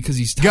does it because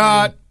he's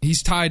tied.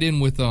 He's tied in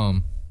with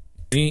yo,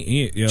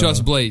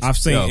 Just Blades. I've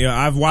seen. Yo, Yeah,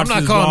 I've watched. I'm not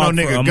his calling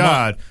no blog for a nigga month.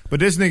 God, but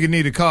this nigga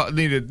need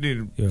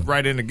to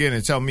write in again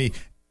and tell me,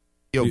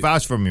 yo,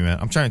 vouch for me, man.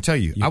 I'm trying to tell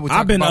you. I was I've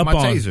talking been about up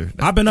my on. taser.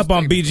 I've been up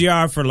on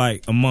BGR for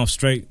like a month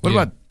straight. What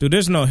about dude?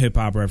 There's no hip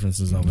hop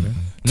references over there.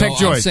 Tech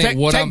Joy? I'm saying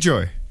what Tech I'm-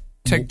 Joy.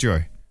 Tech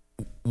Joy.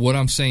 What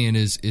I'm saying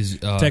is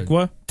Tech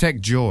what?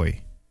 Tech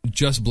Joy.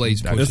 Just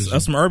Blades pushes.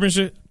 That's some urban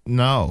shit.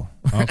 No.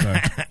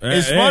 Okay.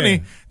 It's Hey.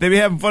 funny. They be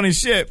having funny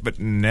shit, but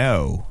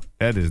no.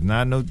 That is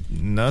not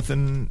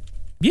nothing.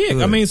 Yeah,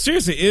 good. I mean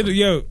seriously,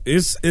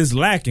 it's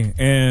lacking,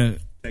 and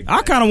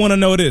I kind of want to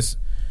know this: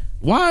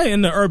 why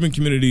in the urban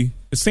community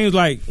it seems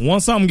like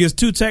once something gets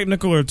too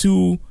technical or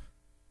too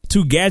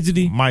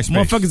gadgety,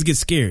 motherfuckers get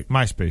scared.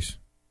 MySpace.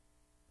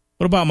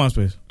 What about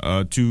MySpace?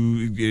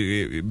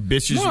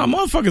 Bitches. No,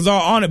 motherfuckers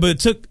all on it, but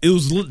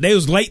they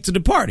was late to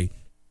the party.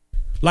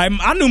 Like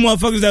I knew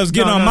motherfuckers that was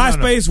getting on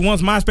MySpace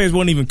once MySpace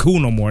wasn't even cool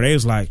no more. They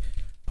was like,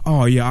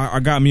 "Oh yeah, I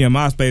got me a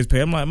MySpace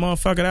page." I'm like,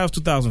 "Motherfucker, that was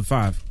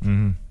 2005.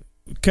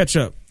 Mm-hmm. Catch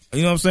up."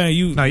 You know what I'm saying?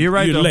 You're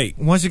right. You're Though. late.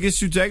 Once it gets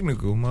too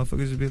technical,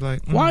 motherfuckers would be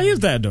like, Why is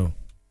that though?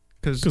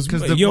 Because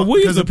yo,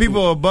 the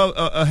people above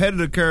ahead of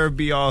the curve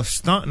be all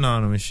stunting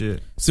on them and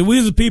shit. So we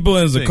as a people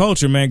as a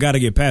culture, man, got to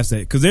get past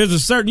that. Because there's a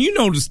certain,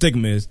 the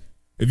stigma is,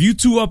 if you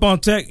too up on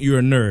tech, you're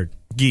a nerd.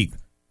 Geek.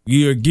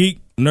 You're a geek,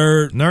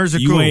 nerd. Nerds are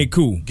you cool. ain't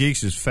cool.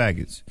 Geeks is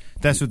faggots.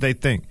 That's what they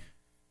think.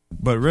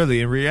 But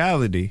really, in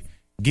reality,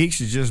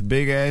 geeks are just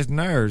big ass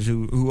nerds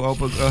who up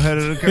ahead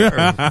of the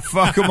curve.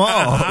 Fuck them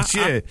all.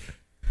 Shit.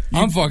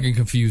 I'm fucking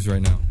confused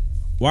right now.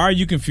 Why are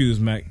you confused,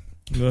 Mac?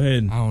 Go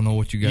ahead. I don't know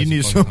what you guys. You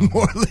need are fucking some talking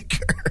more about.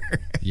 liquor.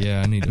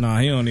 Yeah, I need. Nah,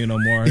 he don't need no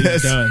more. He's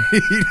Yes, done.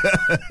 He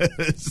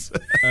does.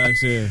 Max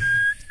here.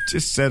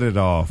 Just set it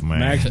off, man.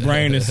 Max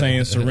brain is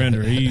saying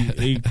surrender.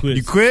 He quit.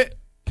 You quit?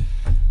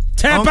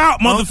 Tap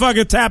out,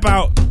 motherfucker. Tap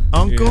out.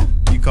 Uncle?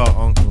 Yeah. You call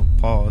Uncle.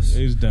 Pause.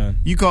 He's done.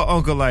 You call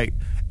Uncle like,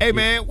 hey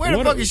man, where the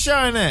What fuck a- is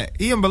Shine at?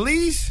 He in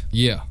Belize?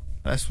 Yeah,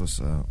 That's what's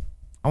up.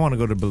 I want to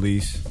go to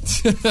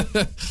Belize.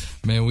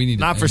 man, we need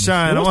Not to for end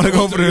Shine. I What's want to the-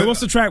 go for the What's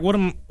the track?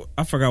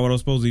 I forgot what I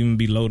was supposed to even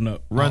be loading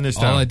up. Run This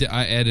All Town. I did,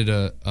 I added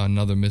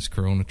another Miss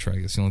Corona track.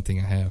 That's the only thing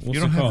I have. What's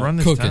You don't it have called? Run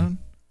This Cooking. Town?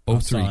 I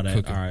 03 saw that.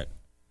 Cooking. All right.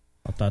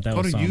 I thought that Go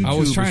was to something. I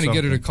was YouTube trying or to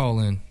get her to something. call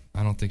in.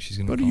 I don't think she's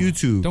gonna Go to call.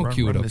 YouTube. Don't Run-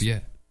 cue it run up this-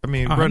 yet. I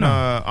mean, I run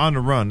know. On the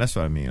run. That's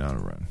what I mean, on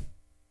the run.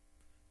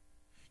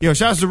 Yo,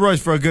 shouts to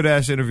Royce for a good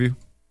ass interview.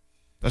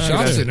 That's a good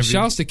ass interview.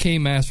 Shouts to K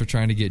Mass for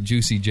trying to get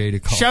Juicy J to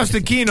call. Shouts to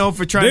Keno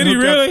for trying Did to he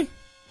hook really? up.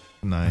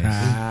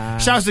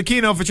 Nice. Shouts to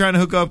Keno for trying to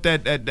hook up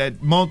that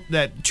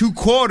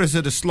 2/4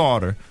 of the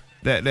slaughter.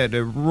 That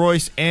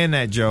Royce and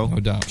that Joe. No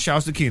doubt.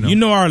 Shouts to Keno. You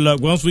know our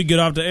luck. Once we get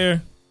off the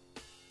air,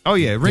 Oh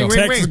yeah, ring,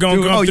 Text ring. is gonna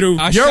Dude, come through.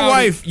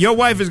 Your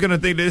wife is gonna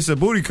think that it's a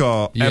booty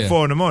call Yeah. at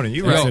 4 a.m.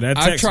 You Yo, right? that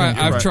I've text tried.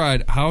 gonna- I've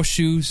tried house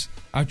shoes.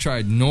 I've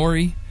tried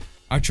Nori.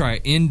 I've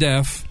tried In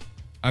Def.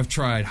 I've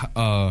tried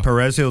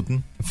Perez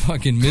Hilton.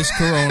 fucking Miss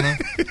Corona.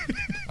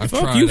 I've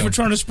fuck tried you for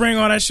trying to spring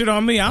all that shit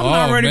on me. I'm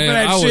not ready man, for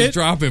that I shit. was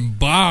dropping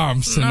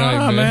bombs tonight,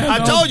 Nah, man.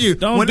 I told you,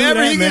 don't do whenever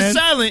that, he man. gets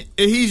silent,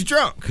 he's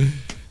drunk.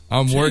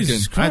 I'm working.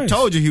 Jesus I Christ.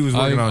 told you he was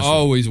working I'm on shit.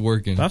 always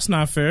working. That's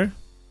not fair.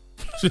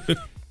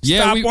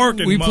 Yeah, Stop we-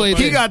 working. we played-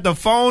 He motherfucker. got the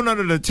phone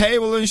under the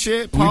table and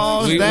shit.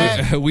 Pause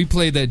that. we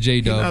played that J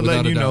He's Dub not without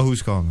letting a you doubt. know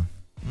who's calling.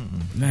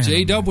 Man.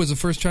 J Dub was the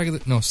first track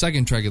of the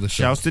second track of the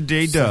show. Shouts to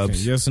J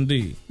Dubs. Yes,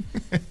 indeed.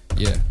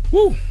 Yeah.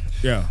 Woo.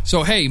 Yeah.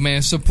 So hey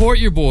man, support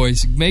your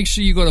boys. Make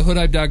sure you go to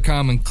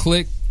hoodhype.com and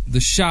click the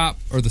shop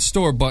or the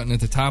store button at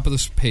the top of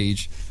this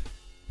page.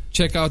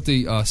 Check out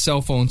the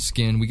cell phone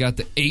skin. We got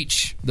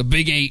the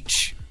big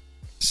H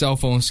cell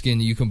phone skin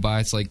that you can buy.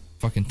 It's like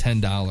fucking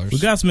 $10. We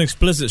got some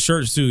explicit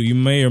shirts too. You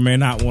may or may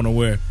not want to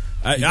wear.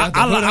 I got the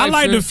Hood Hype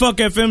like the shirt? fuck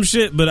FM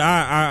shit, but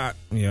I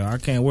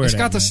can't wear It's that.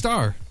 got the man.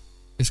 star.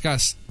 It's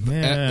got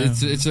Yeah.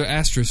 it's an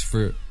asterisk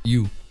for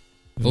you.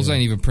 Those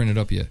ain't even printed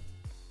up yet.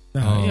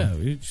 Yeah,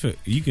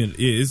 you can.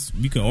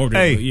 You can order.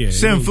 Hey, it, but yeah,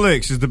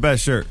 Sinflix is the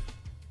best shirt.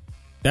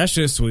 That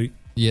shit's sweet.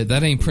 Yeah,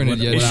 that ain't printed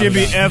yet. It should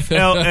be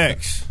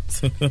FLX.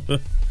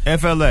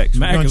 FLX.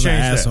 Mac We're gonna is an change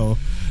that. asshole.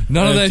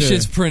 None of that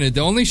shit's printed.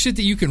 The only shit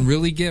that you can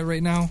really get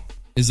right now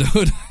is a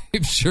hood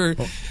hype shirt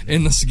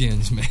and the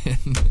skins, man.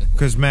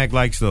 Because Mac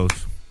likes those.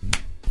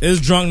 His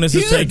drunkenness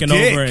is taking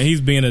over, and he's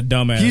being a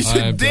dumbass. He's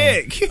a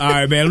dick. All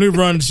right, man. Let me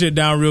run the shit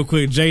down real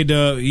quick.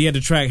 J-Dub, he had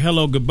the track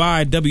Hello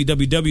Goodbye,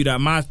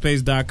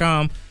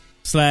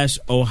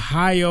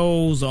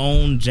 www.myspace.com/Ohio's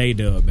own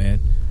J-Dub, man.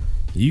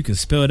 You can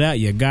spell that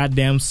your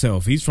goddamn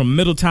self. He's from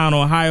Middletown,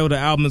 Ohio. The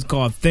album is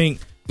called Think.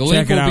 The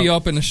link will be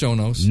up in the show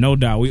notes. No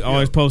doubt. We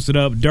always post it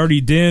up. Dirty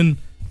Den,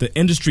 The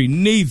Industry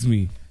Needs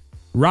Me.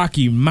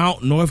 Rocky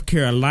Mount, North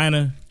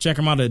Carolina. Check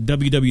them out at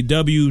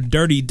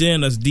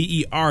www.dirtyden, that's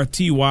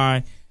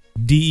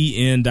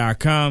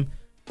DERTYDEN.com.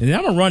 And then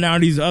I'm going to run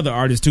down these other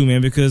artists too,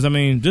 man, because, I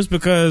mean, just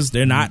because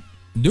they're not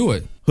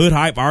hood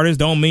hype artists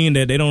don't mean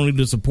that they don't need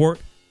the support.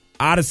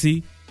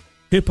 Odyssey,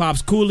 Hip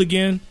Hop's Cool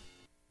Again.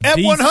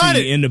 F100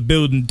 DC in the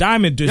building.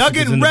 Diamond District.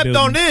 Y'all getting repped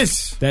on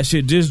this. That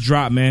shit just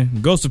dropped,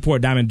 man. Go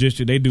support Diamond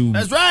District. They do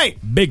That's right.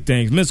 big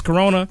things. Miss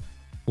Corona,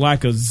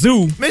 like a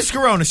zoo. Miss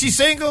Corona, she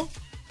single?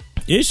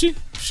 Is she?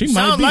 She might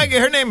Sounds be. like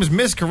it. Her name is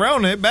Miss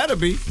Corona. It better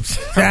be.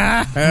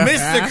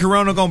 Mr.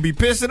 Corona gonna be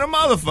pissing a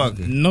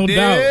motherfucker. No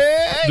doubt.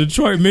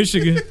 Detroit,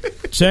 Michigan.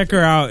 Check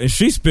her out. And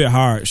she spit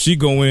hard. She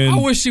go in. I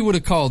wish she would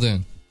have called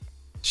in.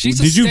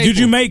 Did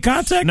you make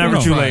contact? Never or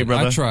no? too late,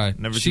 brother. I tried.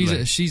 Never too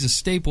late. She's a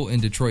staple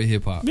in Detroit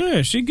hip hop.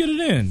 Yeah, she get it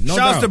in. No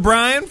Shouts doubt. to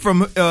Brian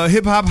from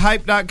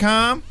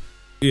hiphophype.com.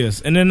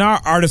 Yes, and then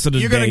our artist of the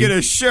You're day. gonna get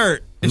a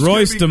shirt. It's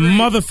Royce the gonna be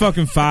great.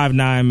 motherfucking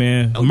 5'9",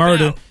 man. No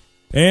Murder. doubt.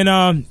 And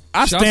I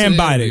Shouts to stand the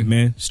by interview. that,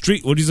 man.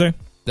 Street, what'd you say?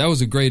 That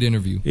was a great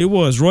interview. It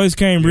was. Royce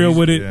came real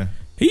with it. Yeah.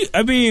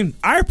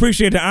 I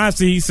appreciate the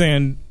honesty. He's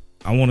saying,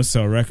 I want to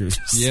sell records.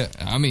 Yeah,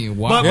 I mean,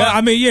 wow. Yeah,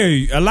 I mean,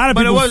 yeah, a lot of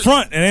But it people was-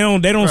 front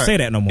and they don't Right. say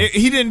that no more.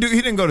 He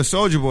didn't go to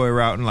Soulja Boy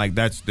route and like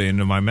that's the end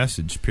of my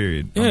message.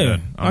 Period. I'm Yeah.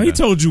 done. I'm He done.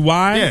 told you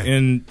why Yeah.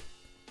 and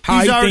how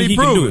He's you already think he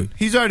proven. can do it.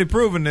 He's already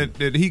proven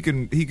that he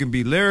can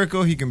be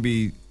lyrical. He can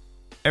be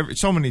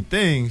so many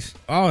things.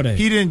 All that.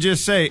 He didn't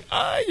just say,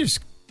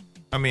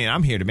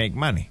 I'm here to make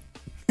money.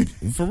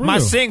 For real. My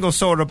single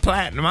sold a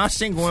platinum. My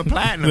single went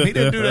platinum. He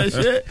didn't do that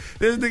shit.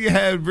 This nigga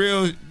had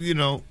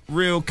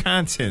real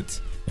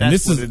content. And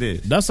That's this what it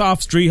is. That's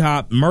off Street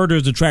Hop. Murder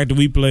is the track that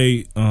we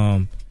played.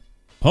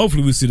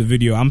 Hopefully we see the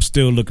video. I'm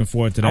still looking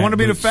forward to that. I want to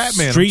be But the fat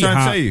man. Street I'm trying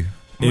Hop, to tell you.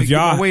 I'm if gonna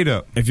y'all get my weight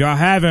up. If y'all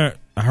haven't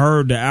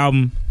heard the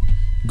album,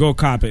 go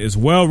cop it. It's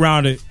well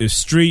rounded. It's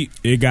street.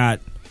 It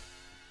got.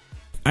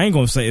 I ain't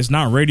gonna say it's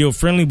not radio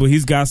friendly, but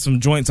he's got some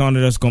joints on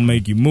it that's gonna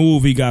make you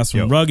move. He got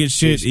some rugged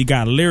shit. He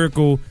got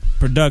lyrical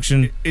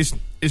production. It's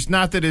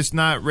not that it's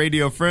not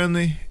radio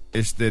friendly.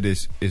 It's that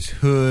it's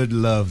hood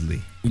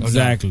lovely.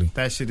 Exactly.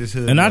 That shit is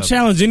hood. And I lovely.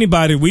 challenge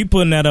anybody. We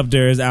putting that up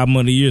there as album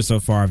of the year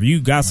so far. If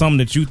you got something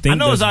that you think I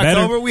know it's that's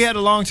better, October. We had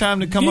a long time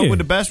to come Yeah. up with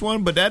the best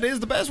one, but that is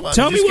the best one.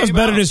 Tell It me just what's came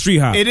better out. than Street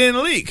Hop. It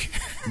didn't leak.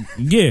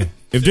 Yeah.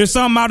 If there's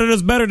something out of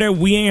that's better that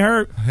we ain't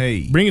heard,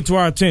 hey, bring it to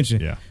our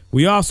attention. Yeah.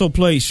 We also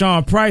played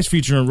Sean Price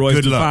featuring Royce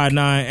Good the luck. 5'9"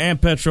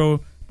 and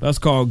Petro. That's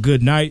called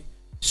Good Night.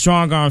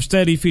 Strong Arm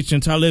Steady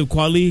featuring Talib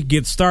Kweli,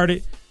 Get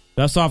Started.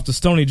 That's off the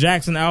Stoney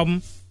Jackson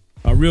album.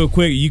 Real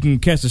quick, you can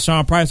catch the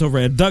Sean Price over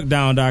at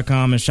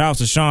duckdown.com. And shouts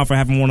to Sean for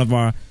having one of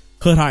our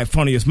hood hype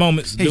funniest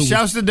moments. Hey, Dude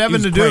shouts was- to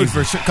Devin he the was Dude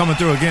crazy. for coming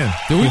through again.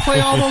 Did we play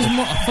all those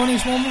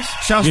funniest moments?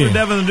 Shouts Yeah. to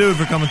Devin the Dude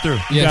for coming through.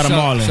 You got 'em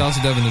all in. Shouts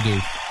to Devin the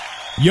Dude.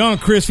 Young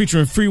Chris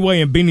featuring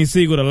Freeway and Beanie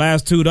Siegel, the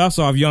last two. That's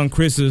off Young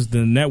Chris's the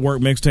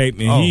network mixtape,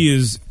 and Oh,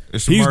 he's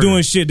it's murder.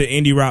 doing shit the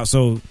indie route.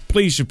 So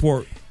please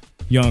support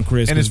Young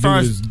Chris. And as 'cause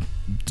far dude as-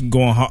 is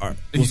going hard,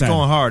 He's What's that?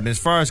 going hard. And as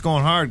far as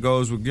going hard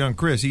goes with Young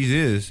Chris, he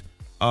is.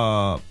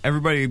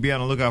 Everybody be on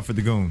the lookout for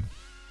the goon.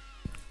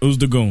 Who's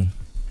the goon?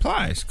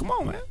 Plies. Come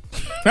on,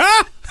 man.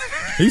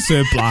 He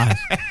said Plies.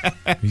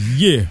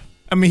 Yeah.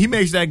 I mean, he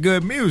makes that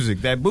good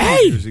music, that booty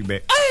Hey! music,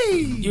 baby.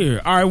 Yeah.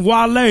 All right,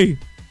 Wale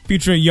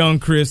featuring Young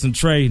Chris and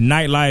Trey,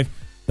 Nightlife.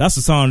 That's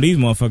the song these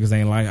motherfuckers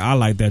ain't like. I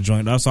like that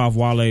joint. That's off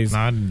Wale's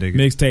I didn't dig it.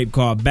 mixtape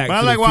called Back But I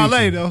to like the Future.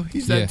 Wale, though.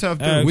 He's that tough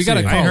dude. We got a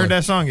I ain't caller. heard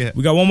that song yet.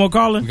 We got one more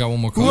caller? We got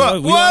one more Who caller.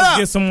 up? We What always up?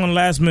 get someone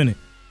last minute.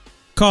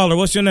 Caller,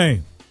 what's your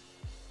name?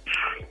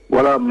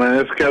 What up,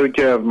 man? It's Kevin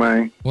Kev,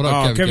 man. What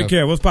up, Kevin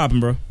Kev? What's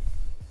popping, bro?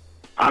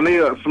 I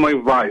need some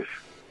advice.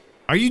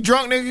 Are you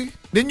drunk, nigga?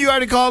 Didn't you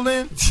already call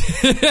in?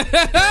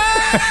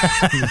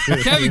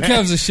 Kevin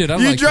Kev's a shit. I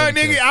You like drunk,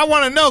 Kevin nigga? Kev. I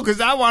want to know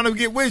because I want to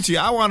get with you.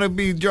 I want to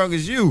be drunk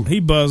as you. He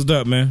buzzed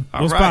up, man.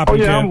 What's All right. Oh,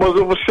 popping, yeah, Kev? I'm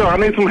buzzing for sure. I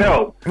need some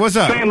help. What's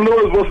up? St.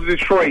 Louis versus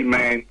Detroit,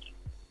 man.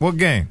 What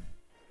game?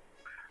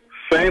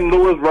 St.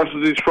 Louis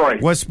versus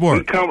Detroit. What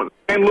sport?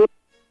 St. Louis.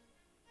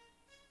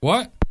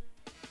 What?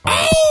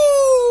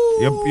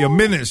 Your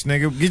minutes,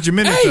 nigga. Get your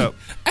minutes up.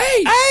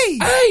 Hey!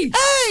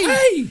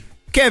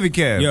 Kevin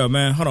Kev. Yo,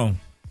 man, hold on.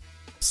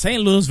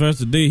 St. Louis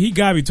versus D. He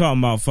gotta be talking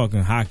about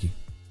fucking hockey.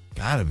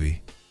 Gotta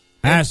be.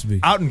 Has to be.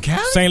 Out in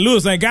Cali? St.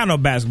 Louis ain't got no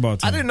basketball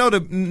team. I didn't know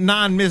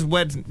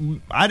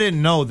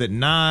that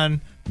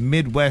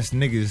non-Midwest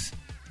niggas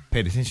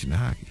paid attention to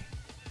hockey.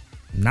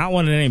 Not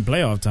when it ain't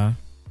playoff time.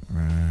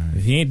 Right.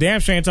 If he ain't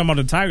damn sure ain't talking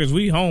about the Tigers.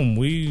 We home.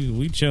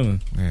 We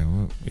chilling. Yeah.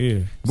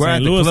 We're St. at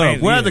the Louis club.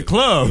 ain't- We're yeah. at the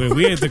club.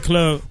 We at the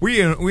club.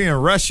 we in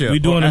Russia. We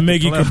doing or the at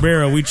Miggy club.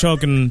 Cabrera. We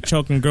choking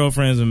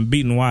girlfriends and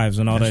beating wives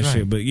and all That's that right.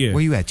 shit. But yeah,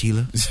 Where you at,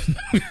 Tila?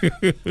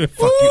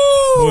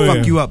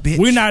 Fuck you up, bitch.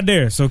 We not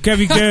there. So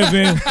Kevin,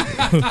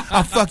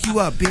 I'll fuck you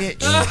up, bitch.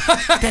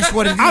 That's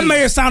what it is. I may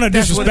have sounded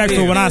That's what it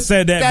disrespectful is. when I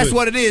said that. That's but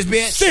what it is,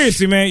 bitch.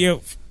 Seriously, man,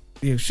 yo,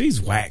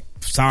 she's whack.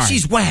 Sorry,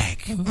 She's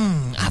whack.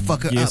 I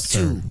fuck her Yes, up sir.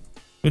 too.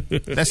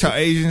 That's how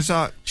Asians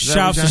talk.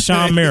 Shouts to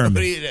Sean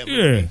Merriman.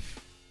 Yeah.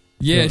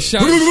 Yeah,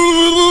 shout.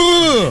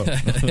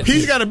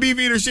 He's got a beef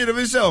eater shit of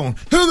his own.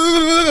 What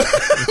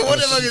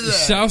the fuck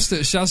is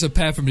that? Shouts to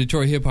Pat from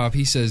Detroit Hip Hop.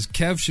 He says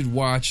Kev should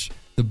watch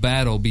the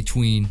battle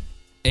between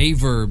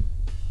A-Verb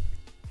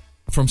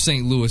from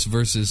St. Louis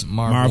versus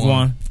Marv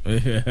One.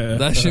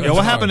 That shit. Yo,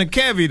 what happened to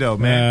Kevy though,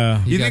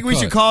 man? He You got think we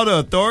should cut. call the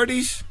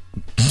authorities?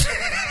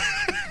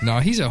 No,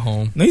 he's at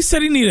home. No, he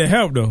said he needed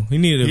help though. He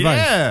needed advice.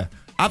 Yeah,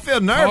 I feel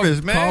nervous,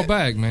 Call- man. Call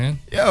back, man.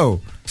 Yo,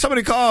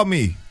 somebody call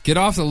me. Get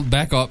off the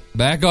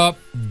back up.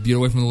 Get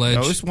away from the ledge.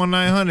 Yo, it's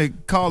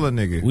 1-900. Call a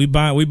nigga. We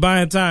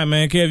buying time,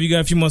 man. Kev, you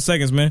got a few more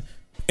seconds, man.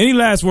 Any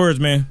last words,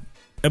 man?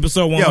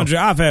 Episode 100.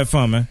 I've had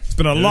fun, man. It's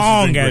been a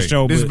long ass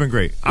show. This has but been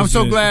great. I'm it's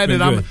so been- glad it's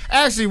that been I'm good.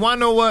 actually. Want to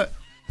know what?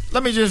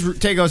 Let me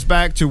just take us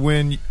back to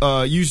when you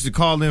used to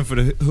call in for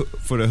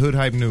the Hood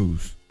Hype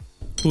News.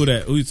 Who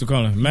that? Who used to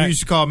call him? Mac? You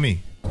used to call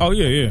me. Oh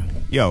yeah.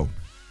 Yo,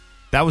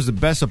 that was the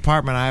best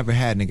apartment I ever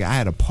had, nigga. I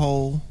had a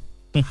pole.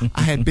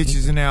 I had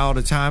bitches in there all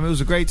the time. It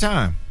was a great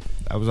time.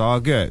 That was all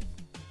good.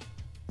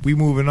 We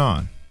moving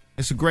on.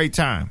 It's a great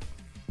time.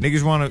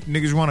 Niggas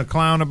wanna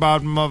clown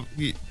about.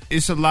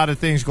 It's a lot of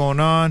things going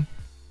on.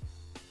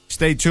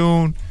 Stay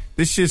tuned.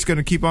 This shit's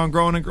gonna keep on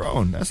growing and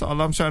growing. That's all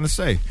I'm trying to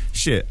say.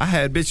 Shit, I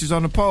had bitches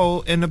on the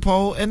pole, in the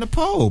pole, in the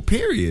pole.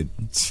 Period.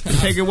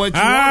 Take it what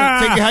you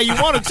want. Take it how you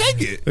want to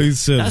take it.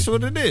 That's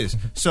what it is.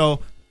 So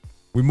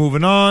we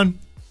moving on.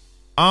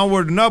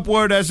 Onward and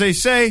upward, as they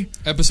say.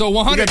 Episode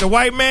 100. We got the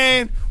white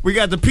man, we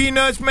got the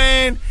peanuts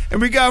man, and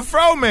we got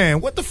Fro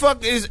man. What the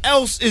fuck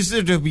else is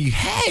there to be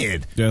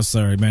had? Yes,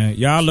 sir, man.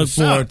 Y'all look What's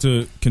forward up?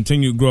 to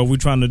continued growth. We're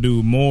trying to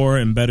do more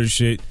and better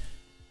shit.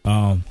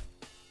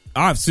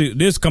 I've seen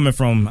this coming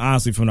from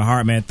honestly from the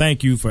heart, man.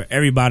 Thank you for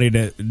everybody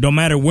that no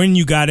matter when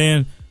you got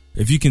in,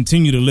 if you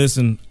continue to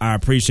listen, I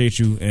appreciate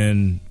you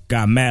and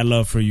got mad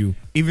love for you.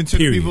 Even to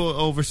Period. the people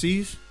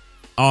overseas?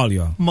 All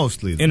y'all.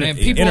 Mostly. Man,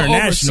 people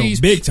international,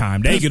 overseas, big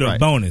time. They That's get a right.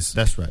 bonus.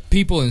 That's right.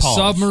 People in Pause.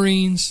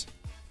 submarines.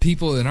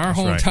 People in our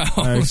That's right. hometowns.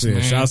 Like I said,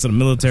 man. shouts to the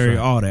military, That's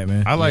right. all that,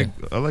 man. I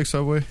like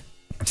Subway.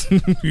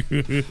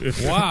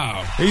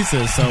 Wow. He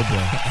said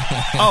Subway.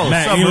 Oh,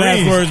 Matt, any last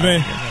submarines. words,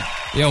 man?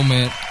 Yo,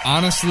 man,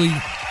 honestly,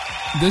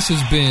 this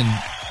has been,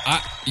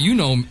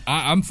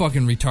 I'm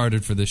fucking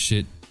retarded for this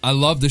shit. I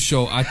love the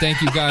show. I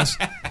thank you guys.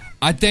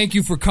 I thank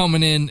you for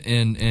coming in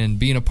and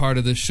being a part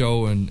of this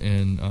show and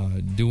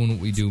doing what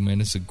we do, man.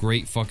 It's a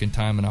great fucking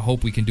time, and I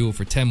hope we can do it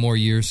for 10 more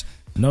years.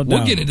 No doubt.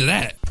 We'll get into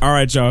that. All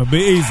right, y'all. Be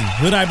easy.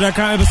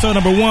 HoodHype.com, episode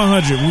number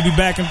 100. We'll be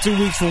back in 2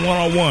 weeks for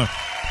 101.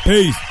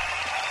 Peace.